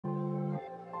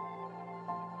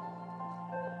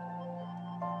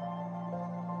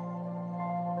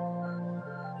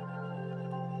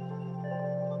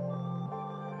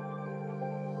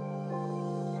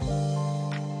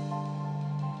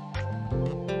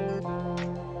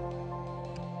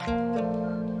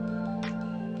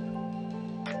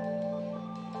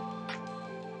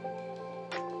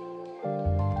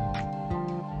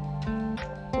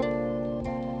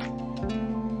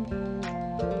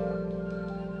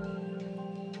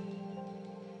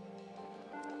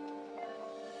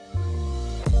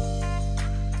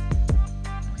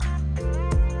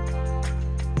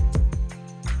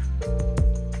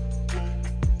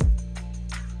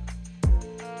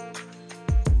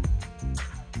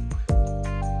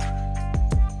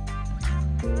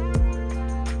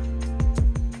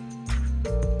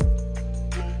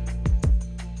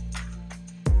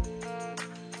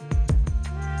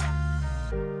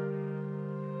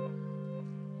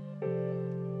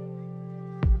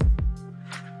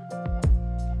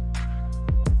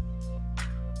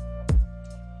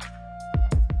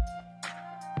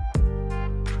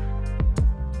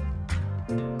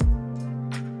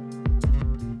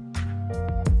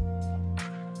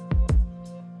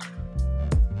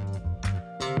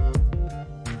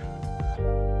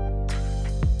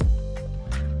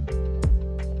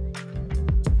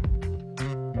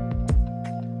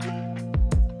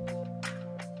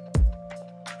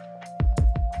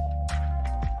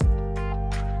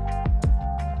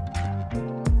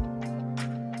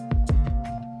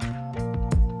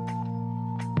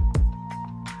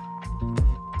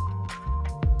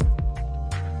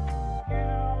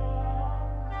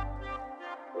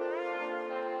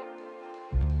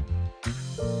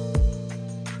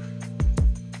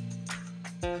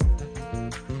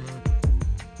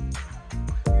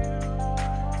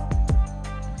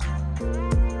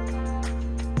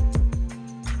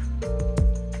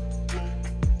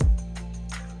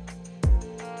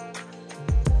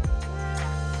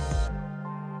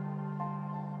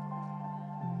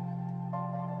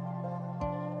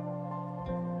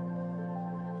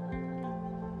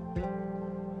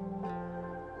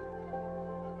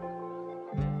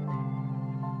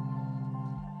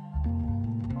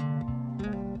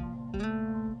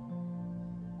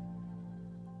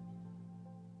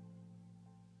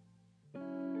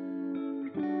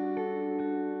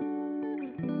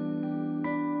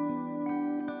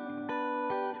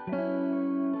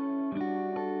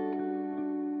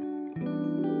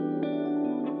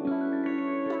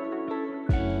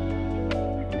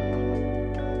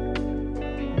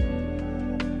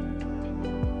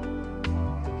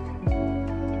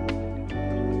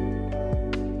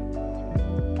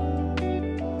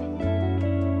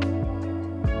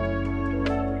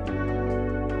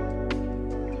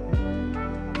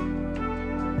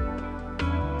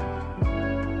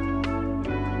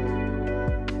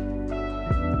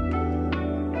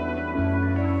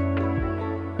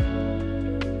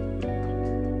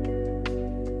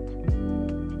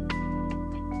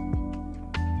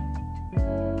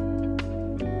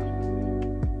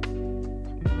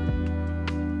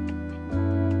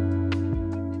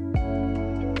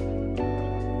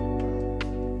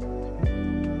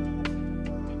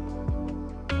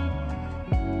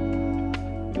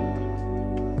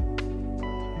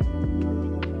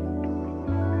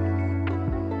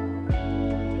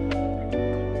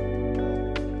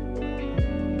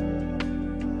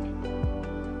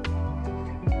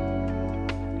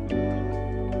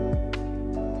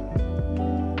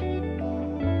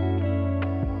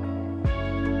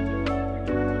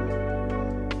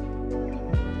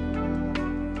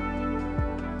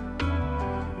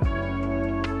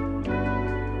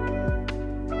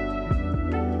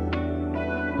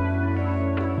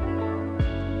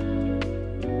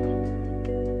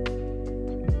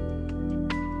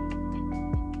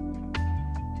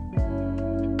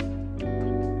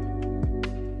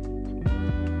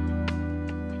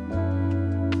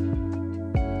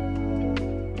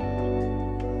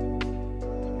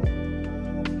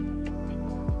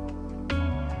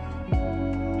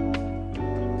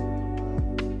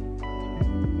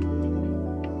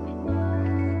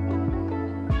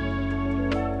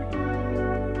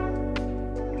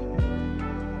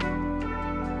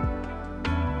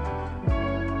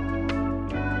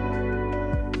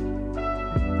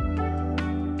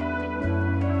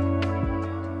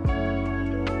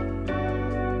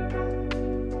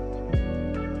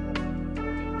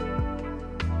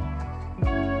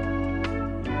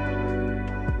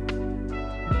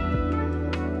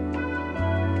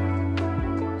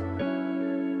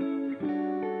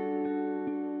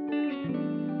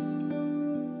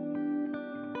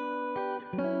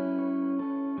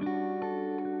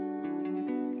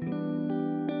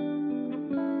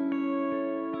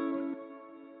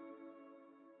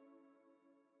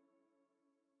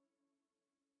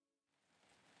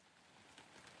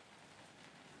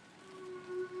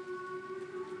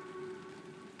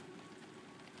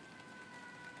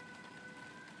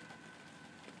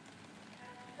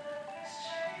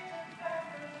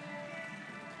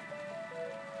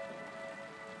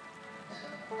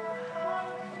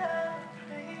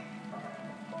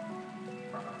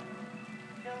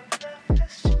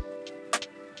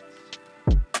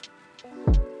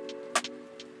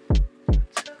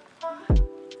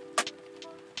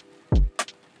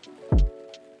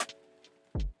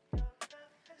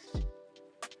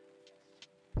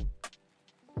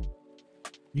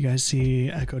You guys see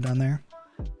Echo down there?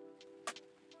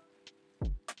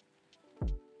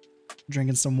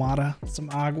 Drinking some water, some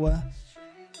agua,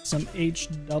 some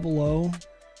H-double-O.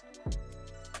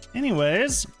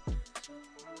 Anyways,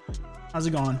 how's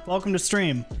it going? Welcome to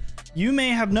stream. You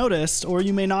may have noticed, or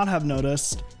you may not have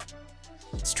noticed,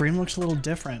 stream looks a little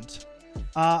different.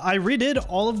 I redid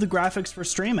all of the graphics for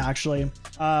stream, actually.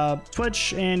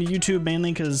 Twitch and YouTube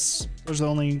mainly, because those are the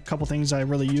only couple things I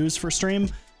really use for stream.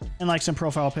 And like some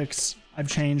profile pics, I've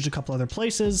changed a couple other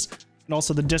places. And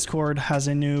also the Discord has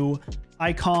a new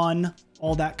icon,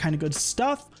 all that kind of good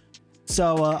stuff.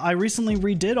 So I recently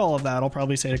redid all of that. I'll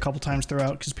probably say it a couple times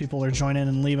throughout because people are joining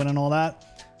and leaving and all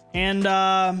that. And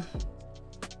yeah,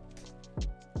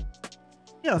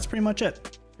 that's pretty much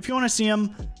it. If you want to see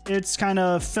them, it's kind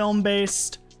of film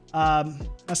based.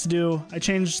 Has to do, I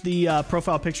changed the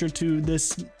profile picture to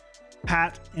this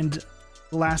hat and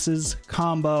glasses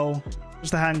combo.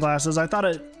 Just the hat and glasses. I thought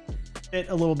it fit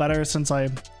a little better since I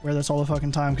wear this all the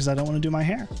fucking time because I don't want to do my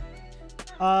hair.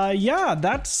 Yeah,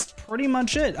 that's pretty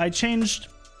much it. I changed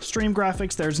stream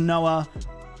graphics. There's Noah.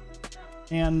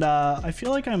 And I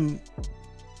feel like I'm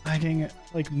lagging,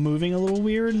 like moving a little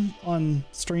weird on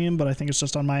stream, but I think it's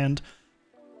just on my end.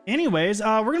 Anyways,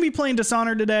 we're going to be playing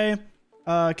Dishonored today.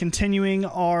 Continuing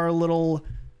our little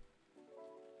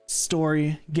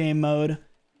story game mode.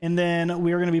 And then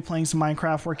we are going to be playing some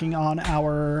Minecraft, working on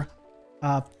our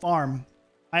farm.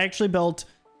 I actually built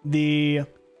the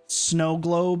snow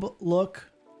globe look.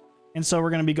 And so we're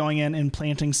going to be going in and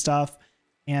planting stuff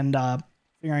and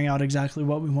figuring out exactly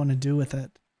what we want to do with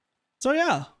it. So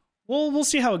yeah, we'll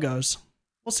see how it goes.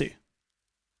 We'll see.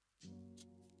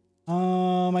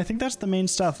 I think that's the main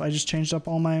stuff. I just changed up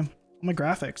all my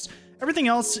graphics. Everything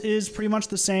else is pretty much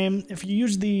the same. If you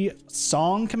use the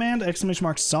song command,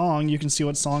 !song, you can see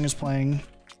what song is playing.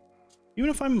 Even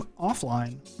if I'm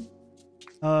offline.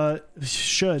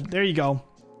 Should. There you go.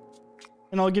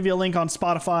 And I'll give you a link on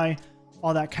Spotify,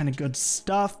 all that kind of good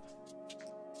stuff.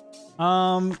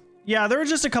 Yeah, there were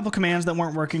just a couple commands that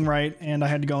weren't working right, and I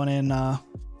had to go in and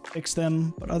fix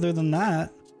them. But other than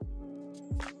that,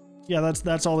 yeah,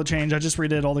 that's all the change. I just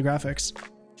redid all the graphics.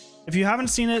 If you haven't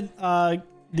seen it,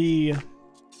 the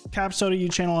Soty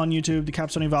channel on YouTube, the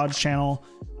Soty VODs channel,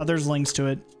 there's links to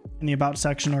it in the about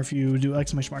section, or if you do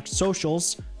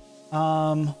 !socials.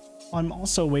 I'm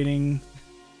also waiting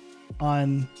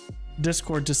on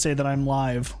Discord to say that I'm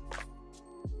live.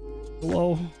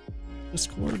 Hello,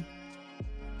 Discord.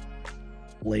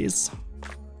 Please.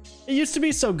 It used to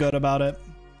be so good about it.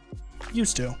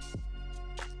 Used to.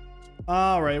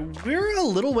 All right, we're a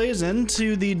little ways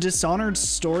into the Dishonored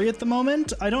story at the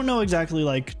moment. I don't know exactly,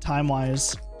 like,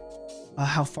 time-wise,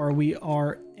 how far we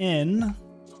are in.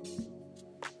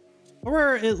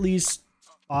 We're at least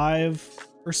 5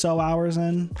 or so hours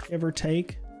in, give or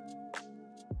take.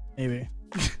 Maybe.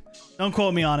 Don't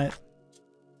quote me on it.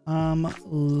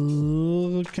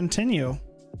 Continue.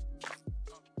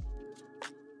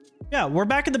 Yeah, we're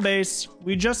back at the base.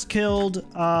 We just killed,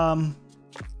 a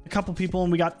couple people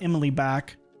and we got Emily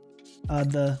back,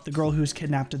 the girl who was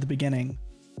kidnapped at the beginning.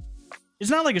 It's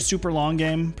not like a super long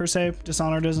game per se,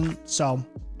 Dishonored isn't, so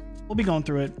we'll be going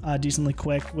through it decently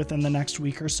quick within the next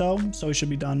week or so we should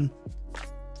be done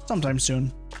sometime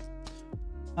soon.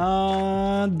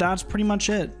 That's pretty much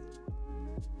it.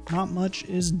 Not much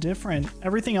is different.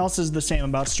 Everything else is the same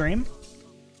about stream,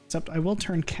 except I will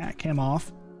turn cat cam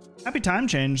off. Happy time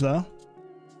change though.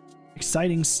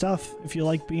 Exciting stuff if you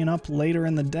like being up later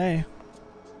in the day,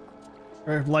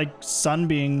 or like sun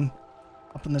being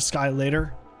up in the sky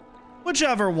later.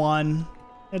 Whichever one,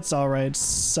 it's all right.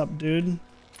 Sup, dude.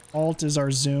 Alt is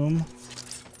our zoom.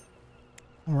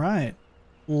 All right,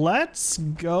 let's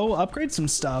go upgrade some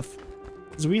stuff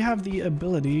because we have the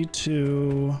ability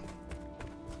to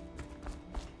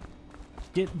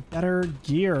get better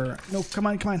gear. No, come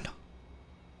on.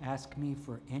 Ask me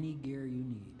for any gear you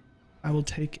need. I will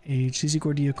take a cheesy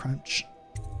gordita crunch,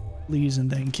 please and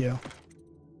thank you.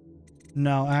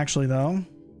 No, actually though,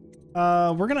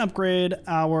 we're gonna upgrade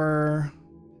our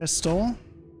pistol.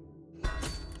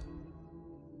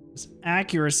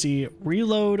 Accuracy,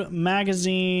 reload,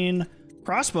 magazine,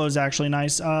 crossbow is actually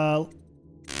nice.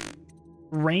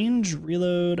 Range,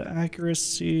 reload,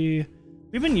 accuracy.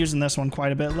 We've been using this one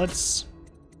quite a bit. Let's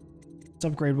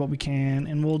upgrade what we can,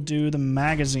 and we'll do the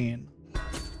magazine.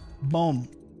 Boom.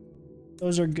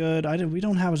 Those are good. We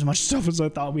don't have as much stuff as I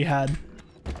thought we had.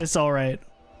 It's all right.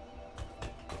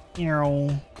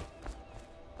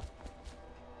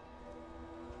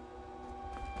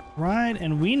 Right,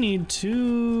 and we need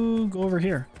to go over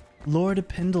here. Lord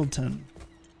Pendleton.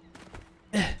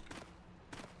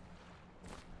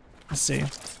 Let's see.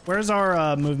 Where's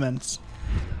our movements?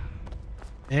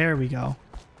 There we go.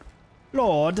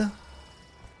 Lord.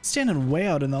 Standing way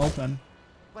out in the open.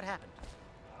 What happened?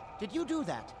 Did you do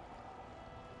that?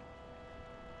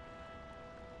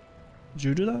 Did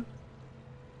you do that?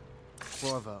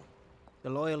 Corvo, the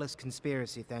Loyalist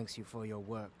conspiracy thanks you for your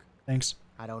work. Thanks.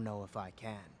 I don't know if I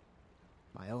can.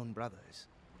 My own brothers.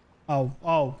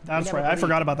 Oh, that's right. I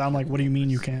forgot about that. I'm like, what do you mean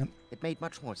you can't? It made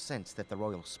much more sense that the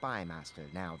Royal Spy Master,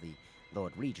 now the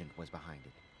Lord Regent, was behind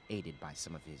it, aided by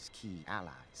some of his key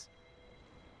allies.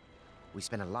 We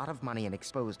spent a lot of money and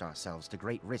exposed ourselves to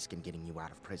great risk in getting you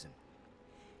out of prison.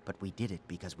 But we did it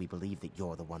because we believe that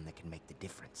you're the one that can make the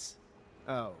difference.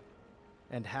 Oh,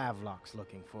 and Havelock's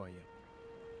looking for you.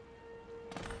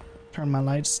 Turn my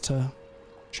lights to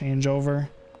change over.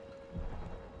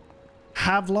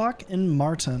 Havelock and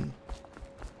Martin.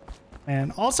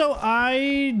 And also,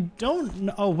 I don't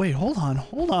know. Oh, wait, hold on.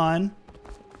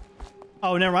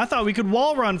 Oh, never mind. I thought we could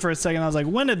wall run for a second. I was like,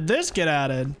 when did this get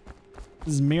added?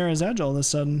 This is Mirror's Edge all of a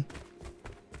sudden.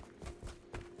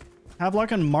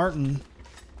 Havelock and Martin.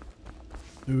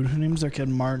 Dude, who names their kid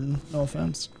Martin? No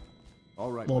offense.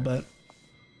 All right. A little bit.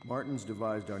 Martin's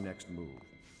devised our next move.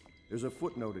 There's a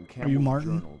footnote in you Campbell's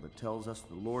Martin? journal that tells us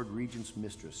the Lord Regent's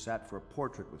mistress sat for a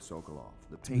portrait with Sokolov,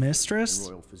 the painter Mistress? and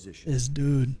royal physician. Is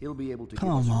dude. He'll be able to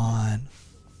Come give us on.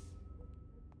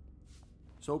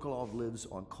 Sokolov lives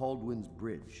on Caldwin's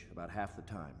Bridge about half the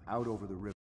time, out over the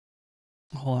river.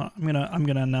 Hold on. I'm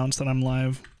gonna announce that I'm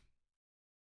live.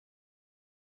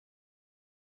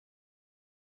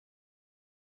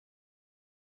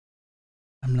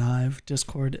 I'm live.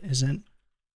 Discord isn't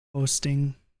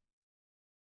posting.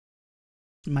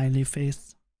 Smiley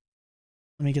face.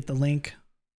 Let me get the link.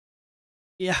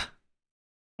 Yeah.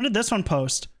 When did this one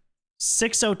post?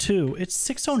 6:02. It's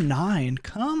 6:09.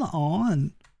 Come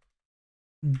on.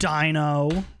 Dino.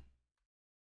 Am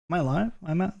I live?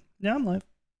 Yeah, I'm live.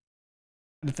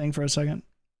 I had to think for a second.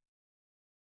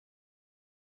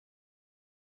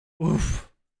 Oof.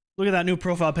 Look at that new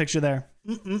profile picture there.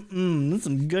 That's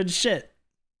some good shit.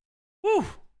 Woo.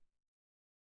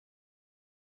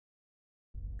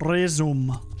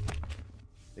 Resume.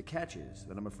 The catch is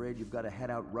that I'm afraid you've got to head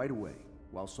out right away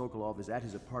while Sokolov is at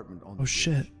his apartment on the Oh bridge.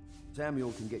 shit.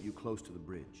 Samuel can get you close to the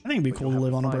bridge. I think it'd be but cool you'll to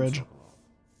have live on a find bridge. Sokolov.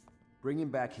 Bring him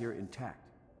back here intact,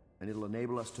 and it'll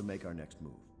enable us to make our next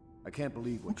move. I can't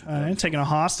believe what you've done. Okay, taking a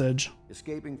hostage.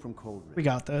 Escaping from Coldridge. We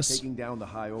got this. Taking down the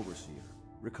High Overseer.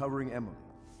 Recovering Emily.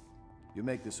 You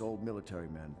make this old military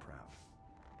man proud.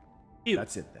 Ew.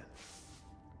 That's it then.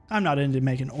 I'm not into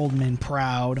making old men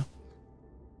proud.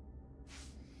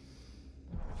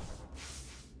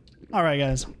 All right,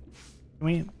 guys. Can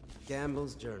we?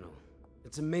 Gamble's journal.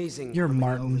 It's amazing. You're how many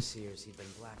Martin. overseers he'd been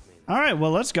blackmailing. All right,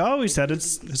 well, let's go. He said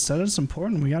it's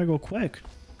important. We gotta go quick.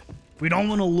 We don't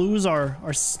want to lose our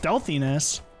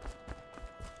stealthiness.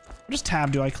 What does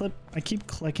tab do? I keep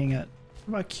clicking it.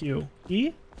 What about Q?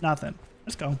 E? Nothing.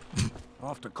 Let's go.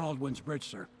 Off to Caldwin's Bridge,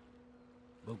 sir.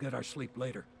 We'll get our sleep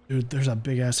later. Dude, there's a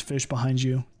big ass fish behind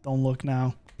you. Don't look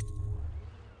now.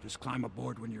 Just climb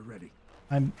aboard when you're ready.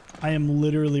 I am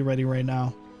literally ready right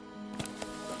now.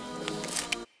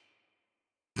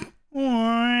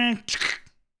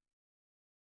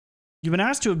 You've been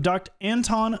asked to abduct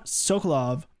Anton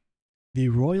Sokolov, the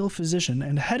royal physician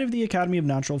and head of the Academy of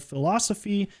Natural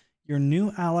Philosophy. Your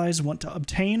new allies want to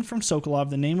obtain from Sokolov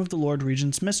the name of the Lord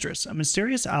Regent's mistress, a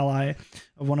mysterious ally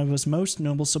of one of his most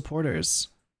noble supporters.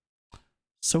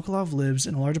 Sokolov lives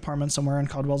in a large apartment somewhere on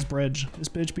Caldwell's Bridge. This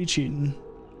bitch be cheating.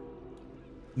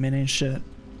 Men ain't shit.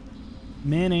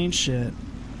 Men ain't shit.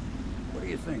 What do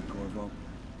you think, Corvo?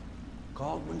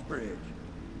 Caldwin's Bridge.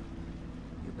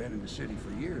 You've been in the city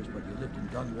for years, but you lived in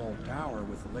Dunwall Tower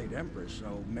with the late Empress,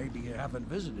 so maybe you haven't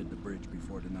visited the bridge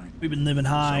before tonight. We've been living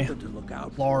high. Something to look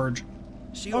out for. Large.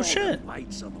 See Oh, all shit. the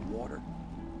lights on the water?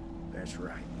 That's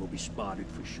right. We'll be spotted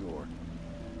for sure.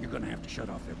 You're gonna have to shut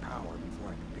off their power before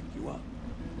I can pick you up.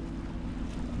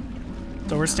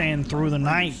 So we're staying through the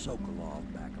night.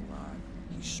 Sokolov back alive.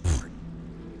 He's smart.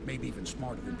 Maybe even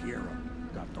smarter than Piero.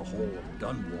 Got the whole of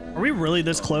Dunwall. Are we really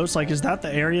this close? Like, is that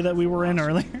the area that we were in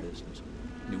earlier?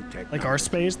 New Like our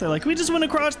space? They're like, we just went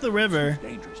across the river.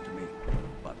 Dangerous to me,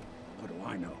 but what do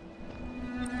I know?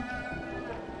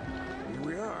 Here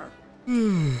we are.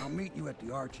 I'll meet you at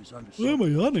the arches under. Why am I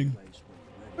yawning?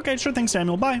 Okay, sure thing,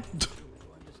 Samuel. Bye.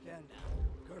 Understand?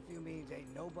 Curfew means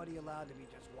ain't nobody allowed to be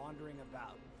just wandering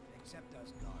about, except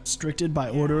us guards. Restricted by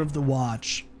order of the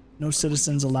watch. No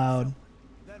citizens allowed.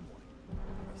 Then what?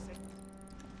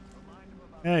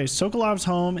 Hey, Sokolov's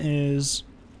home is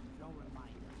Don't remind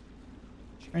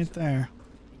them. right there.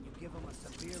 And you give them a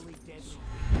severely deadly.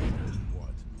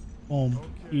 Boom.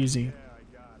 Easy.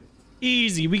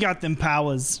 Easy. We got them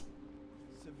powers.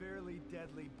 Severely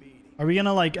deadly beating. Are we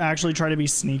gonna like actually try to be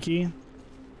sneaky?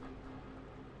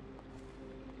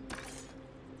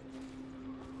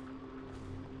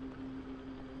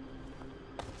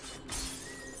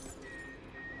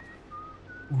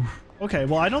 Oof. Okay,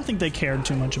 well I don't think they cared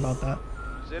too much about that.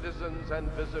 Citizens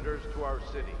and visitors to our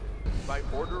city, by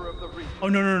order of the region. Oh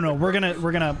no. We're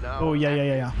gonna oh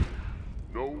yeah.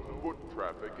 No foot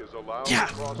traffic is allowed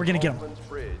across we're gonna get 'em. Baldwin's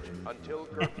Bridge until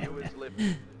curfew is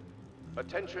lifted.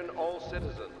 Attention all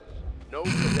citizens. No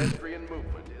pedestrian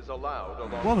movement is allowed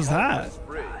along What was that? Baldwin's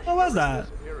Bridge What was during that?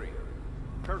 this period.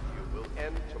 Curfew will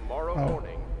end tomorrow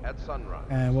morning at sunrise.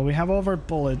 Okay, well we have all of our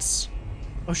bullets.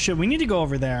 Oh shit, we need to go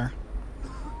over there.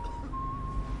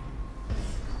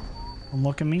 Don't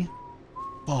look at me.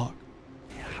 Fuck.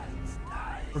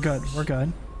 We're good. We're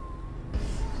good.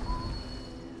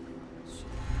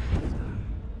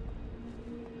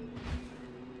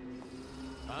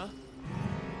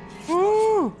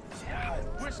 Woo!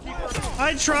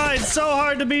 I tried so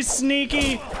hard to be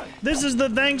sneaky. This is the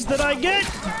thanks that I get.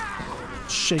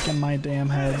 Shaking my damn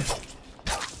head.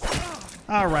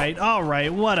 All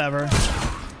right, whatever.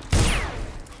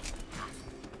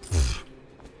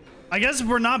 I guess if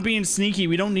we're not being sneaky,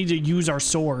 we don't need to use our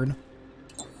sword.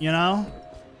 You know?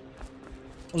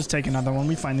 We'll just take another one.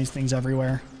 We find these things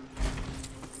everywhere.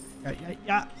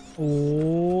 Yeah.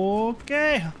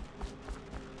 Okay.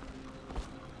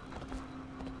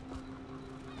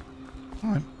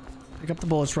 Alright. Pick up the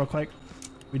bullets real quick.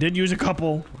 We did use a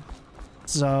couple.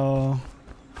 So...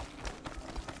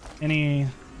 Any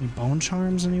bone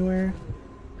charms anywhere?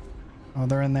 Oh,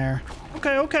 they're in there.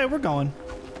 Okay, we're going.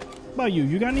 What about you?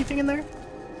 You got anything in there?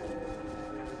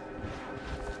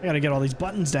 I gotta get all these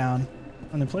buttons down.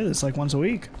 I only play this like once a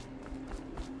week.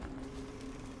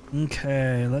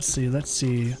 Okay, let's see.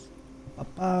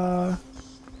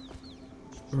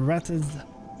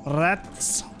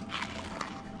 Rats.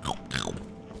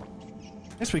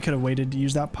 Guess we could have waited to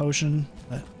use that potion,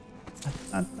 but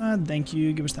thank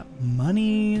you. Give us that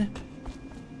money.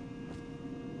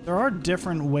 There are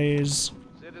different ways.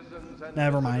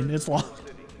 Never mind. It's locked.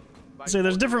 So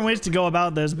there's different ways to go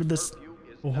about this, but this.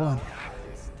 Oh, hold on.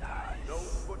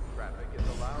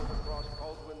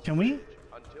 Can we?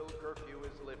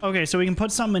 Okay, so we can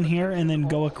put something in here and then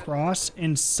go across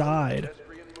inside.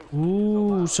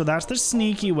 Ooh, so that's the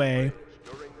sneaky way.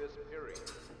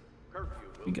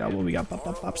 We got what we got.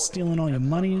 Pop, stealing all your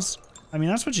monies. I mean,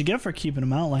 that's what you get for keeping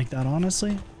them out like that,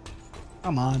 honestly.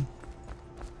 Come on.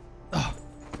 Ugh.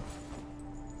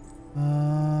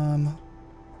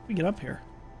 We get up here.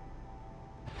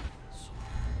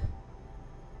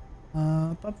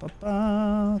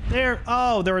 There.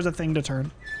 Oh, there was a thing to turn.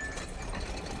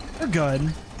 We're good.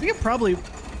 We could probably.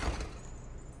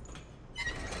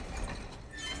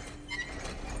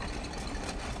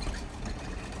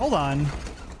 Hold on.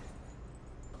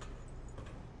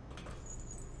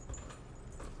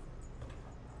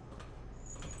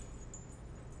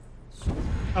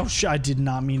 Oh shit, I did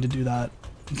not mean to do that.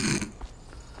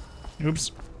 Oops.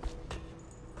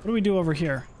 What do we do over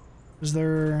here? Is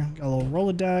there got a little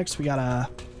Rolodex? We got a...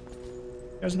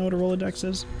 You guys know what a Rolodex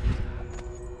is?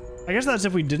 I guess that's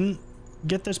if we didn't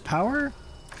get this power.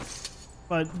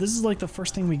 But this is like the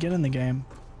first thing we get in the game.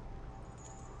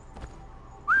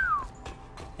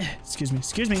 Excuse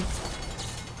me.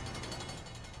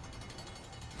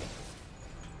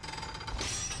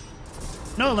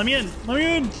 No, let me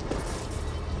in.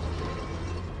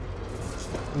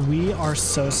 We are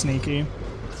so sneaky.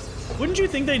 Wouldn't you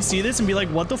think they'd see this and be like,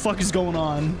 what the fuck is going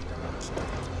on?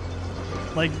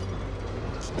 Like,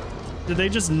 did they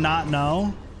just not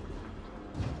know?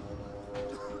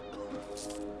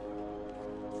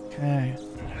 Okay.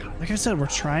 Like I said, we're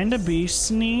trying to be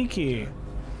sneaky.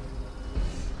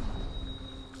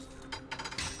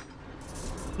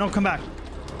 No, come back.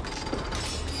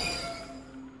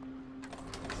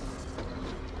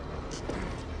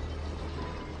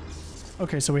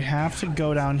 Okay, so we have to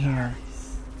go down here.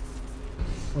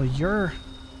 Well, you're...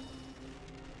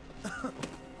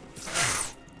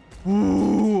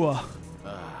 Ooh.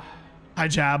 Hi,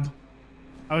 Jab.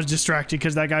 I was distracted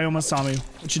because that guy almost saw me.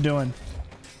 What you doing?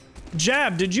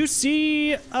 Jab, did you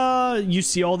see all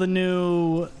the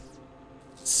new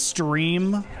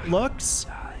stream looks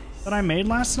that I made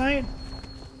last night?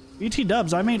 BT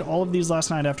dubs, I made all of these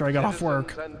last night after I got off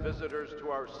work.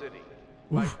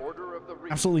 Oof.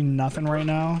 Absolutely nothing right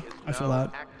now. I feel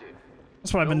that.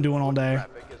 That's what I've been doing all day.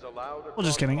 Well,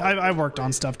 just kidding. I worked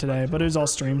on stuff today, but it was all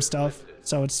stream stuff,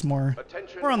 so it's more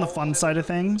on the fun side of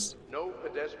things.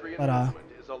 But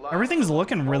everything's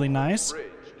looking really nice.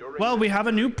 Well, we have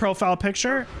a new profile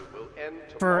picture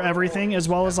for everything, as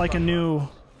well as like a new...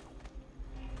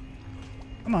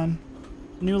 Come on.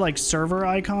 New like server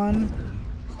icon.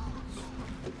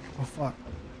 Oh fuck.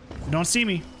 Don't see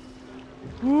me.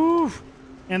 Woo!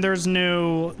 And there's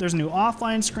new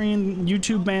offline screen,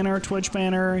 YouTube banner, Twitch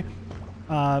banner,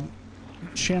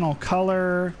 channel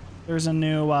color. There's a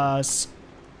new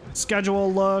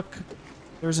schedule look.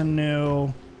 There's a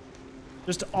new...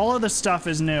 Just all of the stuff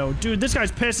is new. Dude, this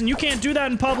guy's pissing. You can't do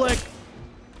that in public.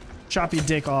 Chop your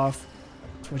dick off.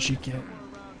 That's what you get.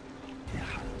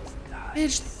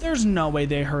 Bitch, there's no way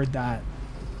they heard that.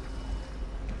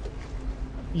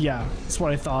 Yeah, that's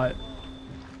what I thought.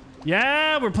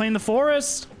 Yeah, we're playing the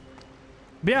forest.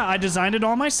 But yeah, I designed it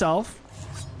all myself.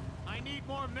 I need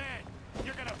more men.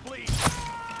 You're gonna bleed.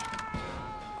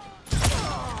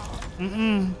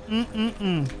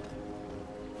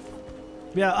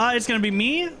 Yeah, it's gonna be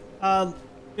me.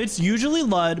 It's usually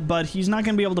Lud, but he's not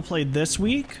gonna be able to play this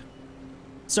week.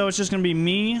 So it's just gonna be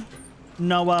me,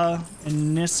 Noah,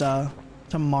 and Nissa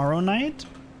tomorrow night.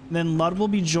 Then Lud will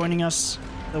be joining us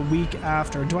the week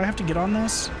after. Do I have to get on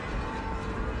this?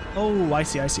 Oh, I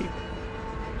see, I see.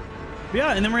 But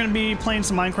yeah, and then we're gonna be playing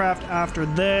some Minecraft after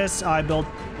this. I built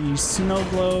the snow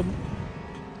globe.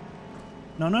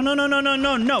 No, no, no, no, no, no,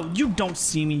 no, no. You don't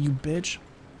see me, you bitch.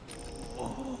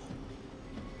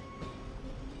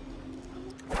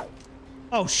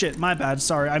 Oh shit, my bad.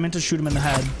 Sorry, I meant to shoot him in the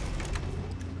head.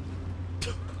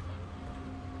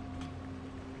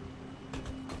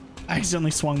 I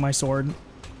accidentally swung my sword.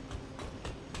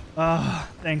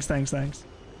 Thanks, thanks, thanks.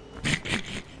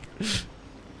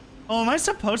 Oh, am I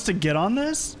supposed to get on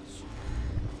this?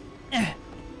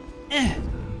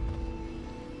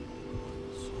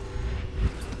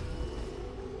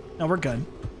 No, we're good.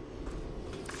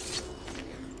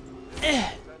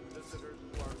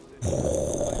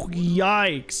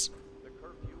 Yikes.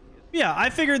 Yeah, I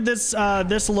figured this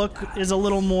this look is a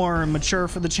little more mature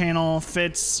for the channel,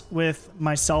 fits with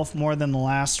myself more than the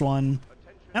last one.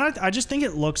 And I just think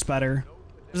it looks better.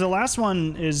 Because the last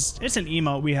one is, it's an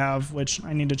emote we have, which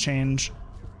I need to change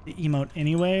the emote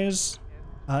anyways,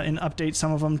 and update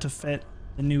some of them to fit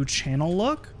the new channel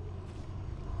look.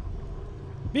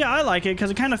 But yeah, I like it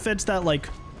because it kind of fits that like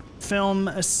film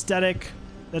aesthetic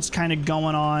that's kind of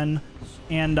going on.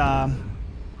 And I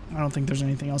don't think there's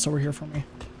anything else over here for me.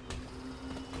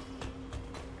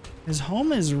 His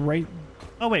home is right...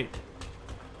 Oh, wait.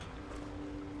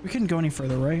 We couldn't go any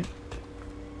further, right?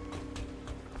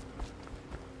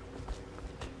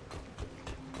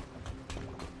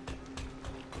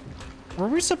 Were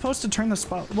we supposed to turn the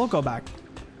spot? We'll go back.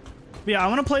 But yeah, I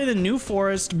want to play the new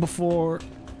forest before...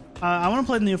 I want to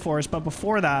play the new forest, but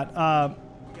before that,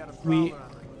 we...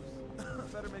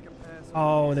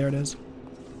 Oh, there it is.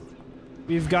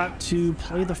 We've got to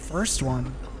play the first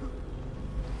one.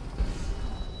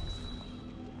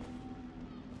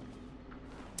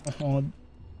 Oh,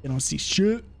 you don't see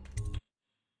shit.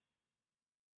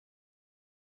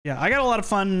 Yeah, I got a lot of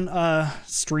fun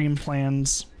stream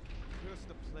plans.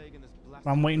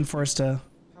 I'm waiting for us to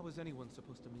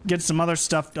get some other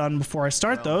stuff done before I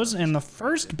start those. And the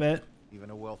first bit...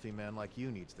 Even a wealthy man like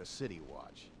you needs the city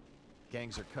watch.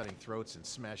 Gangs are cutting throats and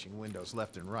smashing windows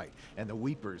left and right. And the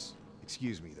Weepers,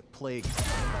 excuse me, the plague...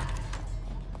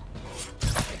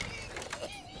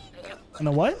 And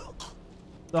the what?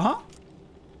 The huh?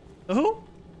 The who?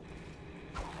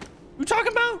 Who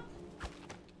talking about?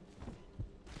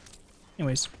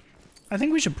 Anyways, I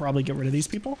think we should probably get rid of these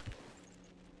people.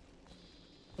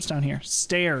 What's down here?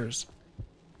 Stairs.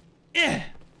 Eh.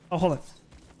 Oh, hold on.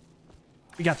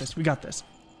 We got this. We got this.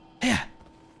 Yeah.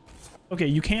 Okay,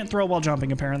 you can't throw while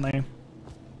jumping, apparently.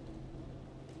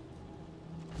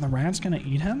 The rat's gonna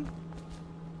eat him?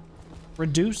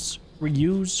 Reduce,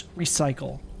 reuse,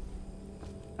 recycle.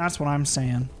 That's what I'm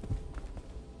saying.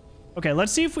 Okay,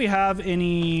 let's see if we have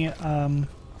any bone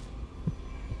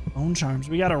charms.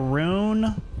 We got a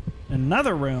rune,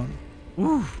 another rune.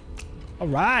 Ooh, all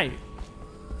right.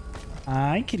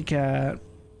 Hi, kitty cat.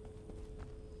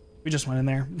 We just went in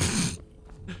there.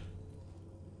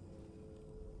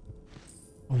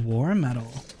 A war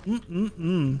medal.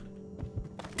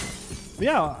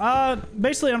 Yeah,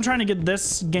 basically I'm trying to get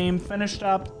this game finished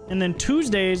up, and then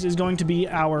Tuesdays is going to be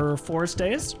our forest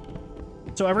days.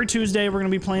 So every Tuesday we're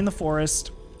going to be playing the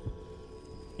forest.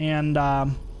 And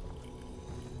I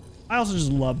also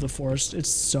just love the forest. It's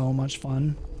so much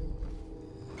fun.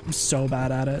 I'm so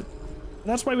bad at it.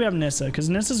 That's why we have Nissa, because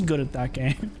Nissa's good at that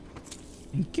game.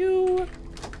 Thank you.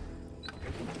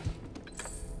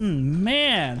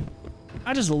 Man.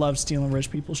 I just love stealing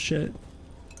rich people's shit.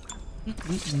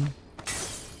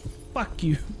 Fuck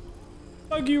you.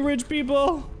 Fuck you, rich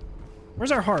people.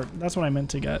 Where's our heart? That's what I meant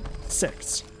to get.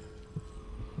 6.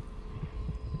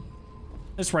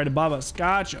 It's right above us.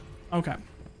 Gotcha. Okay.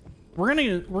 We're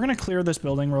gonna clear this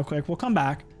building real quick. We'll come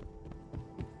back.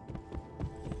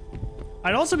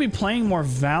 I'd also be playing more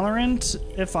Valorant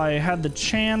if I had the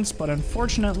chance, but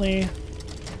unfortunately...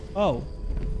 Oh.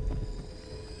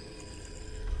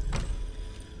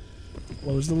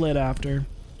 Close the lid after.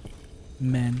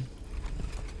 Men.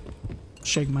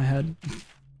 Shake my head.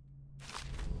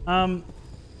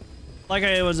 Like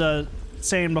I was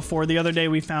saying before, the other day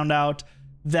we found out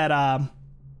that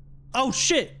oh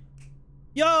shit!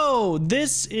 Yo,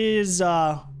 this is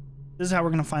how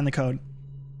we're gonna find the code.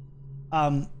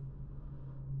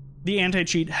 The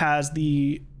anti-cheat has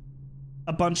a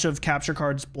bunch of capture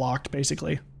cards blocked,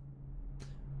 basically.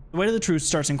 The way to the truth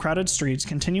starts in crowded streets.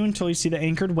 Continue until you see the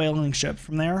anchored whaling ship.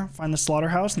 From there, find the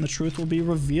slaughterhouse and the truth will be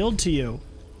revealed to you.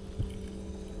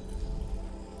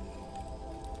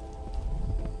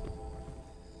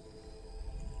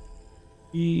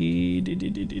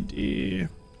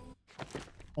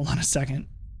 Hold on a second.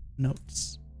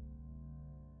 Notes.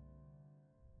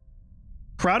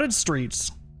 Crowded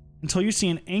streets. Until you see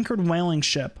an anchored whaling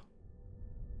ship.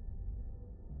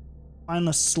 Find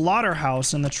the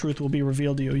slaughterhouse and the truth will be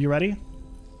revealed to you. You ready?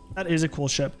 That is a cool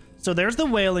ship. So there's the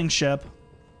whaling ship.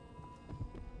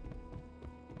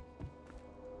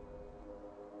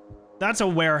 That's a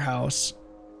warehouse.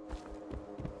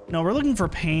 No, we're looking for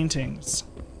paintings.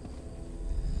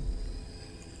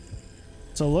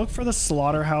 So look for the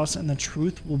slaughterhouse and the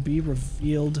truth will be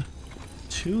revealed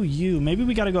to you. Maybe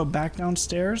we gotta go back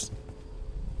downstairs.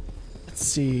 Let's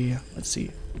see. Let's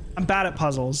see. I'm bad at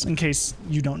puzzles, in case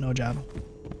you don't know, Jab.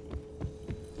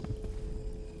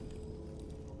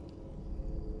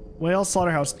 Whale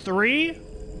slaughterhouse 3.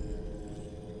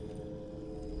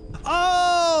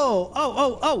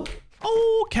 Oh!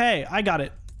 Okay, I got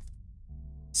it.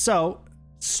 So,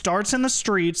 starts in the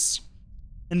streets,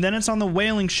 and then it's on the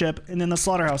whaling ship, and then the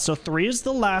slaughterhouse. So 3 is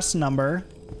the last number.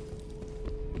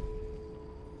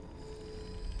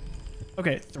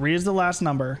 Okay, 3 is the last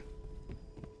number.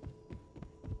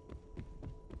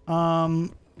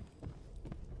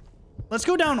 Let's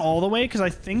go down all the way because I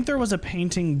think there was a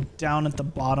painting down at the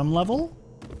bottom level.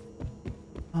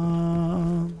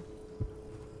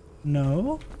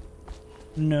 No.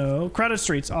 Crowded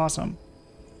streets, awesome.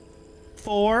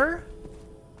 4.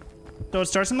 So it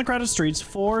starts in the crowded streets.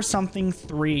 4 something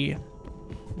 3.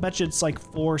 Bet you it's like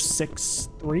 4 6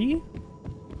 3.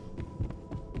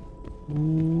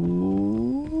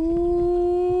 Ooh,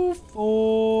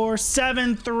 4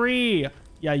 7 3.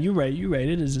 Yeah, you right.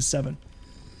 It is a 7.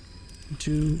 1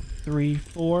 2 3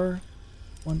 4.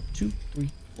 1 2 3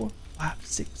 4 5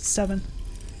 6 7.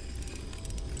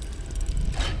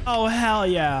 Oh hell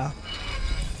yeah!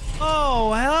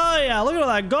 Oh hell yeah! Look at all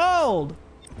that gold!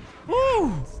 Woo!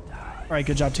 All right,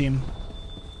 good job, team.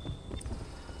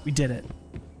 We did it.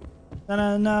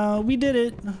 No, we did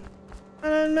it. I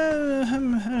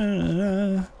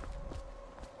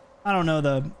don't know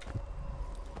the.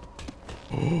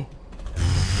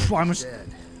 I'm dead.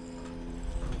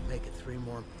 I'll make it 3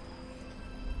 more.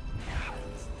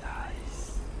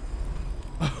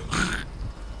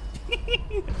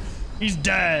 He's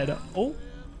dead. Oh.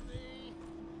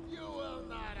 You will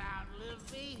not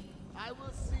outlive me. I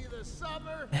will see the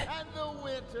summer and the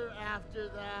winter after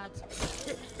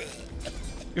that.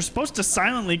 You're supposed to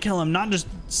silently kill him, not just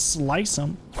slice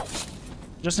him.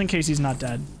 Just in case he's not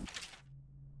dead.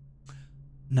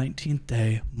 19th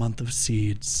day, month of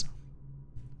seeds.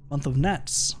 Month of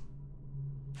nets.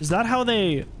 Is that how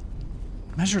they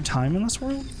measure time in this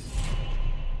world?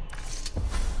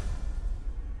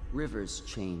 Rivers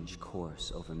change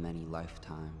course over many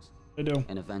lifetimes. They do.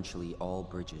 And eventually all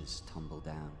bridges tumble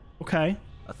down. Okay.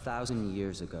 1,000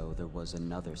 years ago, there was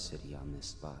another city on this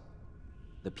spot.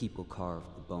 The people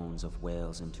carved the bones of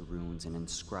whales into runes and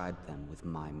inscribed them with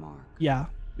my mark. Yeah,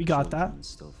 we got Children that.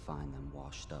 Still find them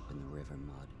washed up in the river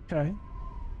mud. Okay.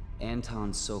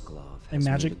 Anton Sokolov Hey, has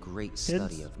magic made a great kids?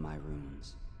 study of my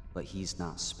runes, but he's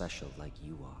not special like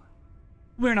you are.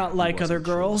 We're not like He other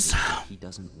wasn't girls. chosen, but he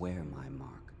doesn't wear my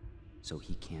mark, so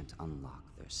he can't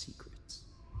unlock their secrets.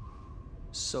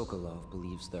 Sokolov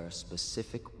believes there are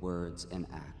specific words and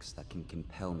acts that can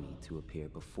compel me to appear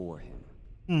before him.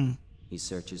 Hmm. He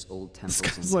searches old temples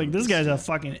guy's like, this guy's a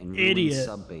fucking idiot.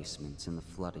 Sub-basements in the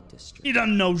flooded district. He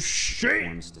doesn't know shit.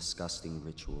 Performs disgusting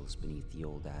rituals beneath the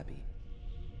old abbey.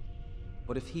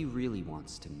 But if he really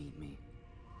wants to meet me,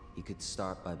 he could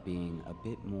start by being a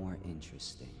bit more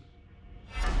interesting.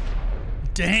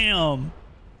 Damn.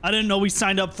 I didn't know we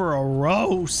signed up for a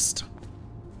roast.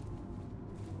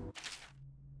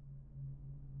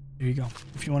 There you go.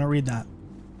 If you want to read that.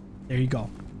 There you go.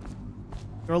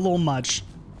 They're a little much.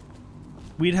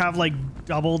 We'd have like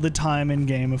double the time in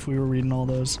game if we were reading all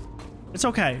those. It's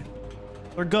okay.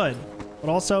 They're good.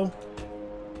 But also,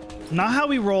 not how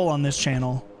we roll on this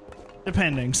channel.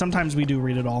 Depending. Sometimes we do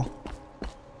read it all.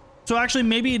 So actually,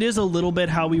 maybe it is a little bit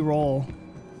how we roll.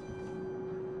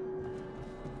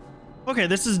 Okay,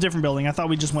 this is a different building. I thought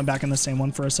we just went back in the same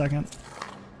one for a second.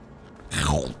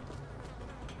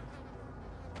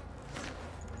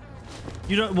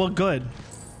 You don't, well, good.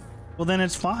 Well, then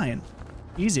it's fine.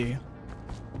 Easy.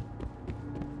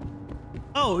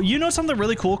 Oh, you know something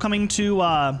really cool coming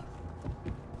to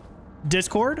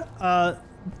Discord?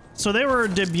 So they were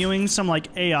debuting some like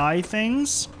AI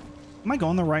things. Am I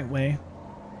going the right way?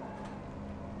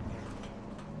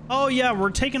 Oh yeah,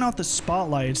 we're taking out the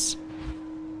spotlights.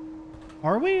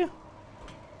 Are we?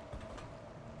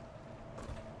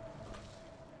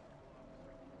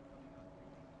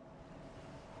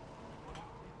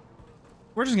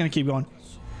 We're just gonna keep going.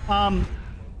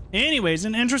 Anyways,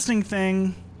 an interesting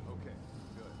thing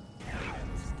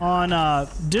on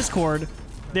Discord,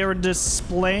 they were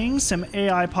displaying some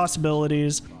AI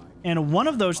possibilities, and one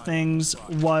of those things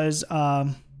was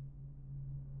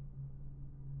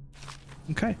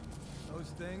okay.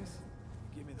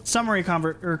 Summary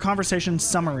conversation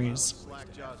summaries.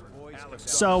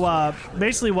 So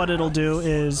basically what it'll do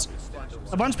is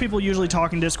a bunch of people usually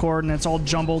talk in Discord and it's all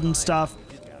jumbled and stuff.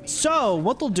 So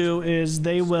what they'll do is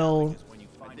they will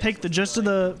take the gist of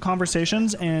the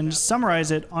conversations and summarize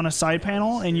it on a side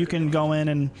panel, and you can go in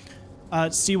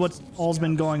and see what all's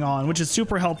been going on, which is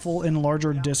super helpful in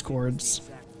larger Discords.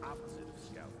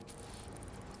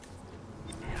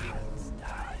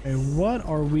 Okay, what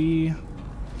are we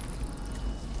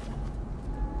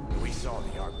saw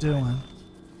the arc doing?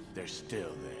 They're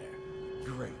still there.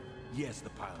 Great. Yes, the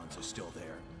pylons are still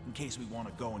there, in case we want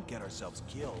to go and get ourselves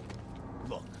killed.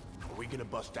 Look, are we gonna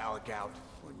bust Alec out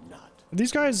or not? Are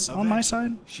these guys on my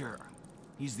side? Sure.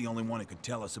 He's the only one who could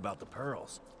tell us about the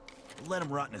pearls. Let him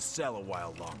rot in his cell a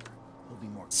while longer. He'll be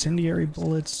more Incendiary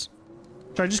bullets.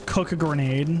 Should I just cook a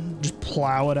grenade and just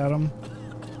plow it at him?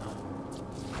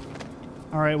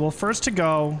 All right, well, first to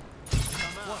go.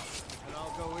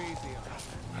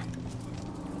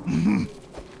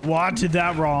 Well, I did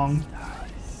that wrong.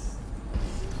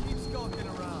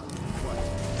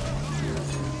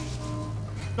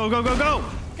 Go, go, go, go!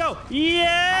 Go!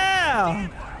 Yeah!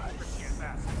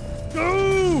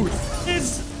 Dude!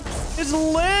 It's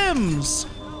limbs!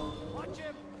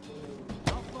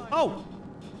 Oh!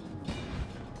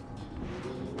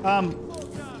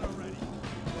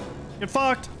 Get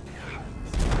fucked!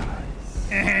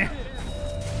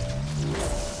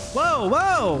 Whoa,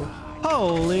 whoa!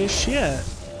 Holy shit!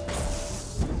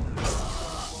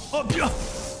 Oh,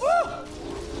 woo!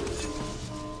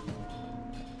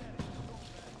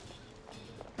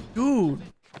 Dude,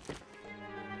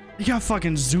 you got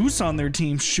fucking Zeus on their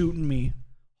team shooting me.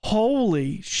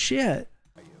 Holy shit!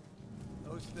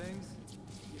 Those things?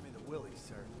 Give me the willies,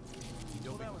 sir.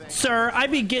 Sir, I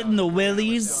be getting the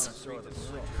willies.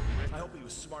 I hope he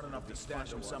was smart enough to stash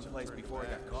them someplace before he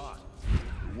got caught.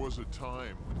 There was a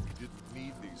time when we didn't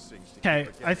need these things. Okay,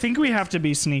 I think we have to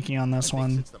be sneaky on this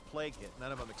one. Since the plague hit,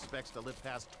 none of them expects to live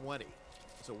past 20.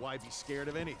 So why be scared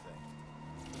of anything?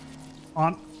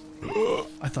 I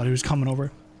thought he was coming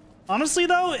over. Honestly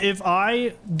though, if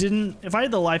I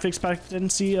had the life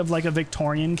expectancy of like a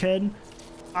Victorian kid,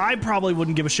 I probably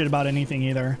wouldn't give a shit about anything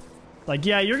either. Like,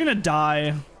 yeah, you're gonna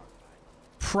die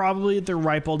probably at the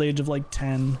ripe old age of like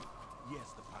 10.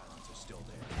 Yes, the pylons are still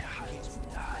there.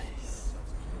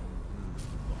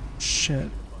 Shit.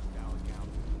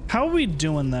 How are we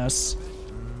doing this?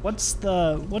 What's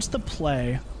the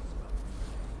play?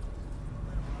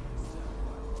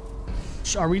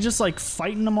 Are we just like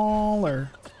fighting them all,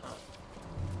 or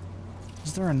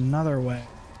is there another way?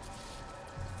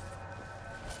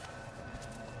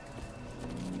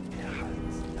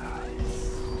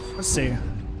 Let's see.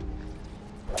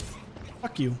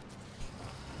 Fuck you.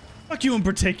 Fuck you in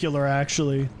particular,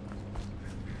 actually.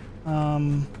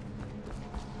 I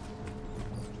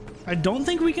don't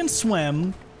think we can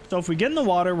swim, so if we get in the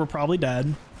water, we're probably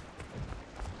dead.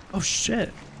 Oh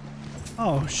shit.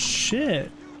 Oh shit.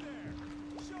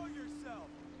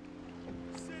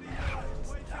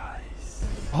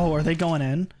 Oh, are they going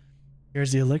in?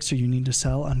 Here's the elixir you need to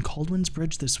sell on Caldwin's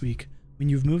Bridge this week. When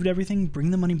you've moved everything, bring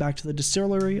the money back to the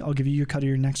distillery. I'll give you your cut of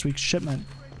your next week's shipment.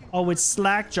 Oh, it's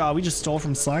Slackjaw. We just stole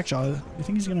from Slackjaw. You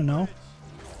think he's gonna know?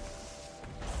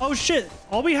 Oh shit.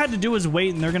 All we had to do was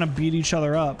wait and they're gonna beat each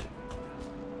other up.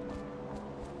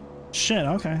 Shit,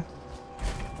 okay.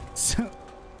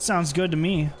 Sounds good to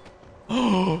me.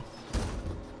 Oh,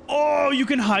 Oh, you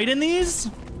can hide in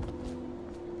these?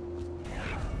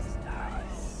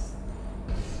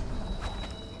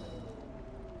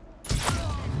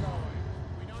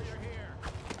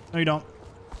 No, you don't.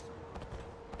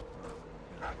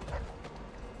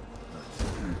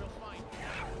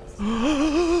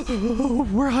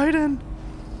 We're hiding.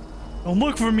 Don't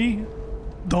look for me.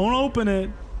 Don't open it.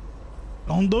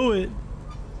 Don't do it.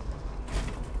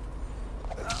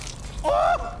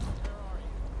 Oh!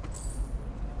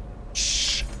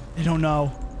 Shh. They don't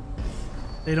know.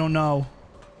 They don't know.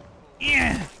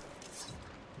 Yeah.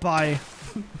 Bye.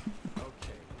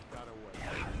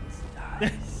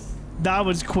 That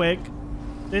was quick.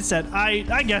 They said,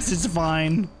 I guess it's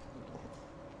fine.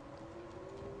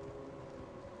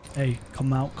 Hey,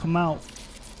 come out, come out.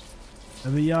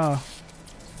 There we are.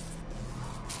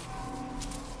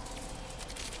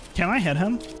 Can I hit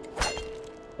him?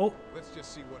 Oh. Let's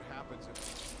just see what happens if...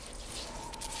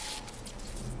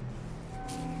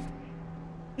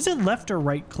 Is it left or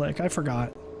right click? I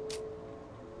forgot.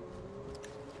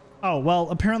 Oh, well,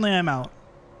 apparently I'm out.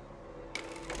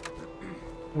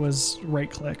 It was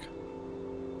right click.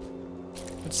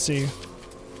 Let's see.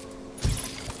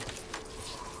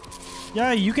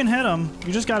 Yeah, you can hit him.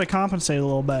 You just gotta compensate a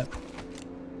little bit.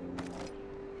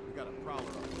 We got a prowler on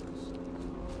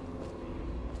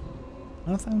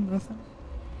this. Nothing, nothing.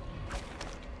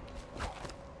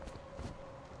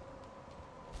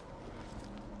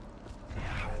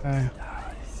 Okay.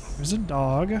 There's a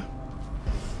dog.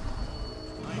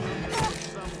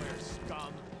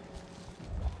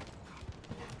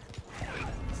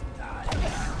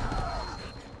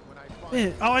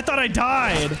 Oh, I thought I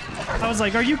died. I was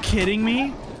like, are you kidding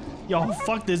me? Yo,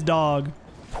 fuck this dog.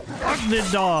 Fuck this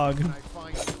dog.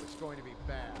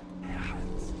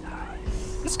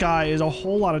 This guy is a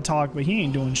whole lot of talk, but he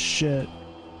ain't doing shit.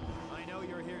 I know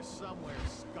you're here somewhere,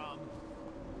 scum.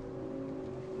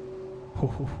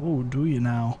 Oh, do you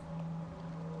now?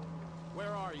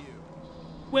 Where are you?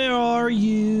 Where are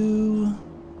you?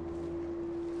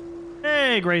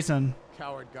 Hey, Grayson.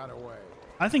 Coward got away.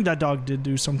 I think that dog did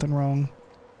do something wrong.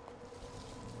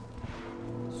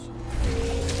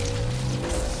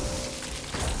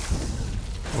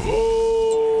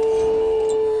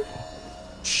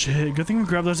 Shit, good thing we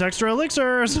grabbed those extra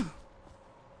elixirs.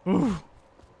 Ooh.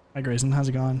 Hi, Grayson. How's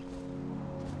it going?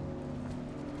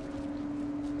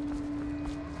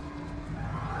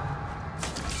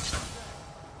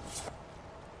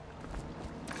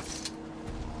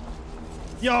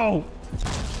 Yo!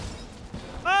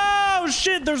 Oh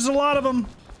shit, there's a lot of them.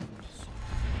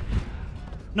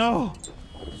 No.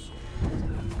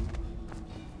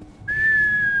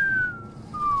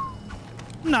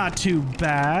 Not too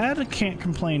bad. I can't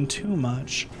complain too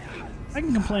much. I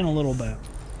can complain a little bit.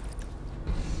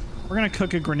 We're gonna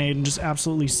cook a grenade and just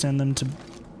absolutely send them to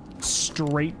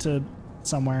straight to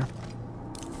somewhere.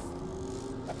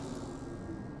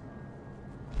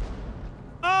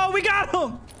 Oh, we got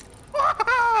him!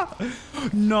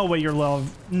 No way you're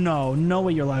live. No, no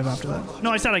way you're live after that.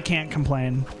 No, I said I can't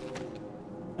complain.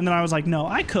 And then I was like, no,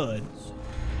 I could.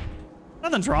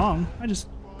 Nothing's wrong.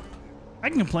 I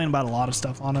can complain about a lot of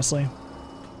stuff, honestly.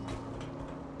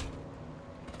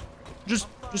 Just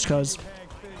cause.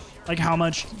 Like how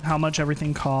much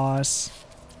everything costs.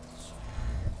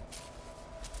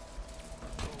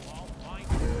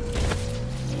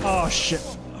 Oh shit.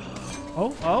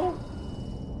 Oh.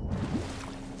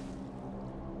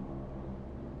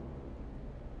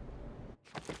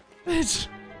 Bitch.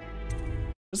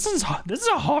 This is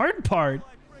a hard part.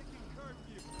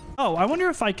 Oh, I wonder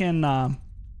if I can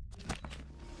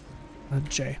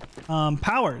J.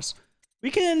 Powers.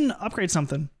 We can upgrade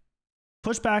something.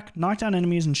 Push back, knock down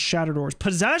enemies, and shatter doors.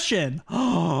 Possession!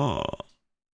 Oh.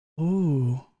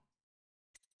 Ooh.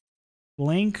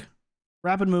 Blink.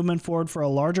 Rapid movement forward for a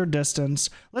larger distance.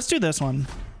 Let's do this one.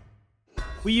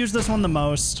 We use this one the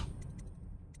most.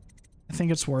 I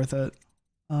think it's worth it.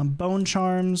 Bone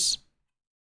charms.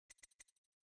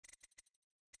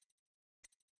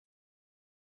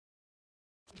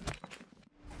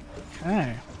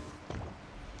 Okay.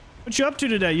 What you up to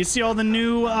today? You see all the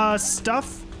new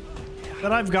stuff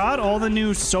that I've got? All the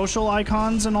new social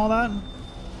icons and all that?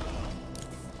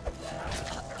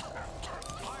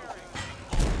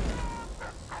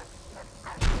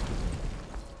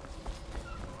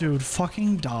 Dude,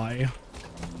 fucking die.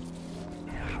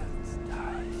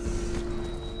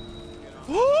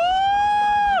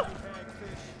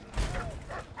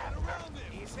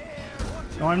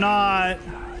 No, I'm not.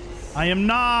 I am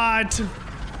not.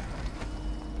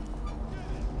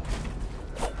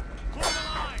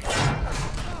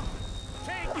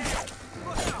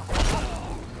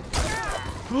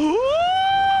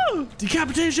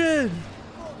 Decapitation!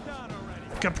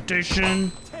 Decapitation.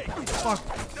 Fuck.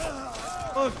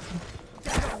 Fuck.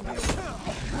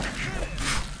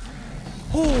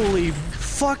 Holy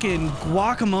fucking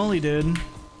guacamole, dude.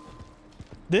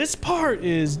 This part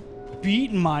is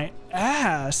beating my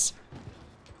ass.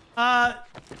 A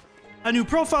new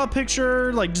profile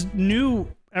picture, like just new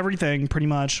everything pretty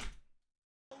much.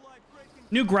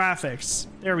 New graphics.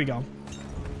 There we go.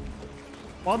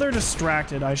 While they're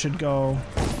distracted, I should go.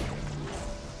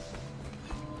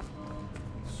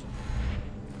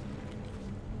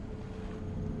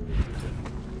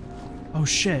 Oh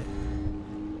shit.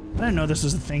 I didn't know this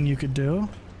was a thing you could do.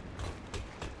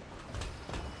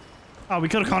 Oh, we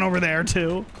could have gone over there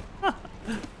too.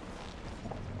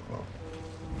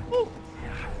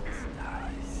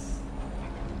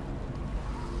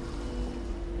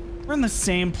 We're in the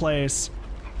same place.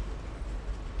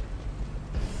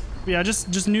 But yeah,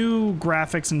 just new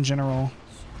graphics in general.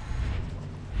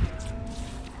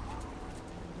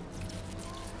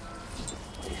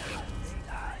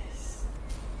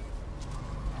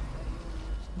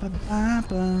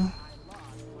 Ba-ba-ba.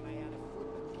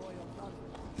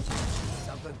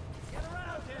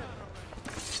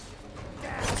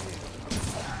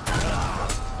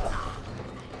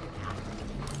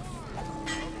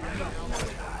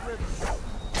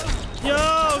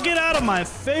 Yo, get out of my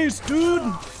face,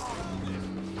 dude!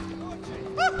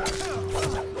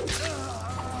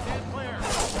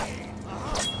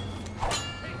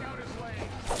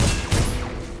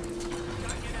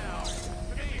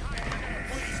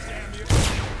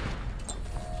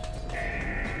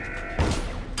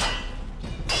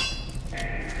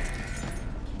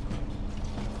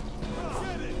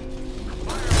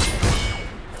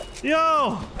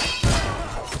 Yo!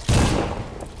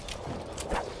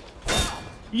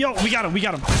 Yo, we got him, we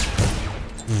got him.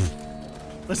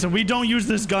 Listen, we don't use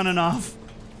this gun enough.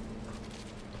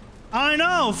 I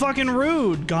know, fucking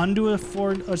rude. Gun to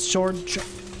afford a short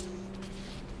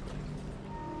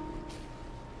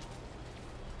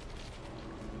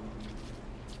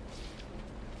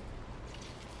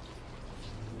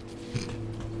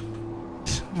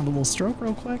have a little stroke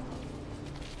real quick.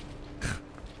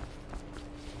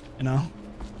 You know?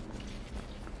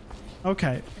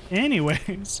 Okay,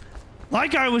 anyways.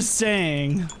 Like I was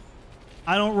saying,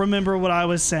 I don't remember what I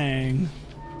was saying.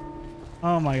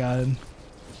 Oh my god.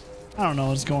 I don't know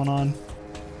what's going on.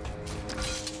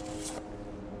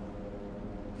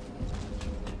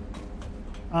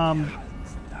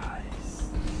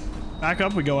 Back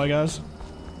up we go, I guess.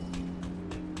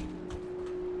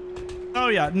 Oh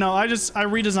yeah, no, I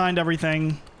redesigned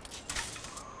everything.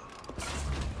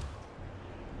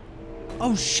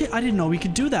 Oh shit, I didn't know we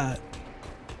could do that.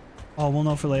 Oh, we'll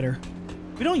know for later.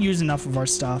 We don't use enough of our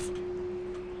stuff.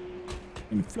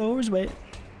 And the floor is wet.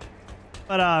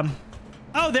 But,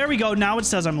 oh, there we go. Now it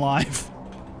says I'm live.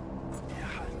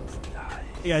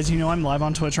 Hey guys, you know I'm live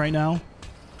on Twitch right now.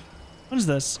 What is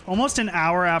this? Almost an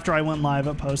hour after I went live,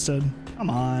 it posted. Come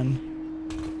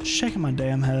on. Shaking my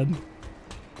damn head.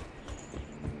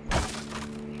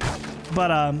 But,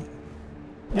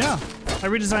 yeah. I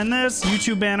redesigned this.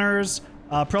 YouTube banners,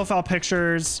 profile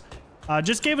pictures.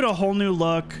 Just gave it a whole new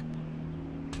look.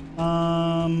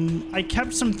 I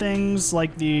kept some things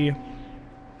like the,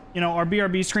 you know, our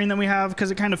BRB screen that we have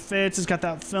because it kind of fits. It's got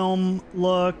that film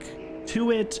look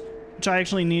to it, which I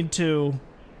actually need to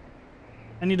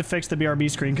fix the BRB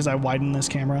screen because I widened this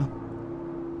camera.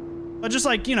 But just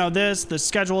like, you know, the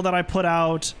schedule that I put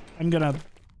out, I'm gonna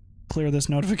clear this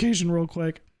notification real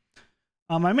quick.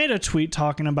 I made a tweet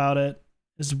talking about it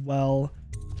as well.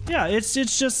 Yeah, it's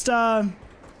just a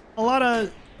lot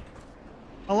of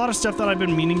stuff that I've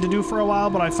been meaning to do for a while,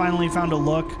 but I finally found a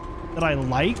look that I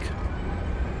like.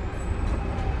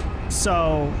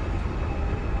 So,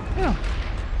 yeah.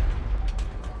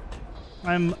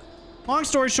 Long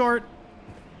story short,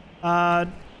 I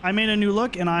made a new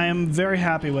look and I am very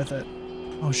happy with it.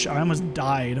 Oh shit, I almost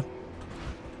died. I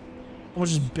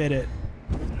almost just bit it.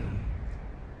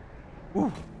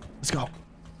 Ooh, let's go.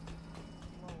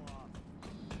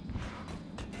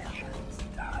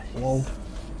 Whoa.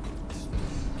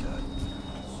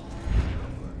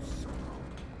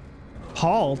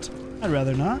 Halt? I'd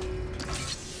rather not.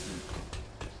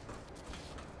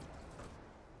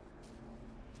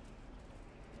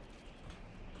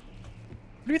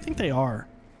 What do you think they are?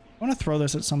 I want to throw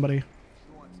this at somebody. You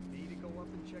want me to go up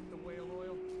and check the whale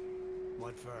oil?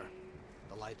 What for?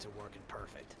 The lights are working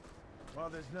perfect. Well,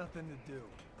 there's nothing to do.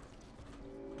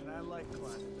 And I like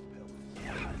climbing the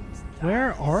pillars.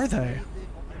 Where are they?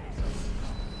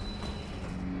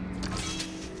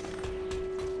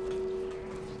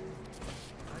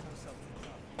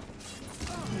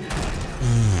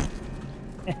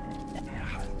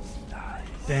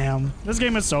 Damn, this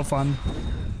game is so fun.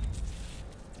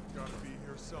 Gotta be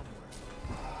here somewhere.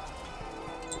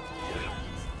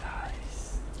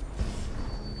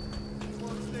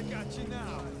 Once they got you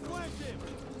now, flank him.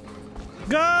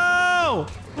 Go!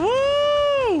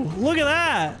 Woo! Look at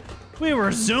that. We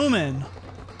were zooming.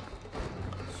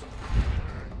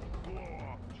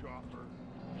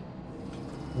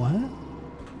 What?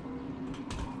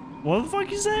 What the fuck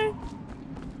you say?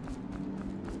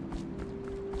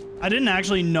 I didn't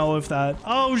actually know if that.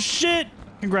 Oh shit!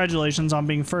 Congratulations on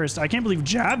being first. I can't believe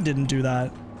Jab didn't do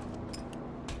that.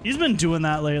 He's been doing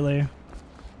that lately.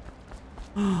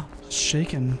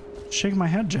 Shaking my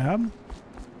head, Jab.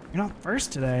 You're not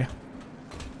first today.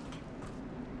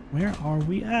 Where are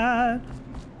we at?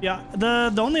 Yeah,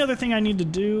 the only other thing I need to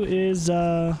do is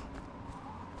I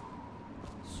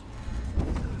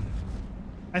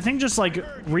think just like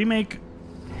remake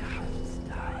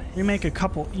a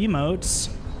couple emotes.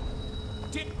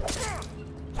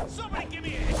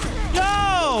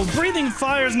 Yo, breathing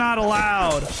fire's not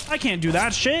allowed. I can't do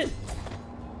that shit.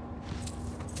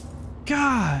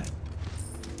 God.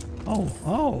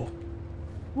 Oh.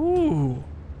 Ooh.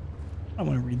 I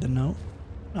want to read the note.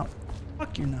 No,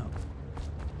 fuck your note.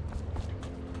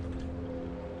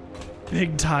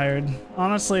 Big tired.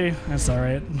 Honestly, that's all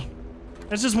right.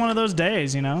 It's just one of those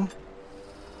days, you know?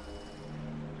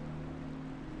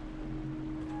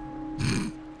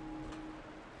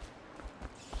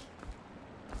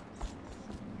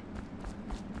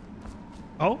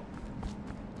 Oh.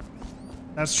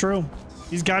 That's true.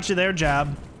 He's got you there,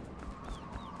 Jab.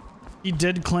 He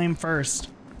did claim first.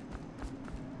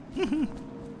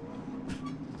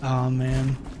 Oh,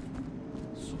 man.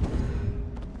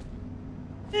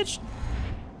 Bitch.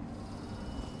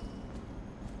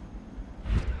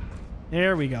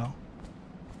 There we go.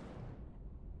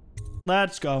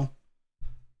 Let's go.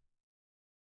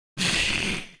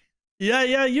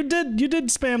 Yeah, you did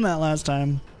spam that last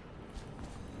time.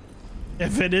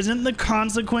 If it isn't the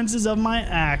consequences of my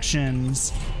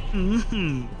actions.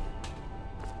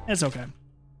 It's okay.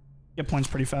 Get points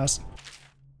pretty fast.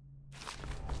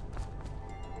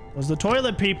 Close the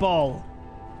toilet, people.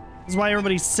 This is why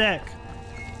everybody's sick.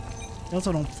 They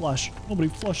also don't flush. Nobody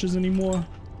flushes anymore.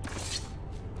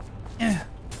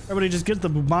 Everybody just gets the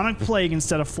bubonic plague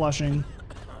instead of flushing.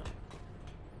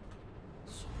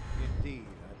 Indeed,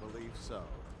 I believe so.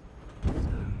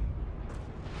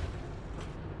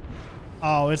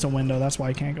 Oh, it's a window. That's why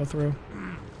I can't go through.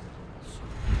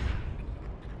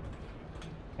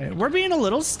 Okay, we're being a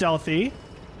little stealthy.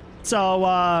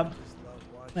 So,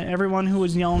 everyone who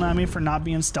was yelling at me for not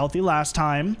being stealthy last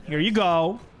time, here you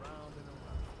go.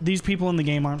 These people in the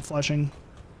game aren't flushing.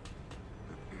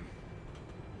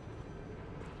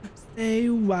 Stay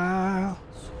a while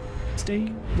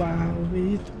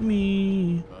with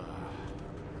me.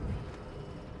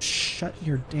 Shut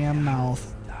your damn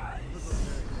mouth.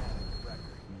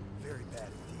 Very bad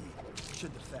indeed.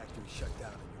 Should the factory shut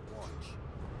down on your watch?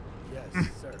 Yes,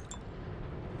 sir.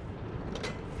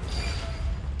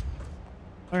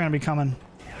 They're gonna be coming.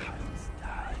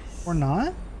 Or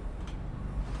not?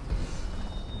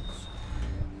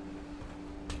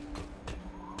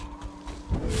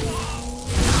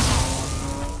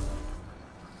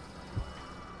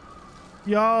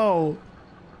 Yo.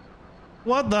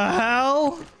 What the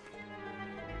hell?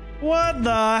 What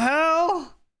the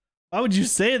hell? Why would you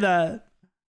say that?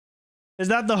 Is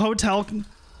that the hotel?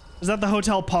 Is that the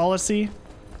hotel policy?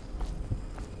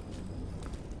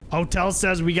 Hotel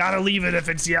says we gotta leave it if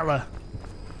it's yellow.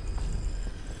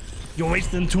 You're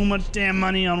wasting too much damn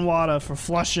money on water for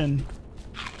flushing.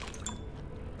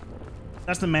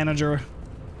 That's the manager.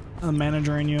 The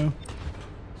manager in you.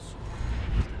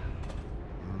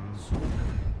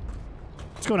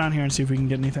 Let's go down here and see if we can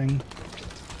get anything.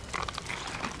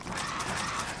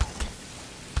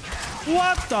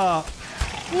 What the?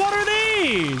 What are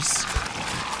these?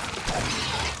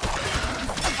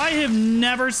 I have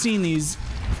never seen these.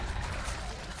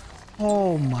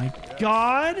 Oh my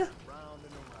god.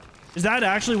 Is that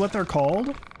actually what they're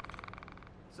called?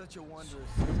 Such a wondrous.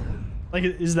 Like,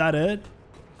 is that it?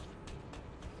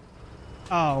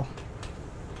 Oh.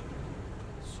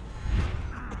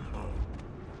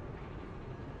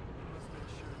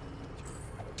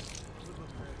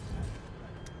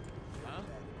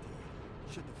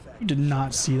 You did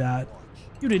not see that.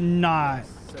 You did not.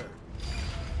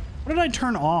 What did I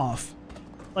turn off?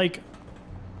 Like,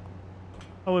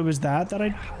 oh, it was that I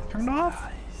turned off?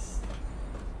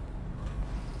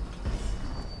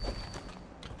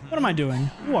 What am I doing?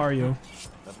 Who are you?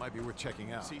 That might be worth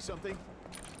checking out. See something?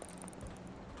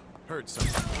 Heard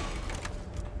something.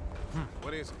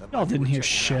 What is it? Y'all didn't hear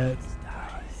shit.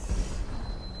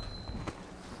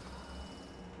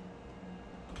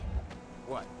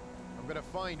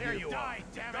 find you.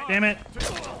 Damn it.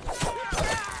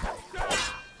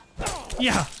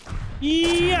 Yeah.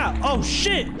 Yeah. Oh,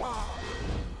 shit.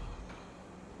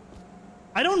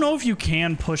 I don't know if you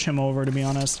can push him over, to be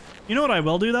honest. You know what I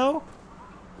will do, though?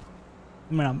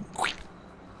 I'm gonna...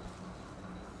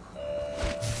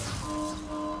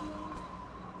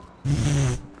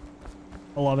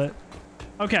 I love it.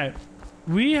 Okay.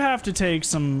 We have to take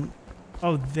some...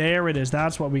 Oh, there it is.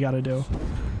 That's what we gotta do.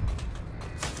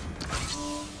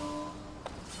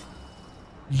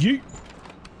 Yeet.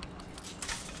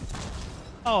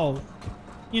 Oh.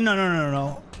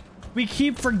 No. We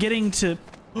keep forgetting to...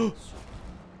 Oh,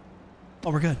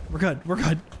 we're good. We're good. We're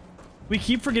good. We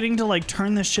keep forgetting to, like,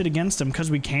 turn this shit against him because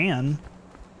we can.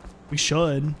 We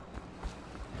should.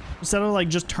 Instead of, like,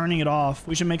 just turning it off,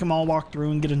 we should make them all walk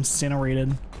through and get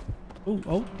incinerated. Ooh,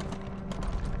 oh.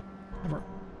 Never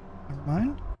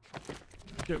mind.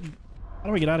 How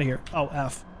do we get out of here? Oh,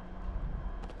 F.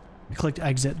 I clicked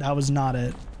exit. That was not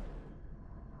it.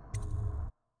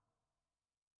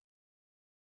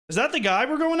 Is that the guy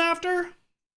we're going after?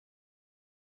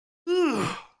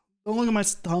 Ugh. Don't look at my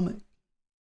stomach.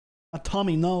 My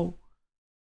tummy, no.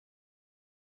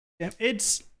 Damn,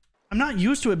 I'm not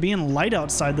used to it being light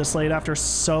outside this late after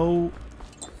so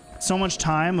much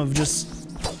time of just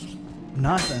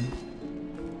nothing.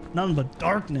 Nothing but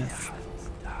darkness.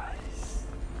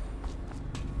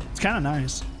 It's kind of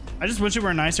nice. I just wish it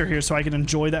were nicer here so I could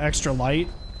enjoy the extra light.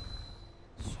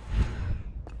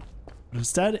 But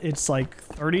instead, it's like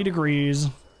 30 degrees.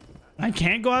 I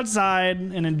can't go outside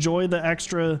and enjoy the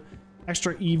extra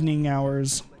evening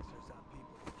hours.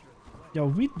 Yo,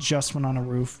 we just went on a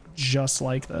roof just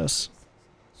like this.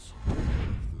 The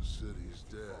city's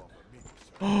dead.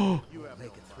 Oh,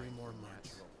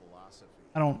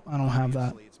 I don't have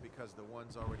that. It's because the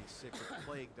ones already sick with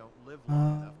plague don't live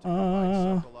long enough to provide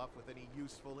Sokolov with any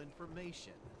useful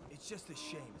information. It's just a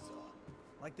shame, Zod.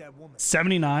 Like that woman.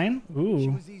 79? She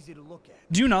Ooh. was easy to look at.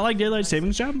 Do you not like daylight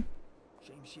savings job?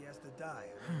 Shame she has to die.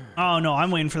 Oh no,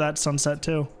 I'm waiting for that sunset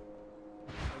too.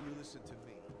 Now you listen to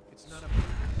me. It's none of your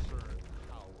concern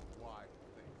how or why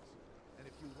things. And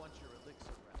if you want your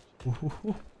elixir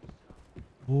ration.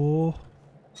 Oh.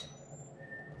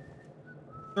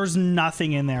 There's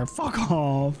nothing in there. Fuck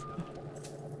off.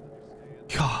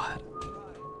 God.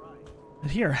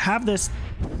 But here, have this.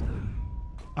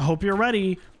 I hope you're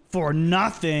ready for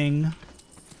nothing. I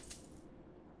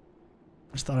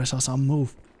just thought I saw something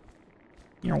move.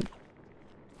 You know.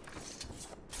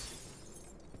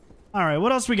 All right,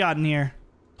 what else we got in here?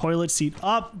 Toilet seat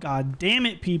up. God damn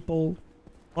it, people.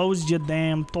 Close your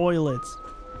damn toilets.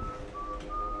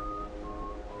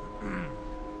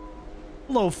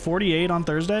 Low 48 on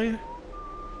Thursday.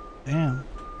 Damn.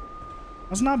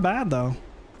 That's not bad, though.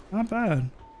 Not bad.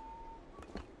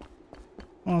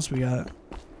 What else we got?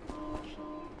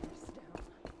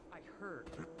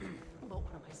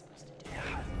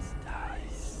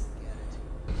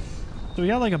 So we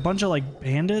got like a bunch of like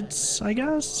bandits, I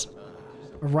guess?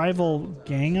 A rival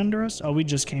gang under us? Oh, we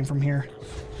just came from here.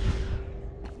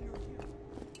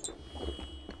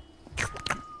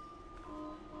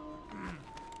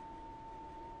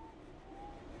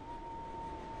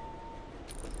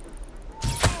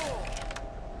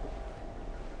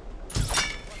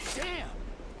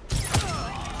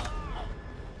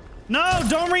 No,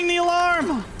 don't ring the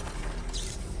alarm!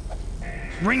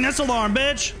 Ring this alarm,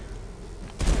 bitch!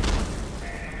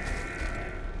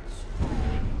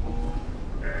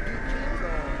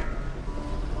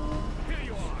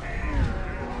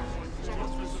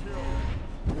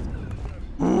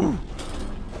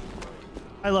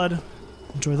 Hi, Lud.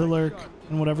 Enjoy the lurk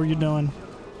and whatever you're doing.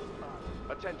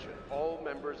 Attention, all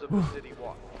members of the City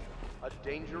Watch. A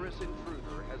dangerous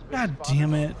intruder has been God spotted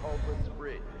damn it. on Cauldron's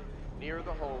Bridge, near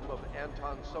the home of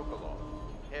Anton Sokolov,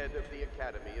 head of the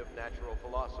Academy of Natural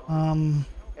Philosophy.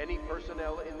 Any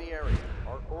personnel in the area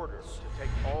are ordered to take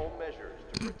all measures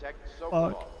to protect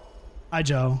Sokolov. Fuck. Hi,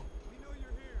 Joe.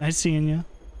 Nice seeing you.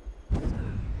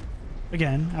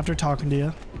 Again, after talking to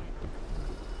you.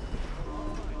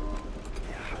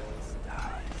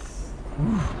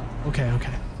 Ooh. Okay.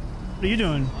 What are you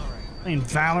doing? Playing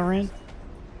Valorant?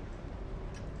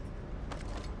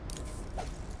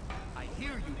 I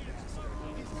hear you.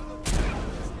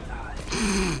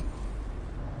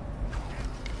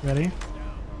 Ready?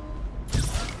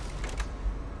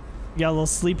 We got a little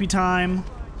sleepy time.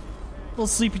 A little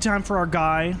sleepy time for our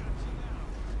guy.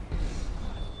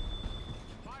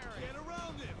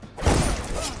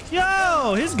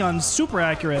 Yo, his gun's super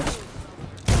accurate.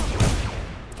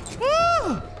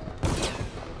 Woo!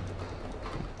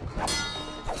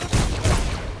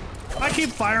 I keep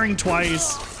firing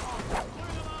twice.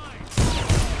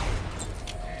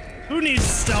 Who needs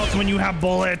stealth when you have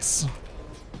bullets?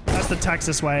 That's the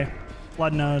Texas way.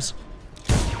 Blood knows.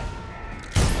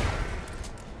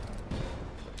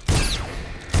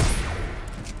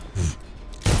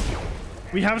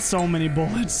 We have so many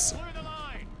bullets.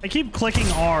 I keep clicking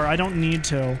R. I don't need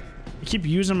to. I keep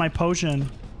using my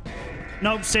potion.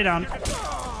 Nope, stay down.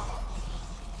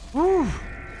 Woo.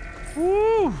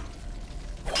 Woo.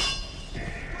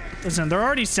 Listen, they're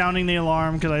already sounding the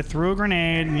alarm because I threw a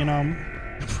grenade, you know,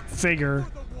 figure.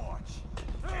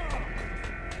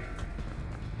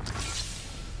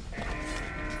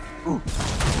 Ooh.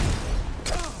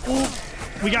 Ooh.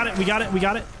 We got it, we got it, we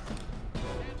got it.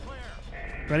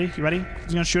 Ready? You ready?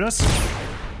 He's gonna shoot us?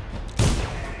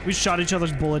 We shot each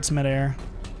other's bullets midair.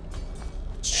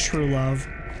 It's true love.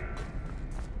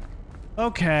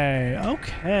 Okay,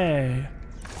 okay.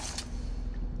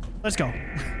 Let's go.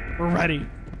 We're ready.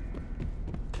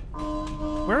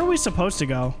 Where are we supposed to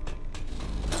go?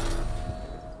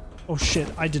 Oh shit,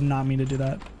 I did not mean to do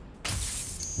that.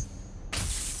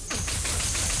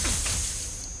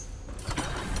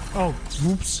 Oh,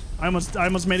 whoops. I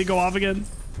almost made it go off again.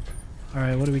 All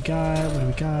right, what do we got? What do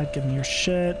we got? Give me your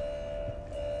shit.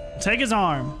 Take his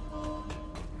arm.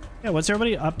 Yeah, what's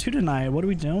everybody up to tonight? What are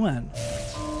we doing?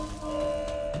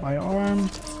 My arm.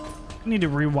 I need to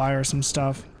rewire some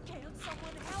stuff.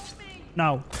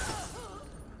 No.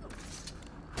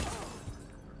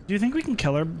 Do you think we can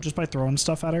kill her just by throwing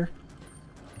stuff at her?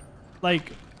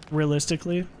 Like,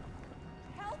 realistically?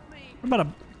 What about a...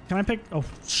 Can I pick... Oh,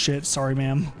 shit. Sorry,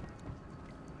 ma'am.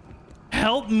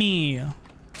 Help me!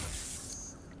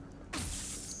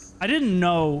 I didn't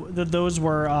know that those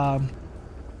were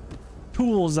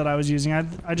tools that I was using.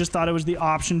 I just thought it was the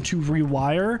option to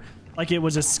rewire, like it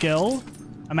was a skill.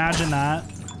 Imagine that.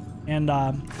 And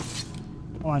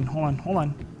hold on, hold on, hold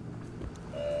on.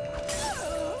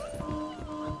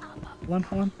 Hold on,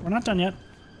 hold on. We're not done yet.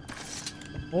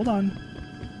 Hold on.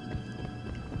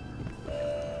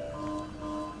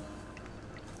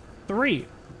 3.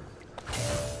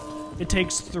 It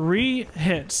takes 3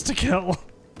 hits to kill.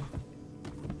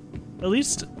 At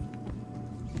least,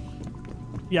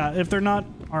 yeah, if they're not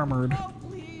armored. Oh,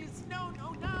 please. No,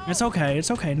 no, no. It's okay.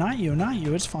 It's okay. Not you. Not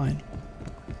you. It's fine.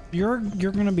 You're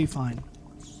gonna be fine.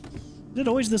 Is it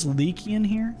always this leaky in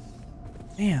here?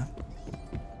 Damn.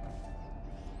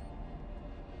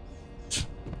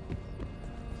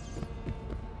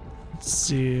 Let's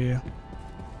see.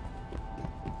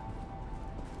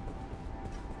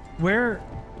 Where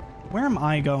am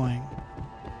I going?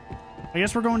 I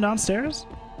guess we're going downstairs?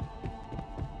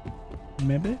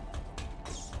 Maybe?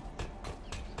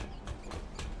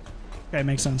 Okay,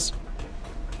 makes sense.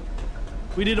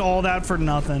 We did all that for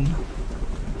nothing.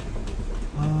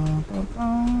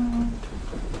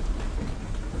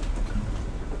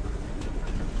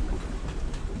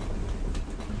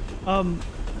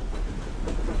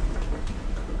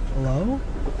 Hello?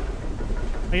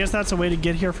 I guess that's a way to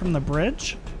get here from the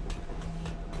bridge?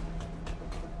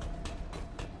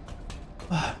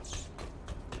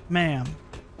 Ma'am.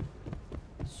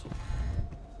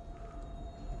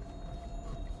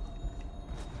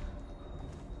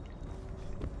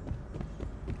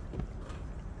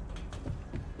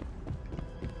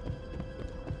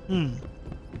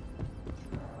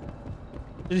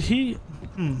 Did he?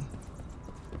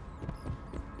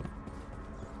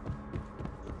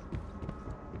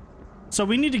 So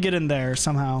we need to get in there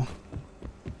somehow.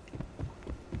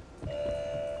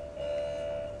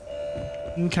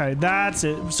 Okay, that's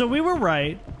it. So we were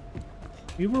right.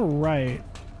 We were right.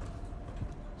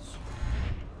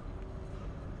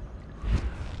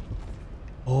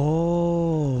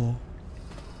 Oh.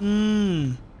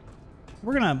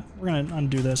 We're gonna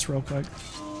undo this real quick.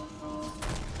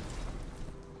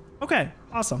 Okay,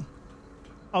 awesome.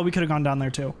 Oh, we could have gone down there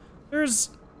too.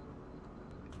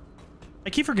 I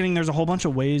keep forgetting there's a whole bunch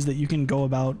of ways that you can go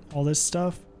about all this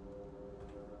stuff.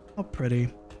 How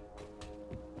pretty.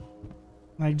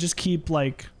 I just keep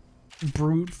like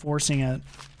brute forcing it.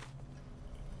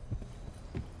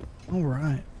 All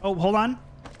right. Oh, hold on.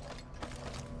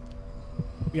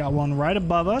 We got one right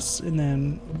above us and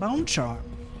then bone chop.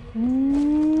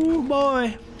 Ooh,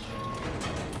 boy.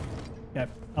 Okay,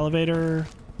 elevator.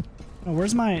 Oh,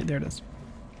 where's my... There it is.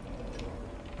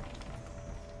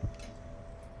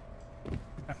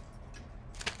 Okay.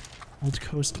 Old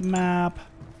Coast map.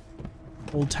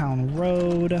 Old Town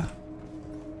Road.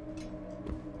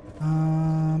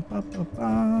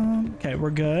 Okay,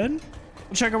 we're good.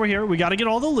 We'll check over here. We got to get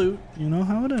all the loot. You know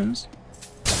how it is.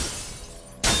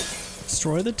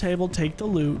 Destroy the table, take the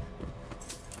loot.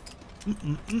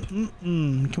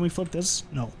 Can we flip this?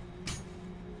 No.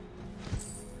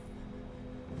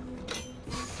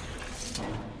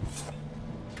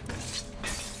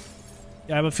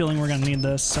 Yeah, I have a feeling we're gonna need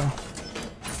this, so.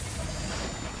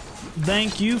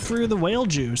 Thank you for the whale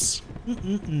juice.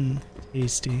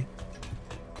 Tasty.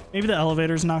 Maybe the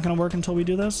elevator's not gonna work until we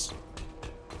do this.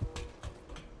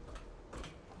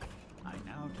 I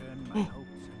now turn my hopes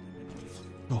to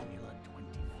Formula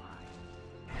 25.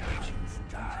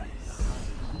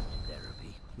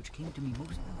 Therapy, which came to me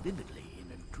most vividly in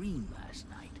a dream last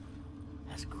night,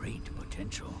 has great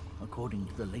potential, according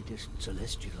to the latest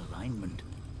celestial alignment.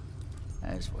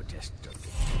 As for test subject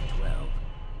 12,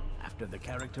 after the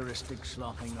characteristic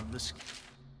sloughing of the skin,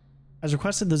 As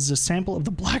requested, this is a sample of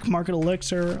the black market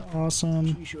elixir.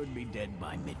 Awesome. she should be dead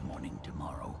by mid-morning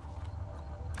tomorrow.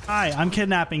 Hi, I'm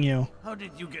kidnapping you. How did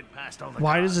you get past all the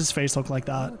Why guards? does his face look like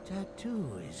that? Your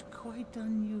tattoo is quite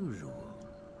unusual.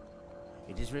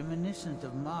 It is reminiscent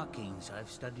of markings I've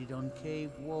studied on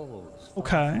cave walls far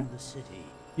Okay. from the city.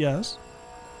 Yes.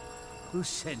 Who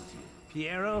sent you?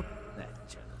 Piero? That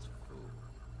jealous fool.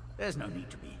 There's no need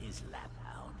to be his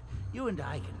laphound. You and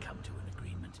I can come to an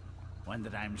agreement. One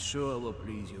that I'm sure will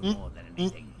please you more than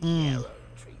anything Piero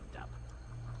dreamed up.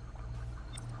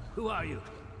 Who are you?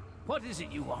 What is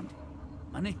it you want?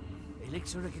 Money?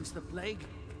 Elixir against the plague?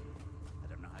 I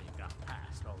don't know how you got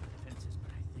past all the defenses,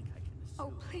 but I think I can assume.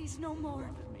 Oh, please, no more.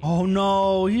 Oh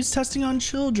no, he's testing on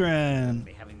children.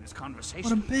 Be having this conversation.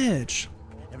 What a bitch.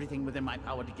 Everything within my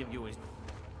power to give you is.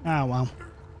 Ah, well.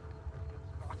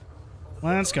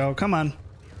 Let's go. Come on.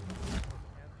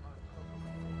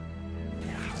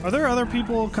 Are there other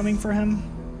people coming for him?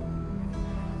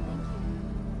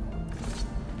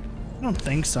 I don't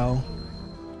think so.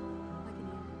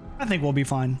 I think we'll be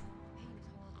fine.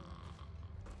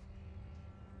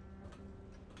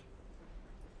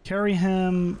 Carry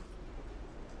him.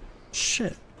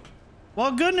 Shit.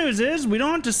 Well, good news is we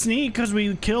don't have to sneak because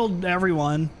we killed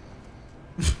everyone.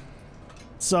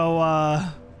 So,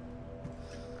 I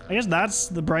guess that's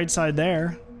the bright side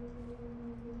there.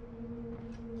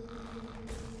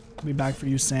 I'll be back for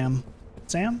you, Sam.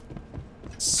 Sam?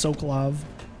 Sokolov.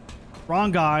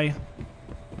 Wrong guy.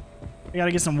 I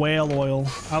gotta get some whale oil.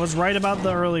 I was right about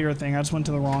the earlier thing. I just went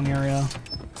to the wrong area.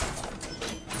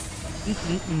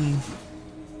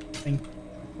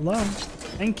 Hello?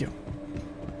 Thank you.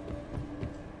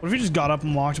 What if he just got up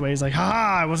and walked away? He's like,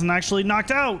 haha, I wasn't actually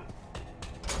knocked out.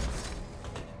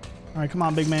 All right, come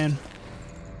on, big man.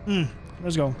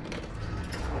 Let's go.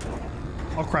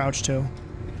 I'll crouch too.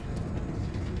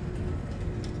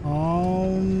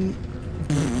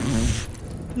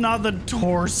 Not the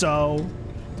torso.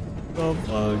 The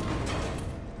fuck.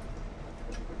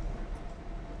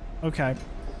 Okay.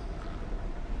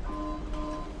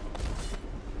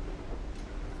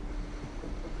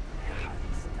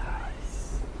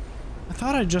 I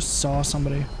thought I just saw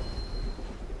somebody.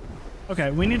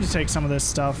 Okay, we need to take some of this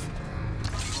stuff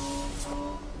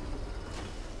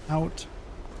out.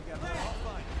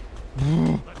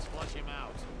 Let's flush him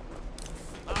out.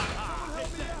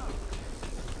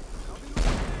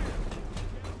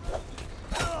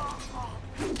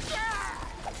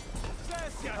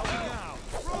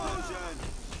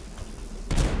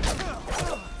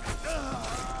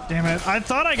 Damn it. I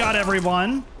thought I got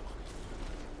everyone.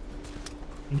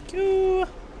 Thank you.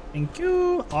 Thank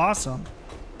you. Awesome.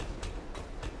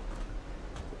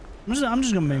 I'm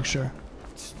just gonna make sure.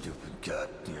 Stupid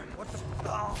goddamn. What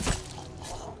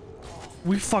the?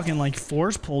 We fucking like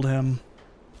force pulled him.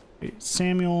 Wait,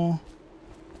 Samuel.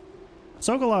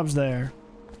 Sokolov's there.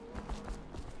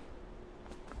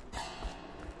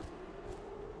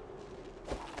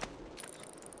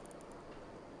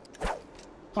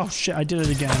 Oh shit, I did it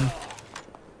again.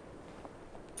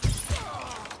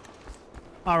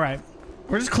 Alright.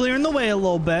 We're just clearing the way a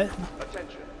little bit.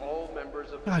 Attention, all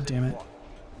members of the God damn it. Watch.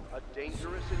 A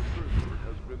dangerous intruder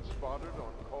has been spotted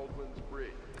on Caldwell's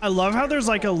Bridge. I love how there's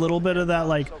like a little bit of that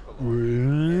like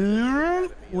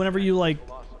whenever you like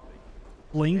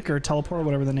blink or teleport,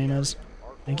 whatever the name is.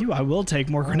 Thank you. I will take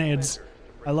more grenades.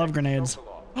 I love grenades.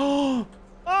 Oh,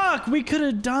 fuck. We could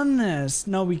have done this.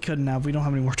 No, we couldn't have. We don't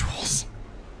have any more tools.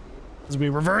 Because we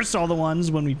reversed all the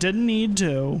ones when we didn't need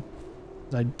to.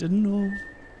 I didn't know.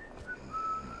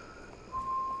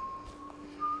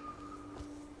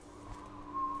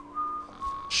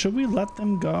 Should we let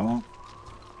them go?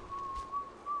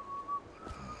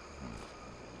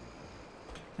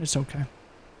 It's okay.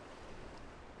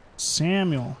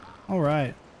 Samuel. All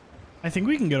right. I think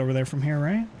we can get over there from here,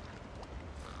 right?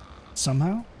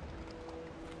 Somehow?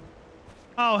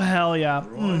 Oh, hell yeah. The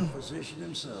royal physician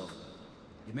himself.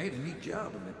 You made a neat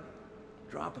job of it.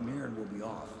 Drop him here and we'll be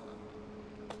off.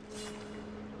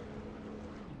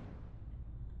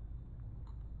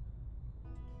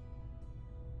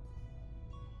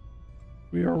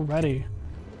 We are ready.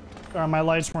 Sorry, my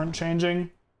lights weren't changing.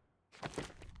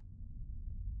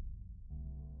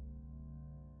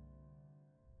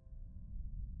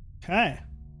 Okay.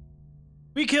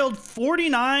 We killed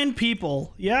 49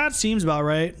 people. Yeah, it seems about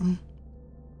right.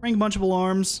 Rang a bunch of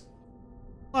alarms.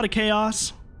 A lot of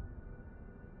chaos.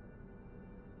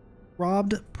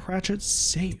 Robbed Pratchett's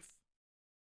safe.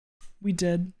 We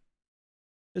did.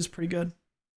 It's pretty good.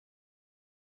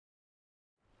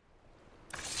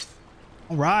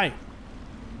 All right.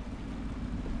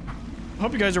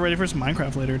 Hope you guys are ready for some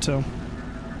Minecraft later too.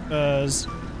 Because,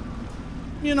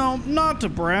 you know, not to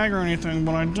brag or anything,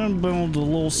 but I did build a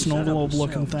little snow globe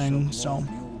looking thing, so.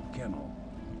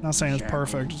 Not saying it's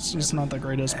perfect, it's just not the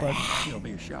greatest, but. It'll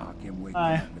be a shock him waking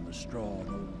up in the straw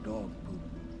and old dog poop.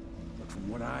 But from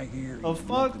what I hear, he's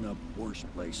woken up worse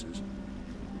places.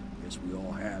 Guess we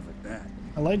all have at that.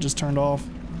 My light just turned off.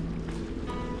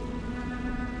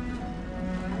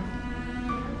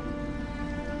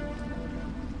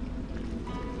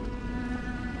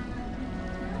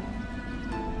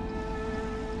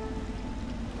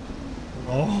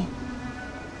 Oh,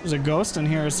 there's a ghost in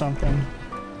here or something.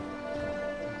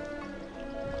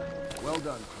 Well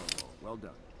done, Corvo. Well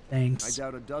done. Thanks. I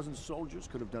doubt a dozen soldiers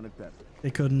could have done it better.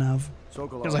 They couldn't have.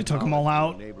 Because I took them all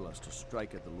out. Enable us to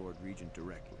strike at the Lord Regent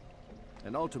directly,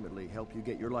 and ultimately help you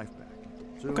get your life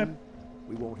back. Soon, okay.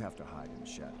 We won't have to hide in the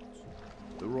shadows.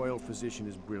 The royal physician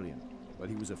is brilliant, but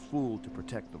he was a fool to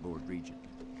protect the Lord Regent.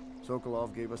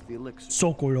 Sokolov gave us the elixir.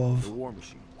 Sokolov. The war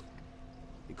machine.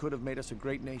 He could have made us a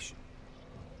great nation.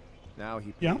 Now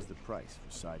he pays the price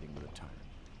for siding with a tyrant.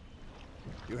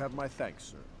 You have my thanks,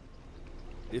 sir.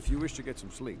 If you wish to get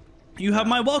some sleep. You have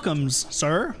my welcomes,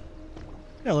 sir.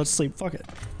 Yeah, let's sleep. Fuck it.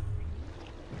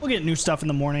 We'll get new stuff in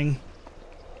the morning.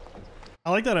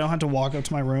 I like that I don't have to walk up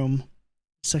to my room.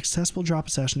 Successful drop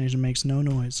assassination makes no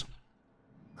noise.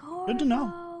 Corvo, good to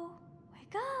know.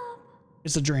 Wake up.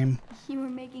 It's a dream. You were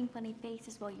making funny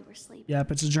faces while you were sleeping.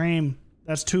 Yep, it's a dream.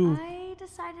 That's too. I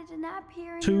decided to nap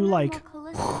here in too your room like while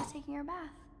Calista was taking her bath.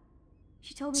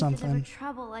 She told me if there's ever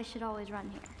trouble, I should always run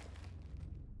here.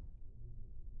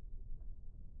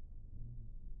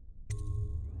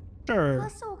 Sure.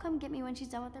 Calista will come get me when she's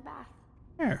done with her bath.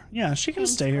 Here, yeah, she can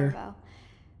Thanks, stay here. Corvo.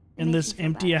 In this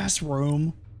empty ass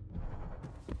room.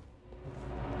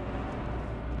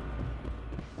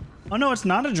 Oh no, it's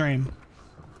not a dream.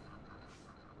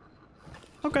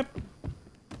 Okay.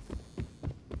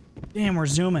 Damn, we're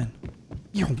zooming.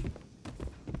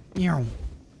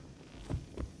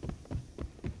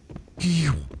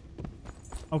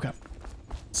 Okay.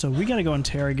 So we gotta go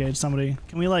interrogate somebody.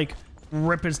 Can we like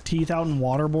rip his teeth out and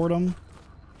waterboard him?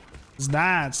 'Cause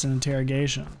that's an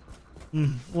interrogation.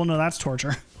 Well, no, that's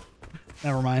torture.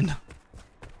 Never mind. A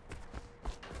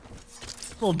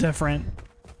little different.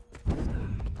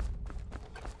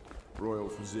 Royal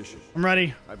physician. I'm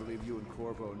ready. I believe you and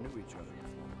Corvo knew each other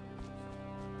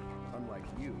before. Unlike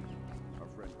you, our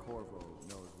friend Corvo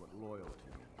knows what loyalty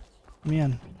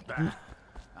means. Man.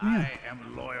 I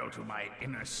am loyal to my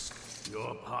inners.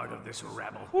 You're part of this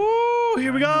rabble. Ooh,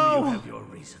 here we go. You have your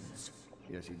reasons.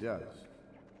 Yes, he does.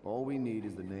 All we need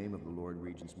is the name of the Lord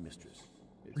Regent's mistress.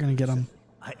 We're gonna get him.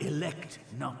 I elect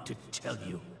not to tell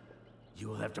you. You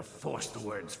will have to force the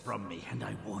words from me, and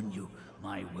I warn you,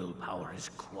 my willpower is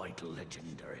quite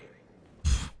legendary.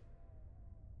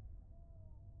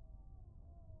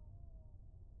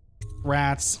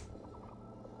 Rats.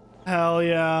 Hell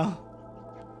yeah.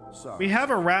 Sorry. We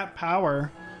have a rat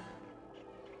power.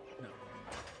 No,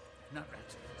 not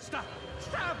rats. Stop!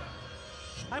 Stop!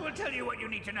 I will tell you what you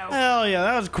need to know. Hell yeah,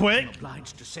 that was quick. I'm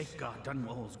obliged to safeguard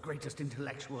Dunwall's greatest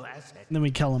intellectual asset. And then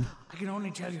we kill him. I can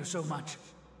only tell you so much.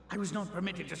 I was not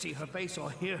permitted to see her face or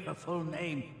hear her full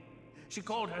name. She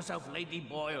called herself Lady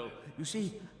Boyle. You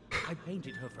see, I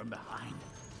painted her from behind.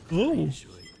 Ooh.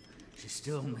 She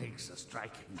still makes a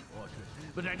striking portrait,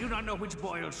 but I do not know which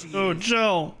Boyle she is. Oh,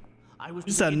 Joe. I was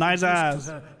You said nice ass.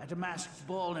 to her at a masked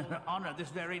ball in her honor this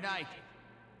very night.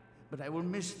 But I will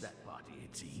miss that party,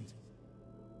 it seems.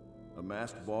 A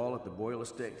masked ball at the Boyle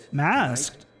estate.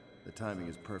 Masked? Tonight, the timing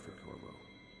is perfect, Corvo.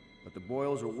 But the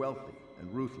Boyles are wealthy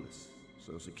and ruthless,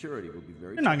 so security will be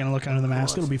very. You're not gonna look under the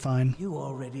mask. It'll be fine. You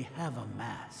already have a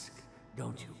mask,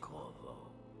 don't you, Corvo?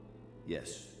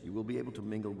 Yes, you will be able to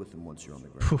mingle with them once you're on the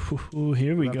ground. Ooh,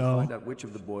 here we You'll have to go. find out which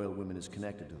of the Boyle women is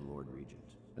connected to the Lord Regent,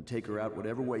 and take her out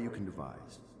whatever way you can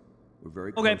devise. We're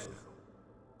very close. Okay.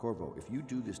 Corvo, if you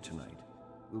do this tonight,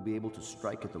 we'll be able to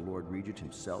strike at the Lord Regent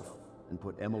himself and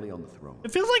put Emily on the throne.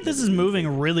 It feels like this is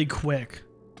moving really quick.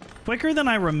 Quicker than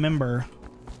I remember.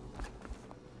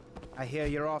 I hear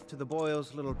you're off to the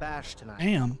Boyles' little bash tonight.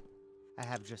 Damn. I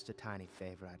have just a tiny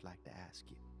favor I'd like to ask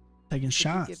you. Taking Did you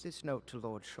shots. give this note to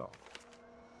Lord Shaw?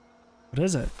 What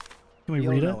is it? Can we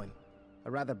You'll read it? know him.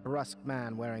 A rather brusque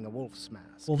man wearing a wolf's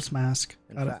mask. Wolf's mask.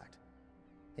 In Got it. fact,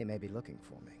 he may be looking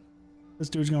for me. This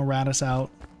dude's gonna rat us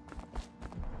out.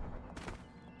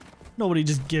 Nobody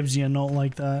just gives you a note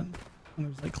like that. And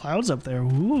there's like clouds up there.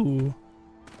 Ooh.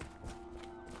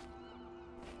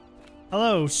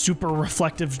 Hello, super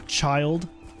reflective child.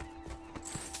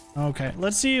 Okay,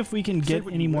 let's see if we can get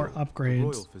any more upgrades. The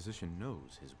royal physician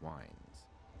knows his wines.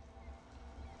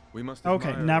 We must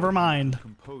Okay, never mind.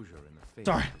 Composure in the face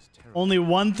Sorry. of his terror. Only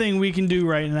one thing we can do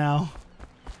right now.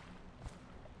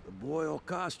 The Boyle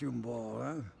costume ball,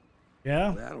 huh? Yeah.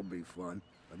 Well, that'll be fun,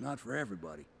 but not for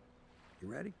everybody. You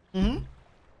ready? Mm-hmm.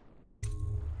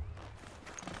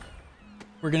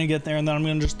 We're gonna get there and then I'm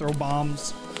gonna just throw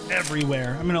bombs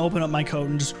everywhere. I'm gonna open up my coat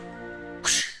and just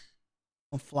whoosh,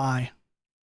 I'll fly.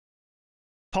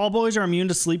 Tall boys are immune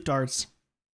to sleep darts.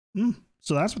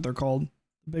 So that's what they're called.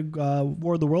 The big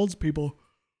War of the Worlds people.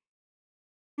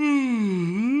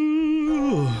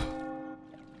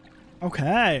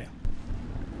 Okay.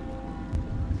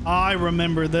 I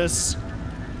remember this.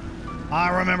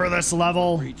 I remember this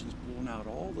level.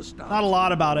 Not a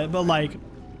lot about it, but like.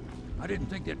 I didn't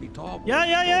think they'd be tall boys.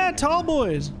 Yeah, tall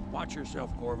boys. Watch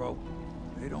yourself, Corvo.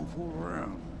 They don't fool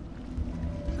around.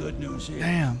 Good news is,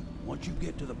 once you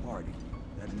get to the party,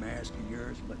 that mask of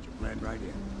yours lets you blend right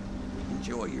in.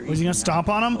 Enjoy your. Was he gonna stomp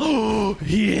on him? Oh,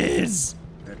 he is.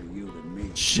 Better you than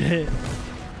me. Shit.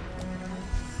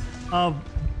 Oh,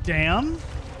 damn.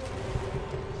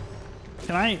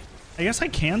 Can I guess I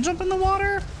can jump in the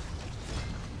water?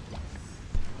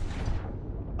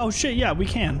 Oh shit, yeah, we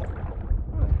can.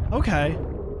 Okay.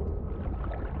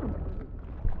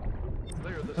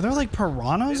 Are there like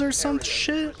piranhas or some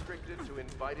shit?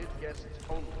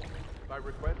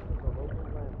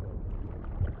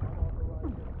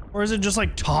 Or is it just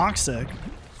like toxic?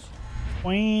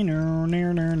 I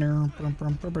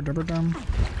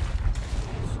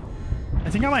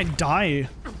think I might die.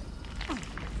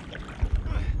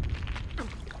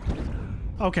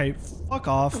 Okay, fuck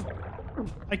off.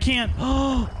 I can't.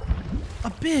 Oh, a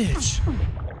bitch.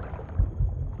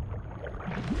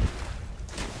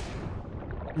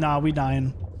 Nah, we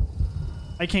dying.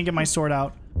 I can't get my sword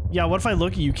out. Yeah, what if I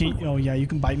look at you? Can't. Oh yeah, you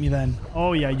can bite me then.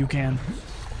 Oh yeah, you can.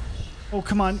 Oh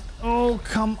come on. Oh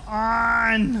come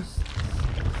on.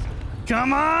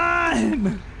 Come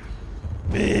on,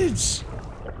 bitch.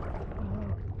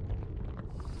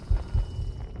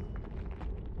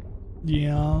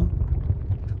 Yeah.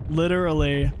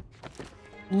 Literally.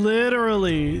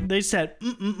 Literally. They said,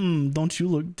 don't you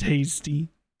look tasty?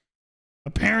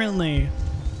 Apparently.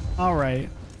 Alright.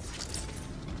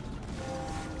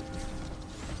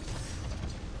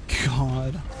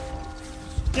 God.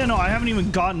 Yeah, no, I haven't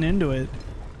even gotten into it.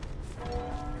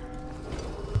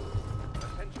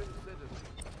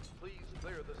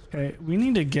 Okay, we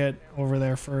need to get over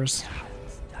there first.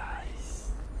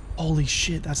 Holy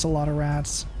shit, that's a lot of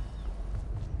rats.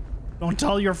 Don't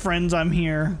tell your friends I'm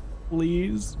here,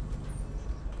 please.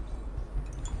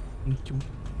 Thank you.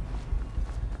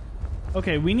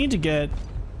 Okay, we need to get...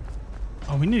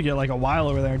 Oh, we need to get like a while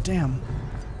over there. Damn.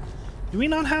 Do we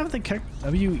not have the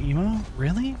W emo?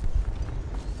 Really?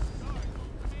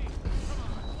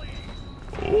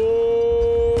 Oh,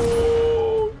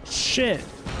 shit.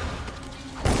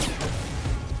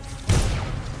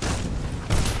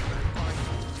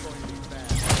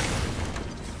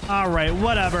 All right,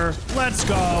 whatever. Let's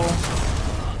go.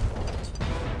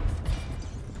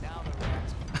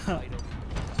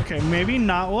 Okay, maybe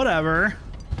not whatever.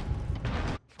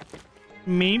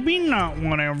 Maybe not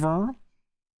whatever.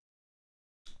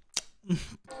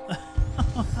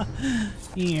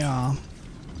 Yeah.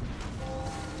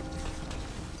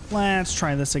 Let's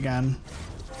try this again.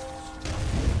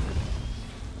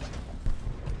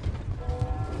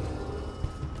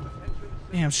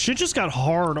 Damn, shit just got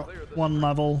hard one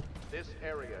level. This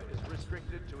area is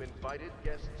restricted to invited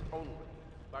guests only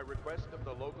by request of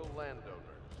the local landowners.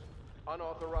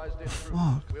 Unauthorized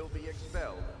intruders will be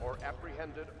expelled or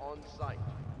apprehended on site.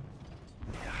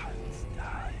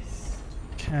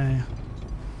 Okay.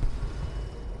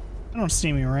 I don't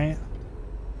see me, right?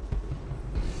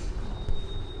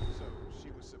 So, she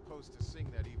was supposed to sing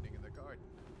that evening in the garden,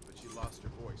 but she lost her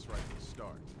voice right at the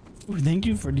start. Ooh, thank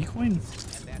you for decoying.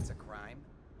 And that's a crime?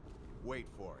 Wait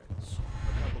for it.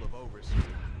 A couple of overseers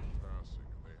were passing,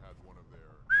 and they had one of their...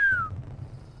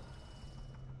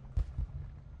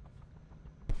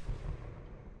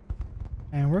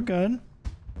 And we're good.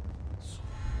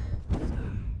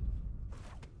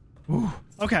 Ooh.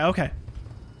 Okay, okay.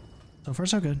 So far,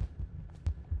 so good.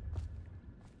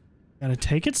 Gotta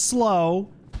take it slow.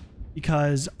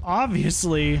 because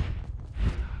obviously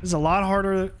this is a lot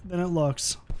harder than it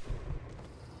looks.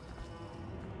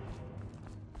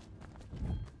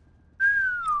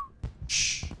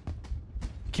 Shh.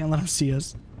 Can't let him see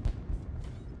us.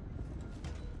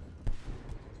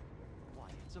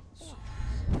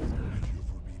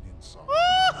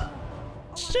 Ah!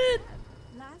 Shit.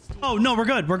 Oh no, we're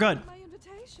good. We're good.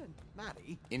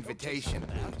 Maddie, invitation,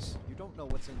 please. You don't know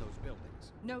what's in those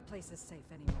buildings. No place is safe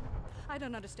anymore. I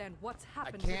don't understand what's I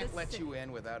happened to can't this let city. you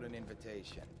in without an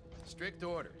invitation. Strict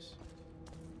orders.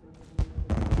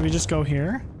 Do we just go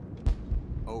here?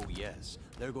 Oh yes,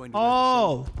 they're going to.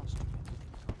 Oh.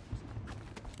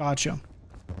 Gotcha.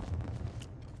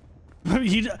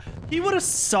 he would have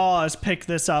saw us pick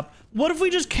this up. What if we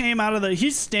just came out of the...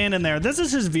 He's standing there. This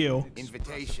is his view.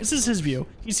 Invitation. This is his view.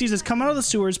 He sees us come out of the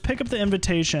sewers, pick up the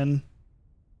invitation,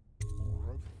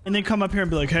 and then come up here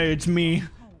and be like, hey, it's me.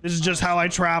 This is just how I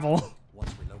travel.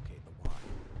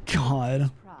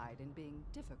 God. Pride in being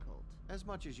difficult. As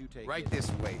much as you take. Right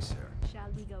this way, sir. Shall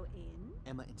we go in?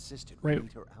 Emma insisted Right. we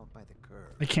meet her out by the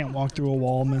curb. I can't walk through a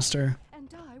wall, mister. And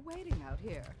die waiting out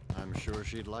here. I'm sure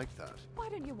she'd like that. Why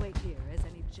don't you wait here, as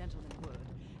any gentleman would,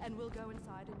 and we'll go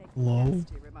inside and make Hello?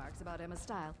 nasty remarks about Emma's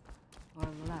style. Or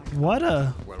lack of. What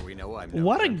a... Well, we know I'm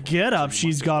What a get-up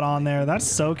she's got on there. That's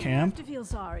so camp. To feel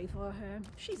sorry for her.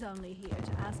 She's only here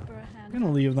to ask for a hand. I'm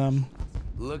gonna leave them.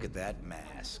 Look at that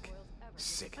mask.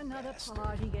 Sick Another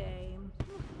party game.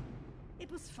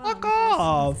 It was fun. Fuck for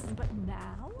off. season, but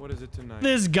now? What is it tonight?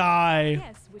 This guy.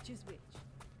 Yes, which is which.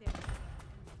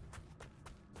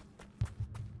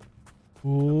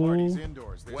 Ooh.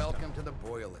 Indoors Welcome to the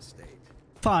Boyle estate.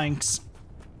 Thanks.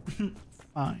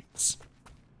 Thanks.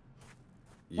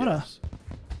 What a...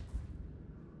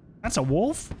 That's a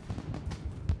wolf?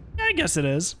 Yeah, I guess it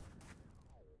is.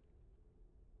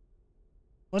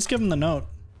 Let's give him the note.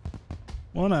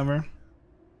 Whatever.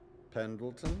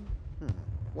 Pendleton?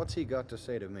 What's he got to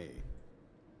say to me?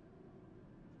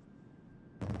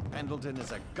 Pendleton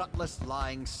is a gutless,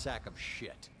 lying sack of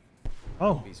shit.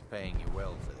 Oh. He's paying you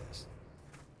well for this.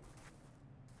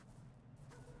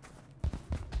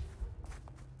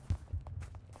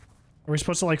 Are we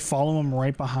supposed to like follow him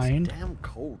right behind? It's damn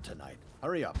cold tonight.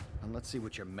 Hurry up and let's see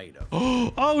what you're made of.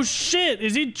 Oh shit!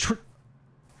 Is he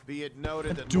Be it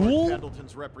noted that duel? Lord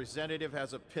Pendleton's representative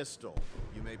has a pistol.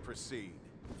 You may proceed.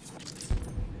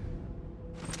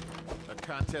 A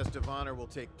contest of honor will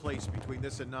take place between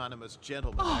this anonymous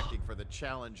gentleman acting for the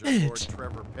challenge of Lord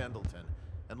Trevor Pendleton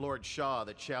and Lord Shaw,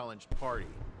 the challenged party.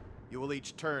 You will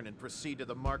each turn and proceed to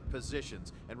the marked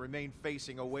positions and remain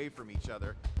facing away from each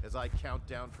other as I count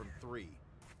down from 3.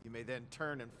 You may then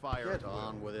turn and fire. Get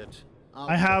on with it.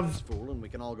 I have this fool and we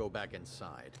can all go back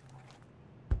inside.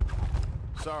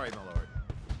 Sorry, my lord.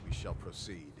 We shall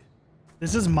proceed.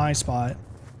 This is my spot.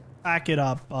 Back it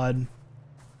up, bud.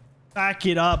 Back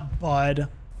it up, bud.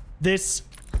 This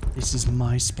is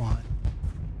my spot.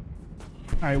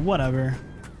 Alright, whatever.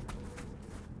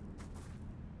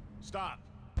 Stop.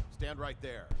 Stand right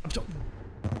there.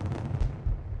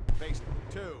 Face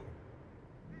 2.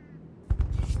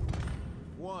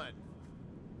 1.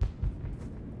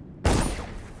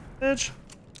 Bitch.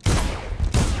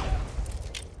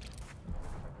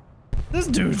 This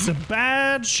dude's a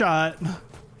bad shot.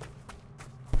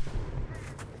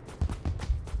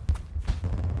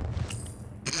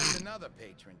 There's another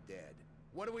patron dead.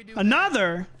 What do we do?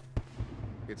 Another?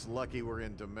 It's lucky we're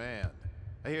in demand.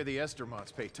 I hear the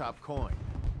Estermonts pay top coin.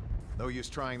 No use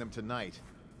trying them tonight.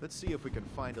 Let's see if we can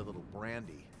find a little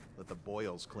brandy. Let the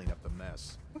Boyles clean up the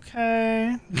mess.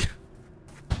 Okay.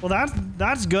 Well,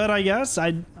 that's good, I guess.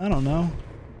 I don't know.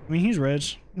 I mean, he's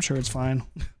rich. I'm sure it's fine.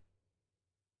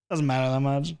 Doesn't matter that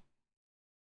much.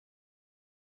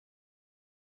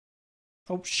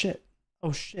 Oh shit.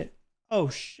 Oh shit. Oh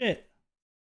shit.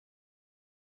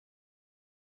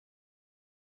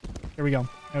 Here we go.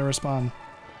 Gotta respond.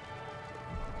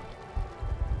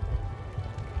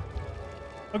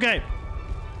 Okay.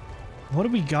 What do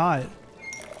we got?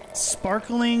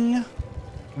 Sparkling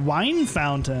wine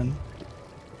fountain.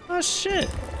 Oh shit.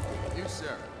 You,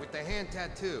 sir, with the hand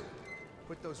tattoo.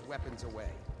 Put those weapons away.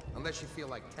 Unless you feel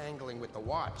like tangling with the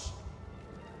watch.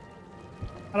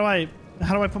 How do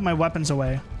I put my weapons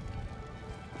away?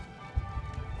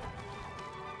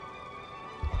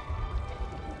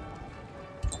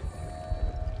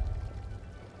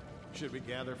 Should we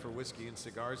gather for whiskey and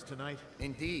cigars tonight?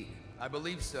 Indeed, I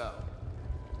believe so.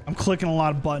 I'm clicking a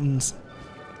lot of buttons.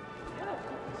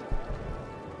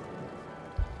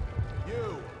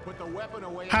 You put the weapon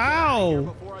away. How?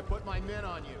 Before I put my men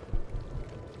on you.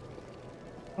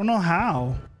 I don't know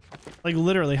how. Like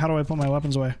literally, how do I put my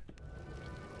weapons away?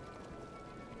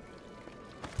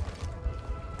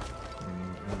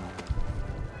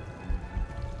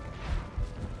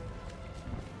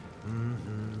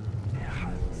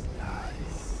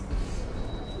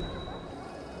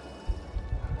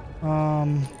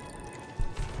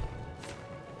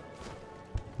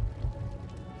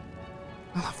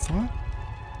 Oh, fuck?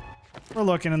 We're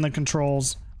looking in the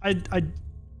controls.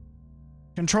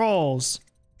 Controls.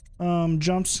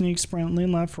 Jump, sneak, sprint,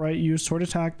 lean left, right, use, sword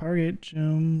attack, power gate,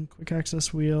 jump, quick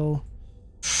access wheel.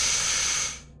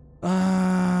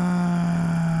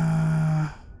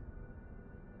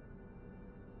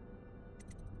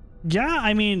 Yeah,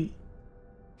 I mean,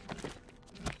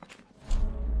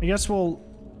 I guess we'll.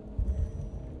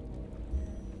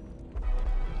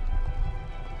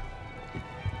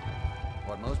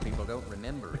 What most people don't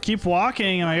remember. Keep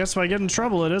walking, and I guess if I get in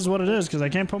trouble, it is what it is, because I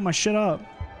can't put my shit up.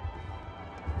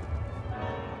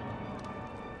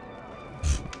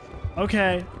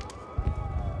 Okay.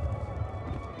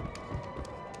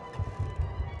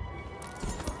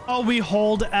 Oh, we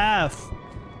hold F.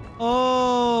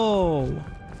 Oh.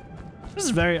 This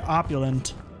is very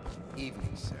opulent.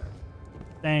 Evening, sir.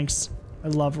 Thanks. I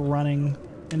love running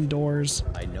indoors.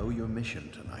 I know your mission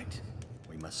tonight.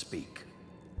 We must speak.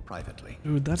 Privately.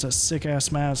 Dude, that's a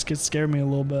sick-ass mask. It scared me a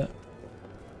little bit.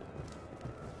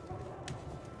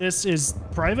 This is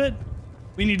private?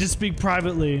 We need to speak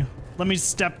privately. Let me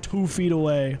step 2 feet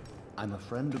away. I'm a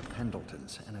friend of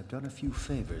Pendleton's, and I've done a few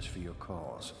favors for your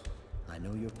cause. I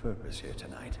know your purpose here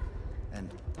tonight.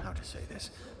 And, how to say this,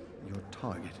 your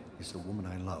target is the woman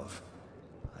I love.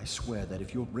 I swear that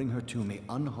if you'll bring her to me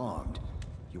unharmed,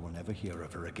 you will never hear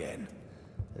of her again.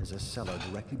 There's a cellar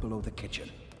directly below the kitchen.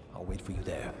 I'll wait for you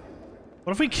there.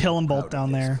 What if we kill them both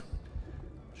down there?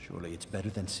 Surely it's better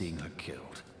than seeing her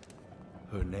killed.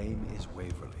 Her name is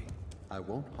Waverly. I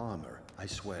won't harm her, I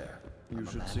swear. You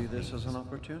should see this as an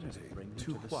opportunity. Bring me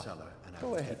to the cellar, and I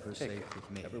will keep her safe with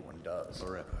me. Everyone does.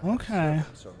 Forever. Okay.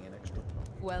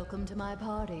 Welcome to my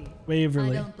party.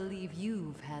 Waverly. I don't believe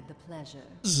you've had the pleasure.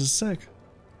 This is sick.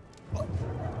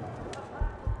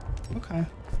 Okay.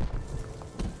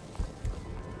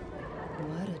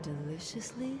 What a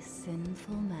deliciously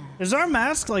sinful mask. Is our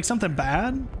mask like something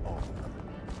bad?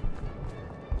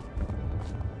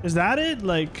 Is that it?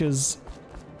 Like, cause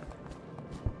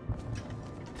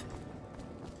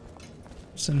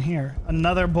what's in here?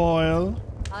 Another boil.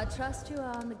 I trust you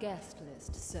are on the guest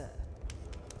list, sir.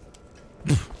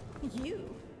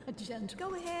 You, a gent.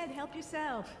 Go ahead, help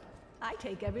yourself. I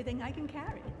take everything I can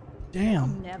carry. Damn. I'll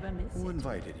never miss Who it.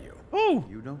 invited you? Oh.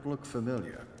 You don't look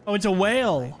familiar. Oh, it's a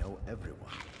whale. I know everyone.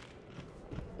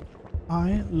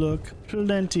 I look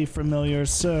plenty familiar,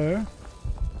 sir.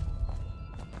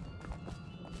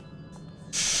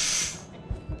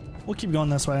 We'll keep going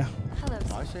this way. Hello,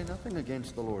 sir. I say nothing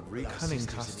against the Lord Regis. Cunning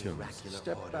costumes.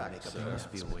 Step back, sir.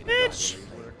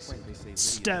 Bitch!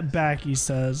 Step back, he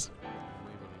says.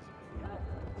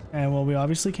 And well, we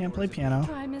obviously can't play piano.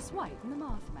 Try Miss White in the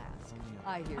moth mask.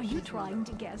 I hear Are you trying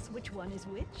to guess which one is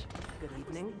which? Good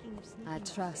evening. I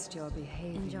trust your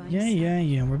behavior.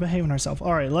 Yeah. We're behaving ourselves.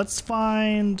 All right, let's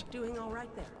find. Doing all right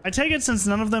there. I take it since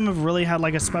none of them have really had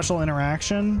like a special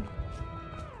interaction.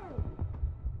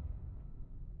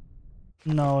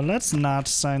 No, let's not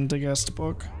sign the guest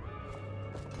book.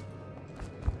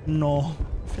 No,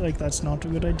 I feel like that's not a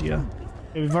good idea.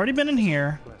 Okay, we've already been in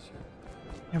here.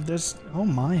 We have this. Oh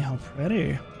my, how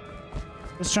pretty.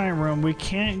 This giant room. We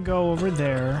can't go over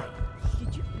there.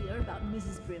 Did you hear about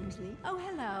Mrs. Brimsley? Oh,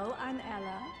 hello. I'm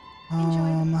Ella.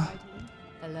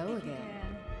 Hello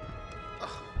again. Ugh,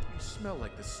 you smell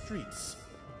like the streets.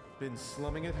 Been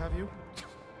slumming it, have you?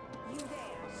 You there.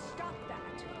 Stop that.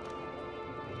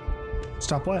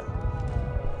 Stop what?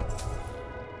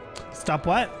 Stop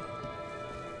what?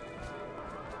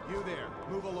 You there,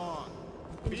 move along.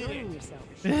 Enjoying yourself.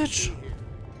 Bitch.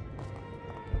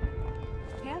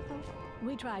 Careful.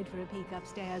 We tried for a peek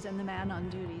upstairs, and the man on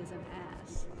duty is an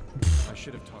ass. I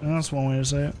should have taught That's one way to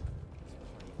say it.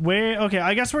 Wait, okay,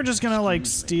 I guess we're just gonna like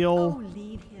steal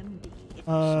Leave him be.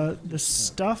 the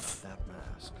stuff.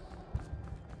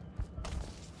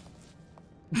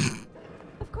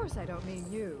 Of course I don't mean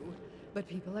you, but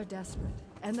people are desperate,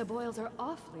 and the Boyles are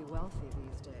awfully wealthy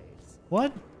these days.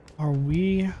 What are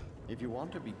we? If you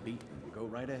want to be beaten, go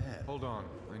right ahead. Hold on,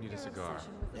 I need a cigar.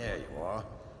 There you are.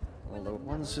 Although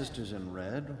one sister's in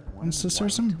red, One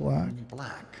sister's in black.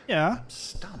 black. Yeah. I'm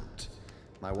stumped.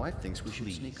 My wife thinks we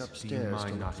should sneak Do you upstairs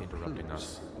mind to not look for interrupting clues,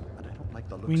 us? but I don't like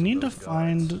the looks We of need to those guards.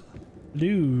 find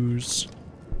clues.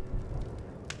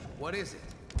 What is it?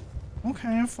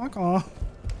 Okay, fuck off.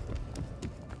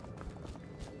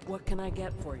 What can I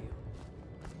get for you?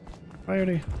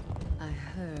 Priority. I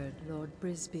heard Lord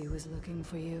Brisby was looking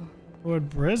for you. Lord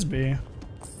Brisby.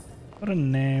 What a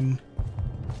name.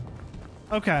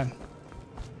 Okay.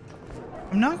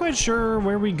 I'm not quite sure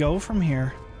where we go from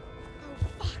here.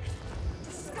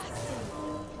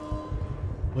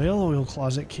 Whale oil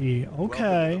closet key.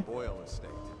 Okay. Oil estate.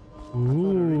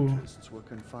 Ooh. Her interests were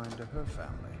confined to her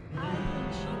family.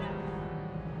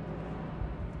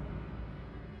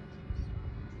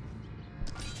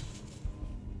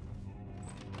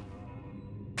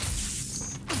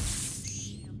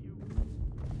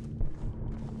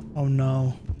 Oh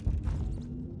no.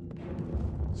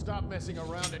 Stop messing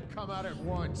around and come out at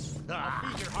once.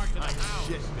 I'll feed your heart to the hound.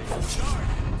 Charge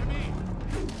to me.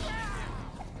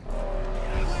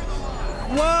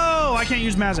 Whoa! I can't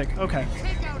use magic. Okay.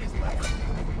 Take out his weapon.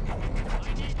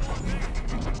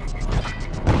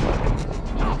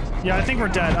 Yeah, I think we're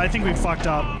dead. I think we fucked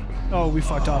up. Oh, we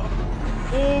fucked up.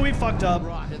 Oh, we fucked up.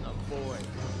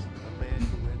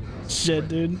 Shit,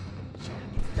 dude.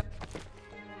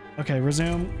 Okay,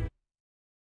 resume.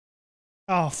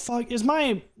 Oh, fuck. Is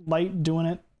my light doing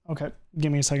it? Okay,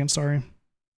 give me a second. Sorry.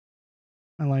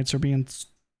 My lights are being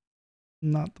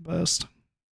not the best.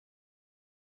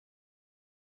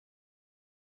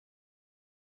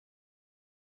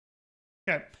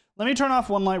 Okay, let me turn off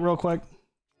one light real quick.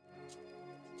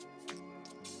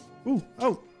 Ooh,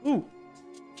 oh, ooh.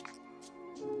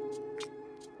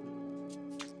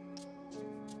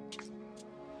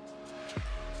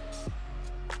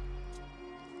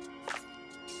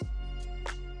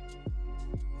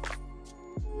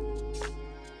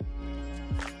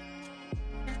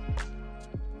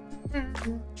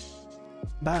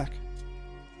 Back.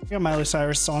 I got Miley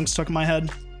Cyrus songs stuck in my head.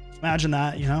 Imagine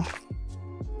that, you know?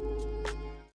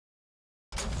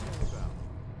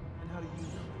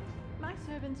 My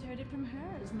servants heard it from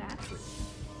hers, naturally.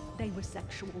 They were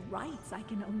sexual rights, I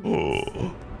can only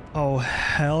say. Oh,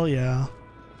 hell yeah.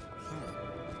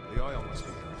 The oil must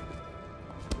be coming.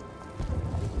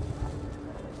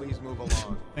 Please move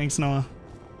along. Thanks, Noah.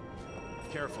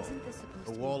 Careful.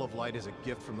 The Wall of Light is a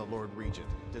gift from the Lord Regent,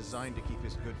 designed to keep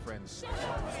his good friends safe.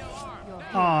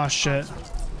 Aw, shit.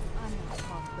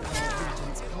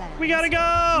 We gotta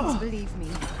go! Believe me,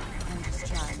 I'm just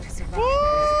trying to survive.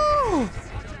 Woo!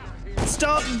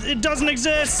 Stop! It doesn't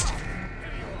exist!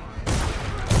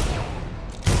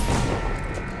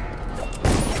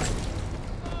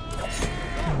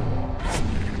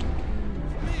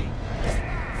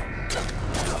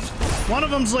 One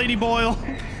of them's Lady Boyle.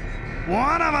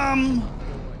 One of them!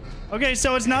 Okay,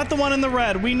 so it's not the one in the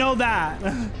red. We know that.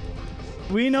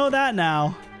 We know that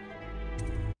now.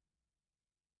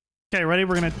 Okay, ready?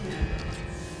 We're gonna...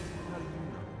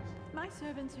 My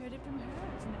servants heard it from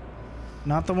hers.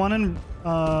 Not the one in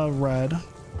red.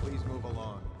 Please move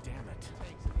along. Damn it.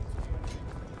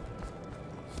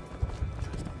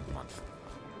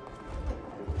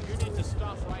 You need to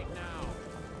stop right now.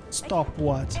 Stop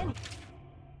what?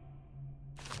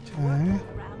 Okay.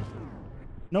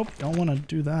 Nope, don't want to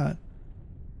do that.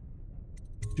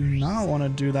 Do not want to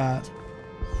do that.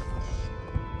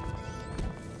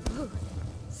 Ooh,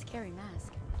 scary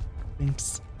mask.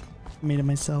 Thanks. Made it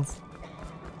myself.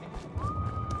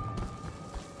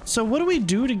 So what do we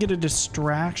do to get a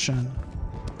distraction?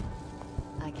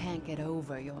 I can't get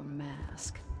over your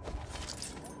mask.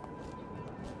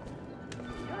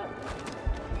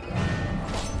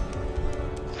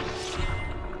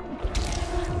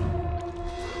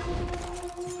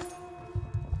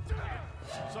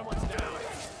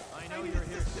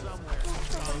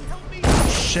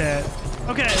 Shit.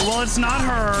 Okay, well, it's not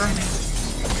her.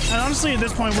 And honestly, at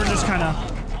this point, we're just kind of...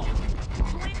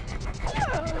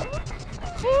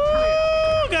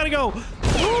 Woo! Gotta go!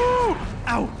 Woo!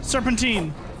 Ow!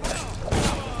 Serpentine!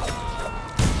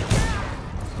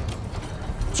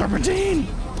 Serpentine!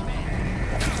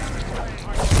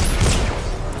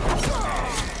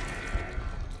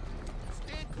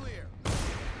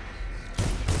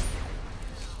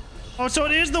 Oh, so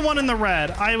it is the one in the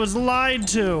red. I was lied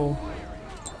to.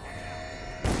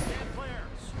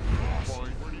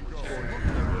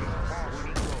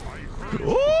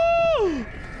 Ooh!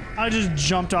 I just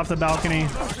jumped off the balcony.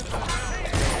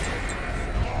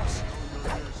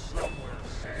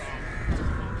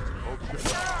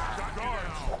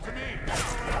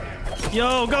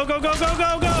 Yo, go, go, go, go,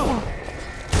 go, go!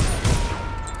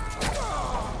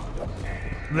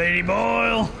 Lady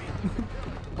Boyle!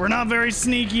 We're not very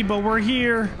sneaky, but we're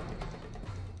here.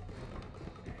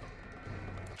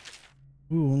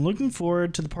 Ooh, looking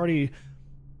forward to the party.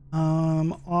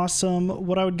 Awesome.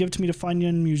 What I would give to me to find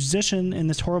a musician in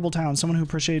this horrible town. Someone who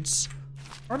appreciates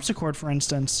harpsichord, for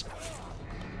instance.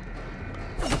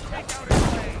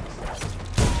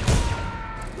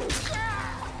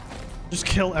 Just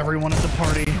kill everyone at the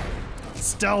party.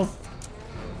 Stealth.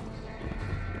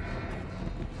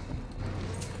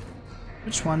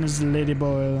 Which one is Lady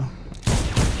Boyle?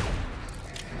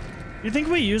 You think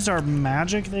we used our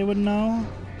magic, they would know?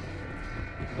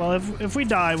 Well, if we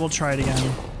die, we'll try it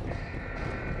again.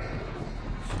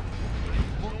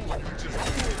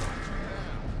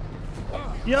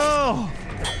 Yo!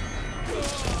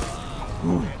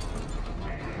 Ooh.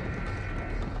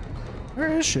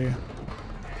 Where is she?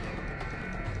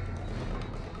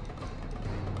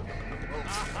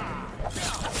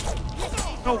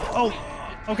 Oh,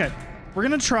 okay. We're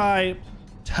gonna try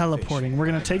teleporting. We're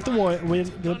gonna take the We're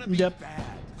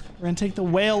gonna take the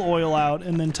whale oil out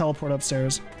and then teleport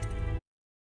upstairs.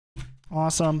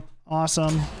 Awesome,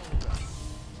 awesome.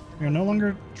 We are no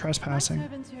longer trespassing.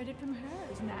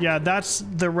 Yeah, that's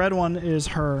the red one is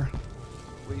her.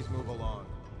 Please move along.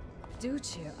 Do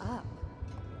cheer up.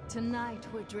 Tonight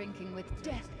we're drinking with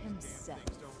Death himself.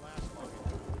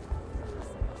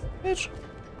 Bitch.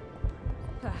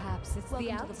 Perhaps it's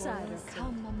the outsider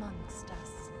come amongst us.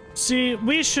 See,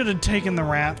 we should have taken the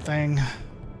rat thing.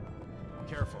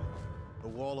 Careful. The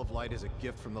Wall of Light is a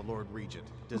gift from the Lord Regent,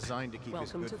 designed to keep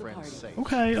his good friends safe.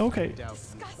 Okay, okay.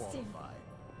 Disgusting.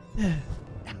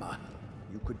 Emma,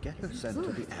 you could get her sent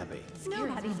to the Abbey.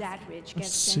 Nobody that rich gets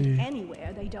see. sent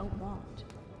anywhere they don't want.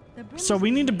 So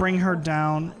we need to bring her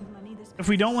down. If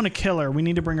we don't want to kill her, we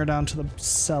need to bring her down to the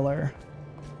cellar.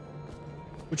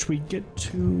 Which we get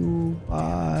to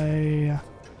by...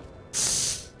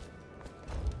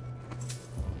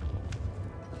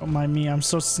 Don't mind me, I'm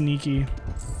so sneaky.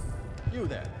 You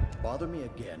there. Bother me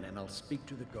again and I'll speak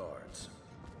to the guards.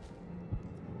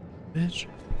 Bitch.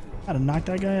 Gotta knock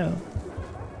that guy out.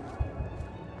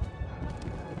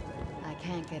 I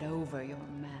can't get over your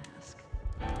mask.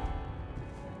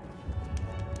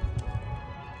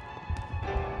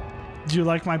 Do you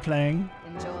like my playing?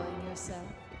 Enjoying yourself?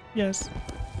 Yes.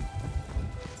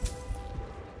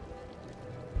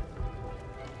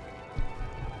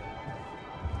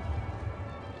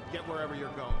 Get wherever you're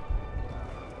going.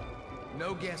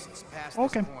 No guests past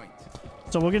Okay. this point.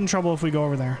 So we'll get in trouble if we go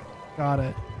over there. Got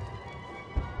it.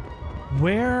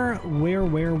 Where? Good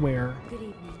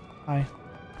evening. Hi.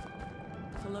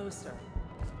 Closer.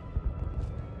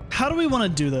 How do we want to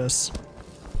do this?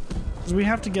 Because we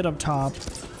have to get up top.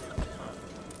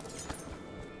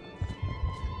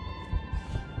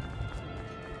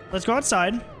 Let's go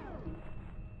outside.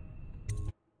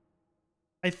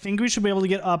 I think we should be able to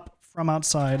get up from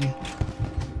outside.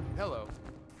 Hello.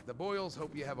 The Boyles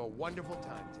hope you have a wonderful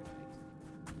time tonight.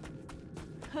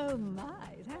 Oh my,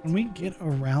 that's Can we get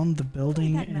around the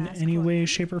building in any way,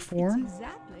 shape, or form?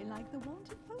 exactly like the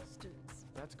wanted posters.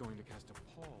 That's going to cast a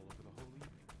pall over the whole evening.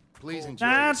 Please enjoy.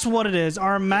 That's what it is.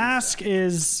 Our mask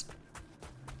is...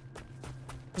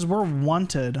 Because we're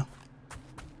wanted.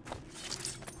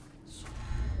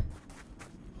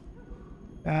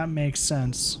 That makes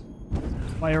sense.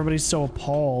 Why everybody's so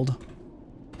appalled.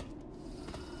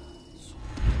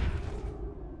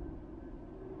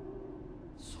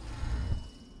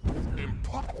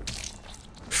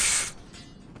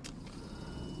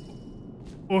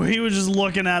 Oh, he was just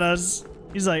looking at us.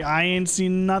 He's like, I ain't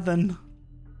seen nothing.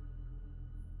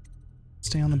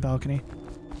 Stay on the balcony.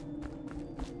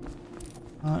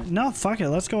 No, fuck it.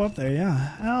 Let's go up there.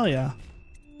 Yeah. Hell yeah.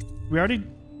 We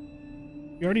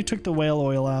already took the whale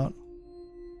oil out.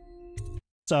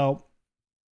 So,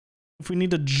 if we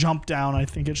need to jump down, I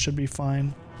think it should be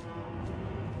fine.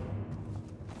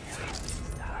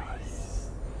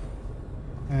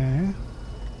 Okay.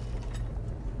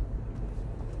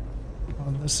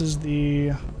 Oh, this is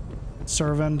the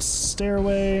servant's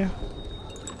stairway.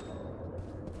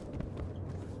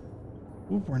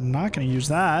 Ooh, we're not going to use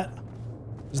that.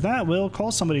 Because that will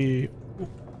call somebody.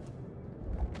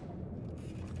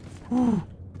 Ooh.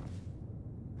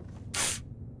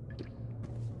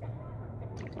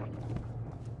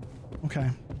 Okay.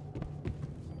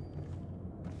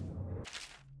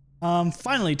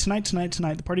 Finally, tonight,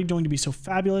 the party going to be so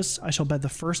fabulous. I shall bet the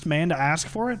first man to ask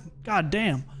for it. God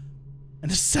damn. And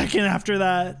the second after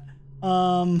that.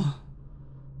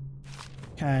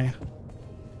 Okay.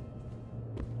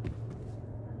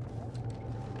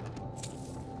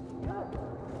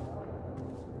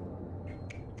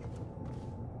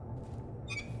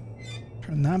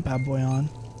 Turn that bad boy on.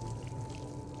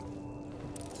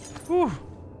 Whew.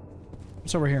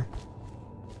 What's over here?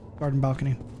 Garden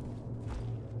balcony.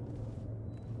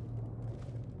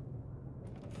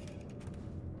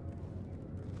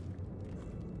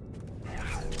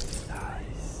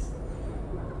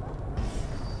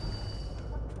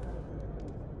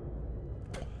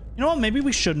 You know what? Maybe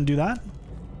we shouldn't do that.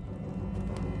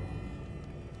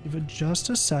 Give it just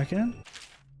a second.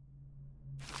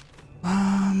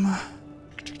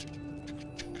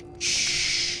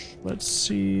 Let's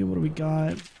see. What do we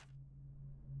got?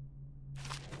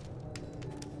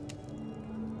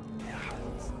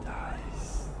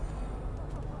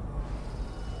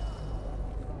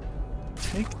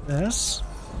 take this.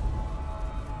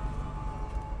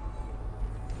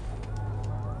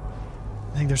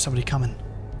 I think there's somebody coming.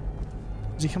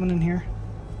 Is he coming in here?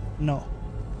 No.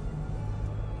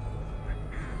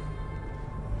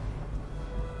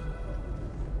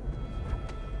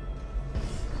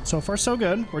 So far, so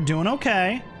good. We're doing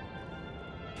okay.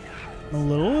 I'm a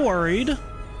little worried.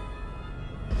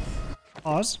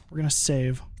 Pause. We're gonna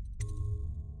save.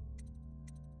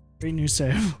 Great new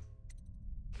save.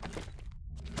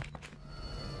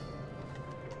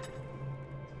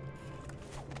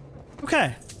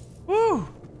 Okay. Woo!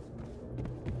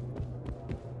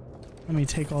 Let me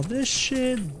take all this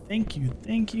shit. Thank you.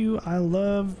 Thank you. I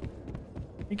love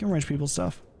making rich people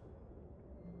stuff.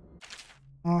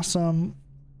 Awesome.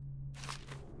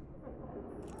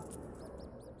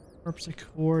 Corpse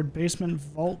Accord, basement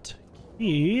vault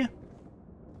key.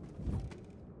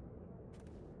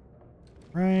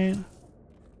 Right.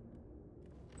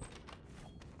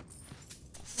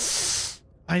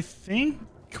 I think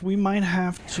we might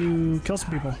have to kill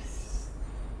some people.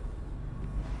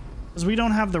 Because we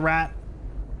don't have the rat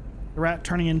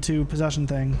turning into possession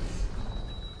thing.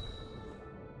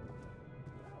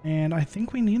 And I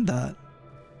think we need that.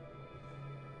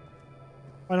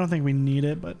 I don't think we need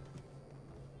it, but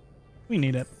we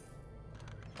need it.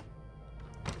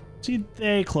 See,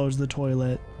 they closed the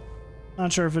toilet.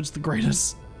 Not sure if it's the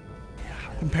greatest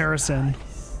comparison.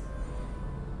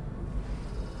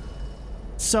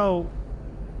 So,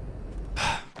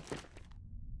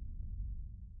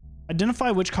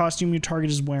 identify which costume your target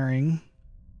is wearing.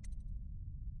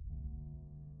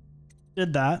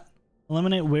 Did that.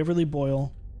 Eliminate Waverly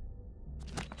Boyle.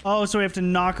 Oh, so we have to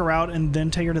knock her out and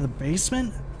then take her to the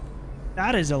basement?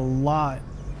 That is a lot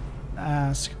to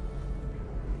ask.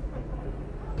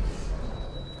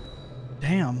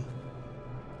 Damn.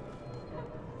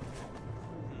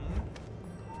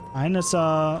 Minus,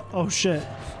 oh shit.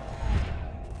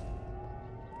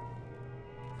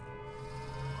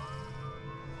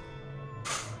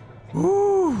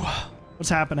 Ooh, what's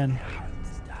happening?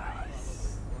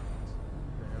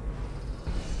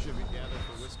 Should we gather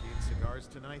for whiskey and cigars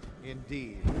tonight?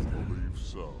 Indeed. I believe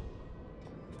so.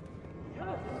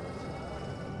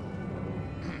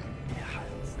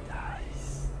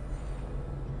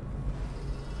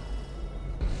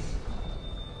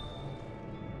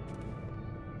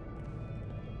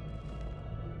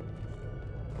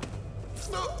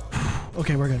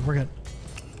 Okay, we're good. We're good.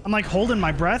 I'm like holding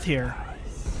my breath here.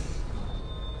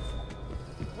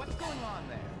 What's going on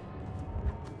there?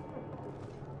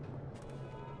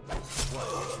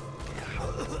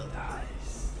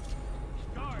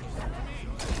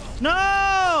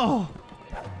 No!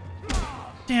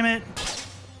 Damn it.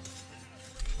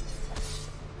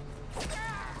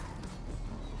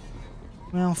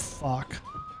 Well, fuck.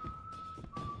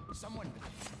 Someone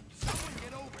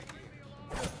get over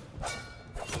here.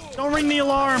 Don't ring the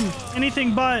alarm.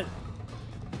 Anything but.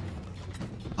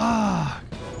 Ah.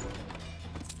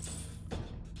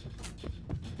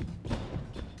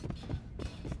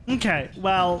 Okay,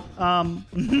 well,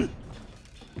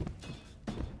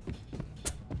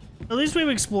 at least we've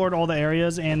explored all the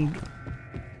areas and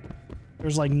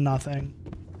there's like nothing.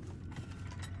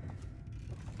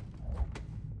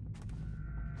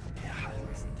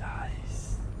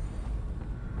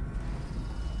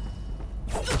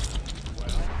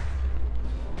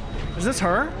 Is this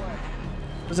her?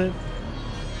 Is it?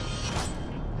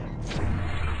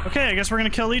 Okay, I guess we're gonna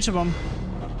kill each of them.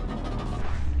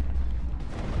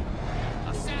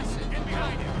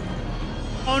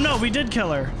 Oh no, we did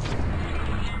kill her.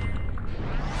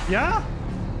 Yeah?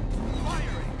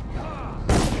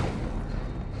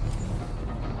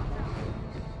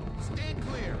 Stand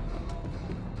clear.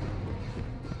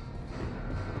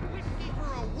 Whiskey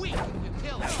for a week if you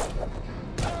kill him.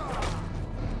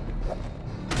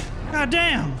 God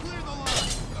damn!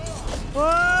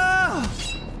 Whoa!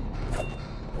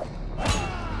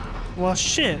 Well,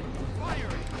 shit.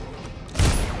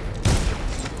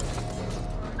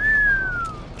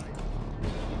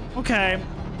 Okay,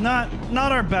 not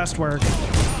our best work. Damn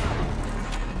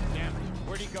it,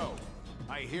 where'd he go?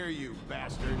 I hear you,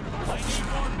 bastard. I need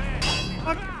more men.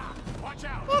 Watch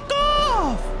out. Fuck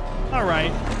off! All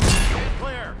right. Stand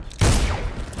clear.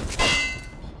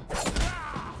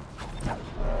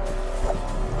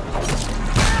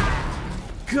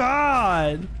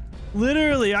 God,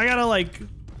 literally, I gotta like.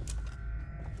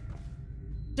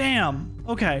 Damn.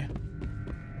 Okay.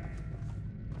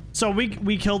 So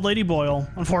we killed Lady Boyle,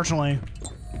 unfortunately.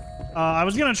 I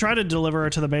was gonna try to deliver her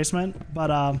to the basement,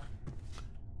 but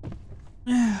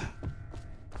you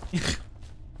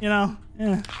know,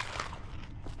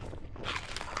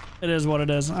 It is what it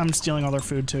is. I'm stealing all their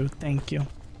food too. Thank you.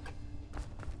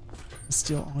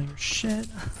 Steal all your shit.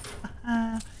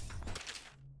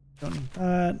 Don't need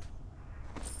that.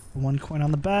 1 coin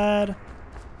on the bed.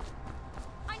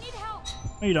 I need help.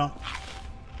 No, you don't.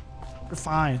 You're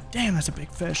fine. Damn, that's a big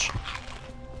fish.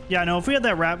 Yeah, no, if we had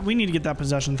that wrap, we need to get that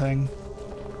possession thing.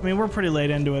 I mean, we're pretty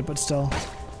late into it, but still.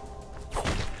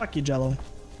 Fuck you, Jello.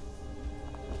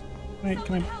 Wait,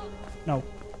 come here. No.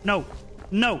 No.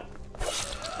 No.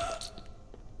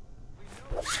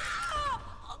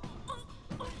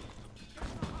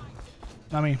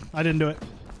 Not me. I didn't do it.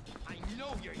 I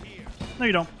know you're here. No,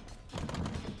 you don't.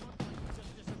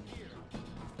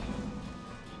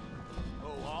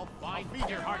 Oh, I'll feed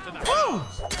your heart to the Woo!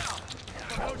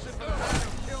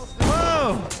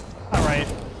 Whoa! All right.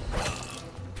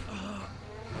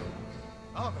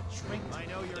 I'll have a drink. I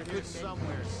know you're here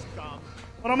somewhere, scum.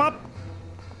 Put him up.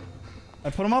 I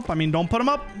put him up. I mean, don't put him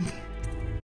up.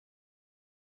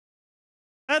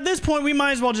 At this point, we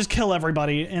might as well just kill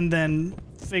everybody and then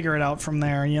figure it out from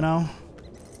there, you know?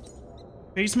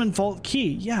 Basement vault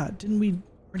key. Yeah, didn't we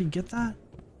already get that?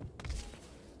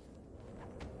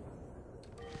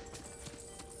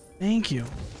 Thank you.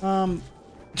 So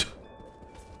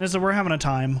we're having a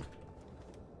time.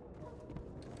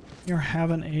 You're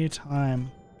having a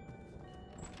time.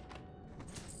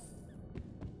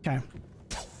 Okay.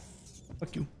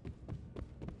 Fuck you.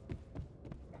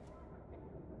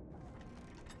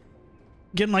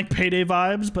 Getting like Payday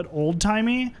vibes, but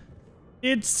old-timey.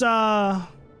 It's not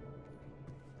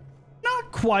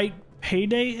quite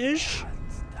Payday-ish.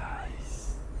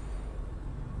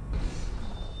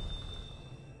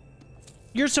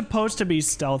 You're supposed to be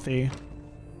stealthy.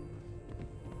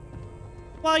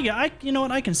 Well, yeah, you know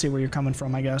what? I can see where you're coming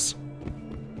from, I guess.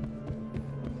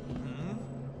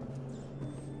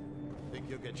 Think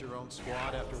you'll get your own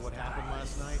squad after what happened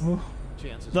last night? Oh.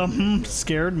 Chances The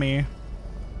scared me.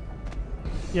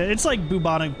 Yeah, it's like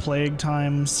bubonic plague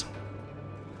times.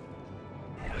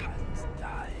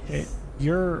 Okay,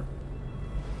 you're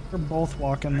both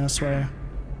walking this way.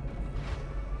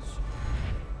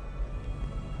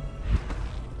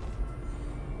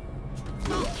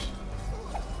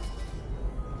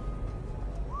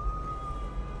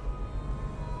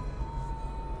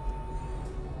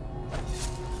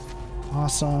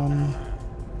 Awesome.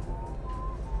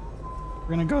 We're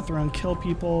gonna go through and kill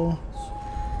people.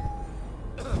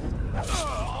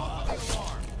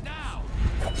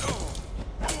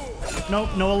 Nope,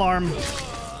 no alarm.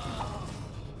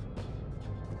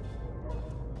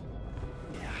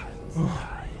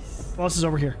 What else is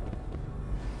over here?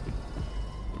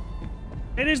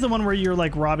 It is the one where you're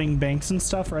like robbing banks and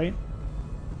stuff, right?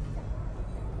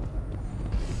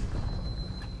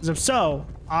 'Cause if so,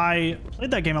 I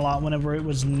played that game a lot whenever it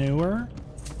was newer,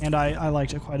 and I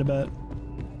liked it quite a bit.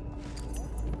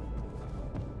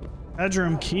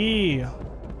 Bedroom key.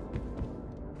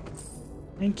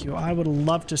 Thank you. I would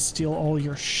love to steal all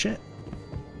your shit.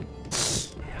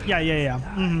 Yeah.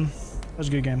 That was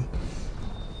a good game.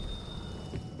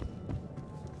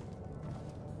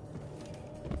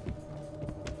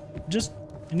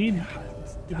 I need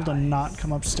people to not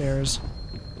come upstairs.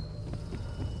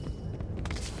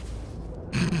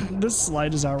 This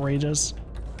slide is outrageous.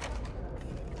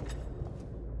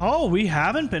 Oh, we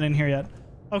haven't been in here yet.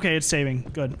 Okay, it's saving.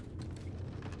 Good.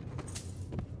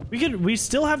 We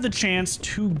still have the chance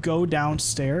to go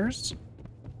downstairs.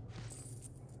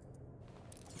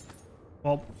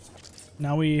 Well,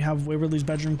 now we have Waverly's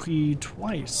bedroom key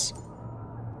twice.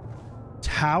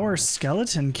 Tower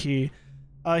skeleton key.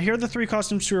 Here are the 3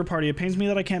 costumes to your party. It pains me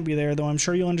that I can't be there, though I'm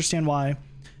sure you'll understand why.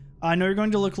 I know you're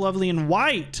going to look lovely in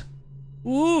white.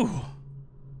 Ooh.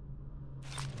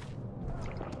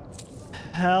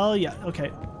 Hell yeah. Okay.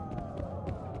 I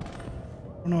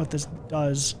don't know what this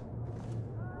does.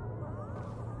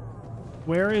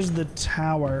 Where is the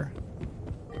tower?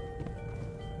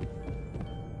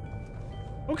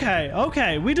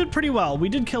 Okay. We did pretty well. We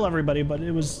did kill everybody, but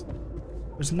it was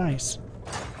nice.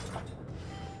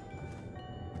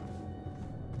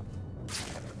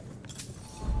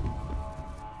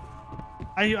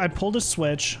 I pulled a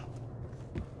switch.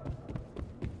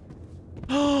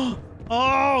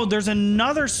 Oh, there's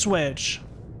another switch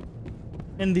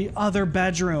in the other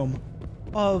bedroom.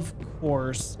 Of